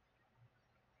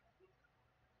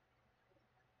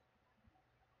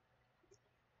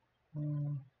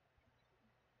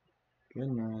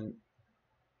 Good night.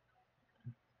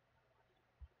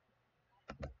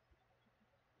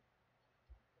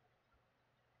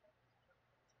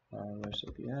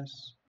 Recipe yes.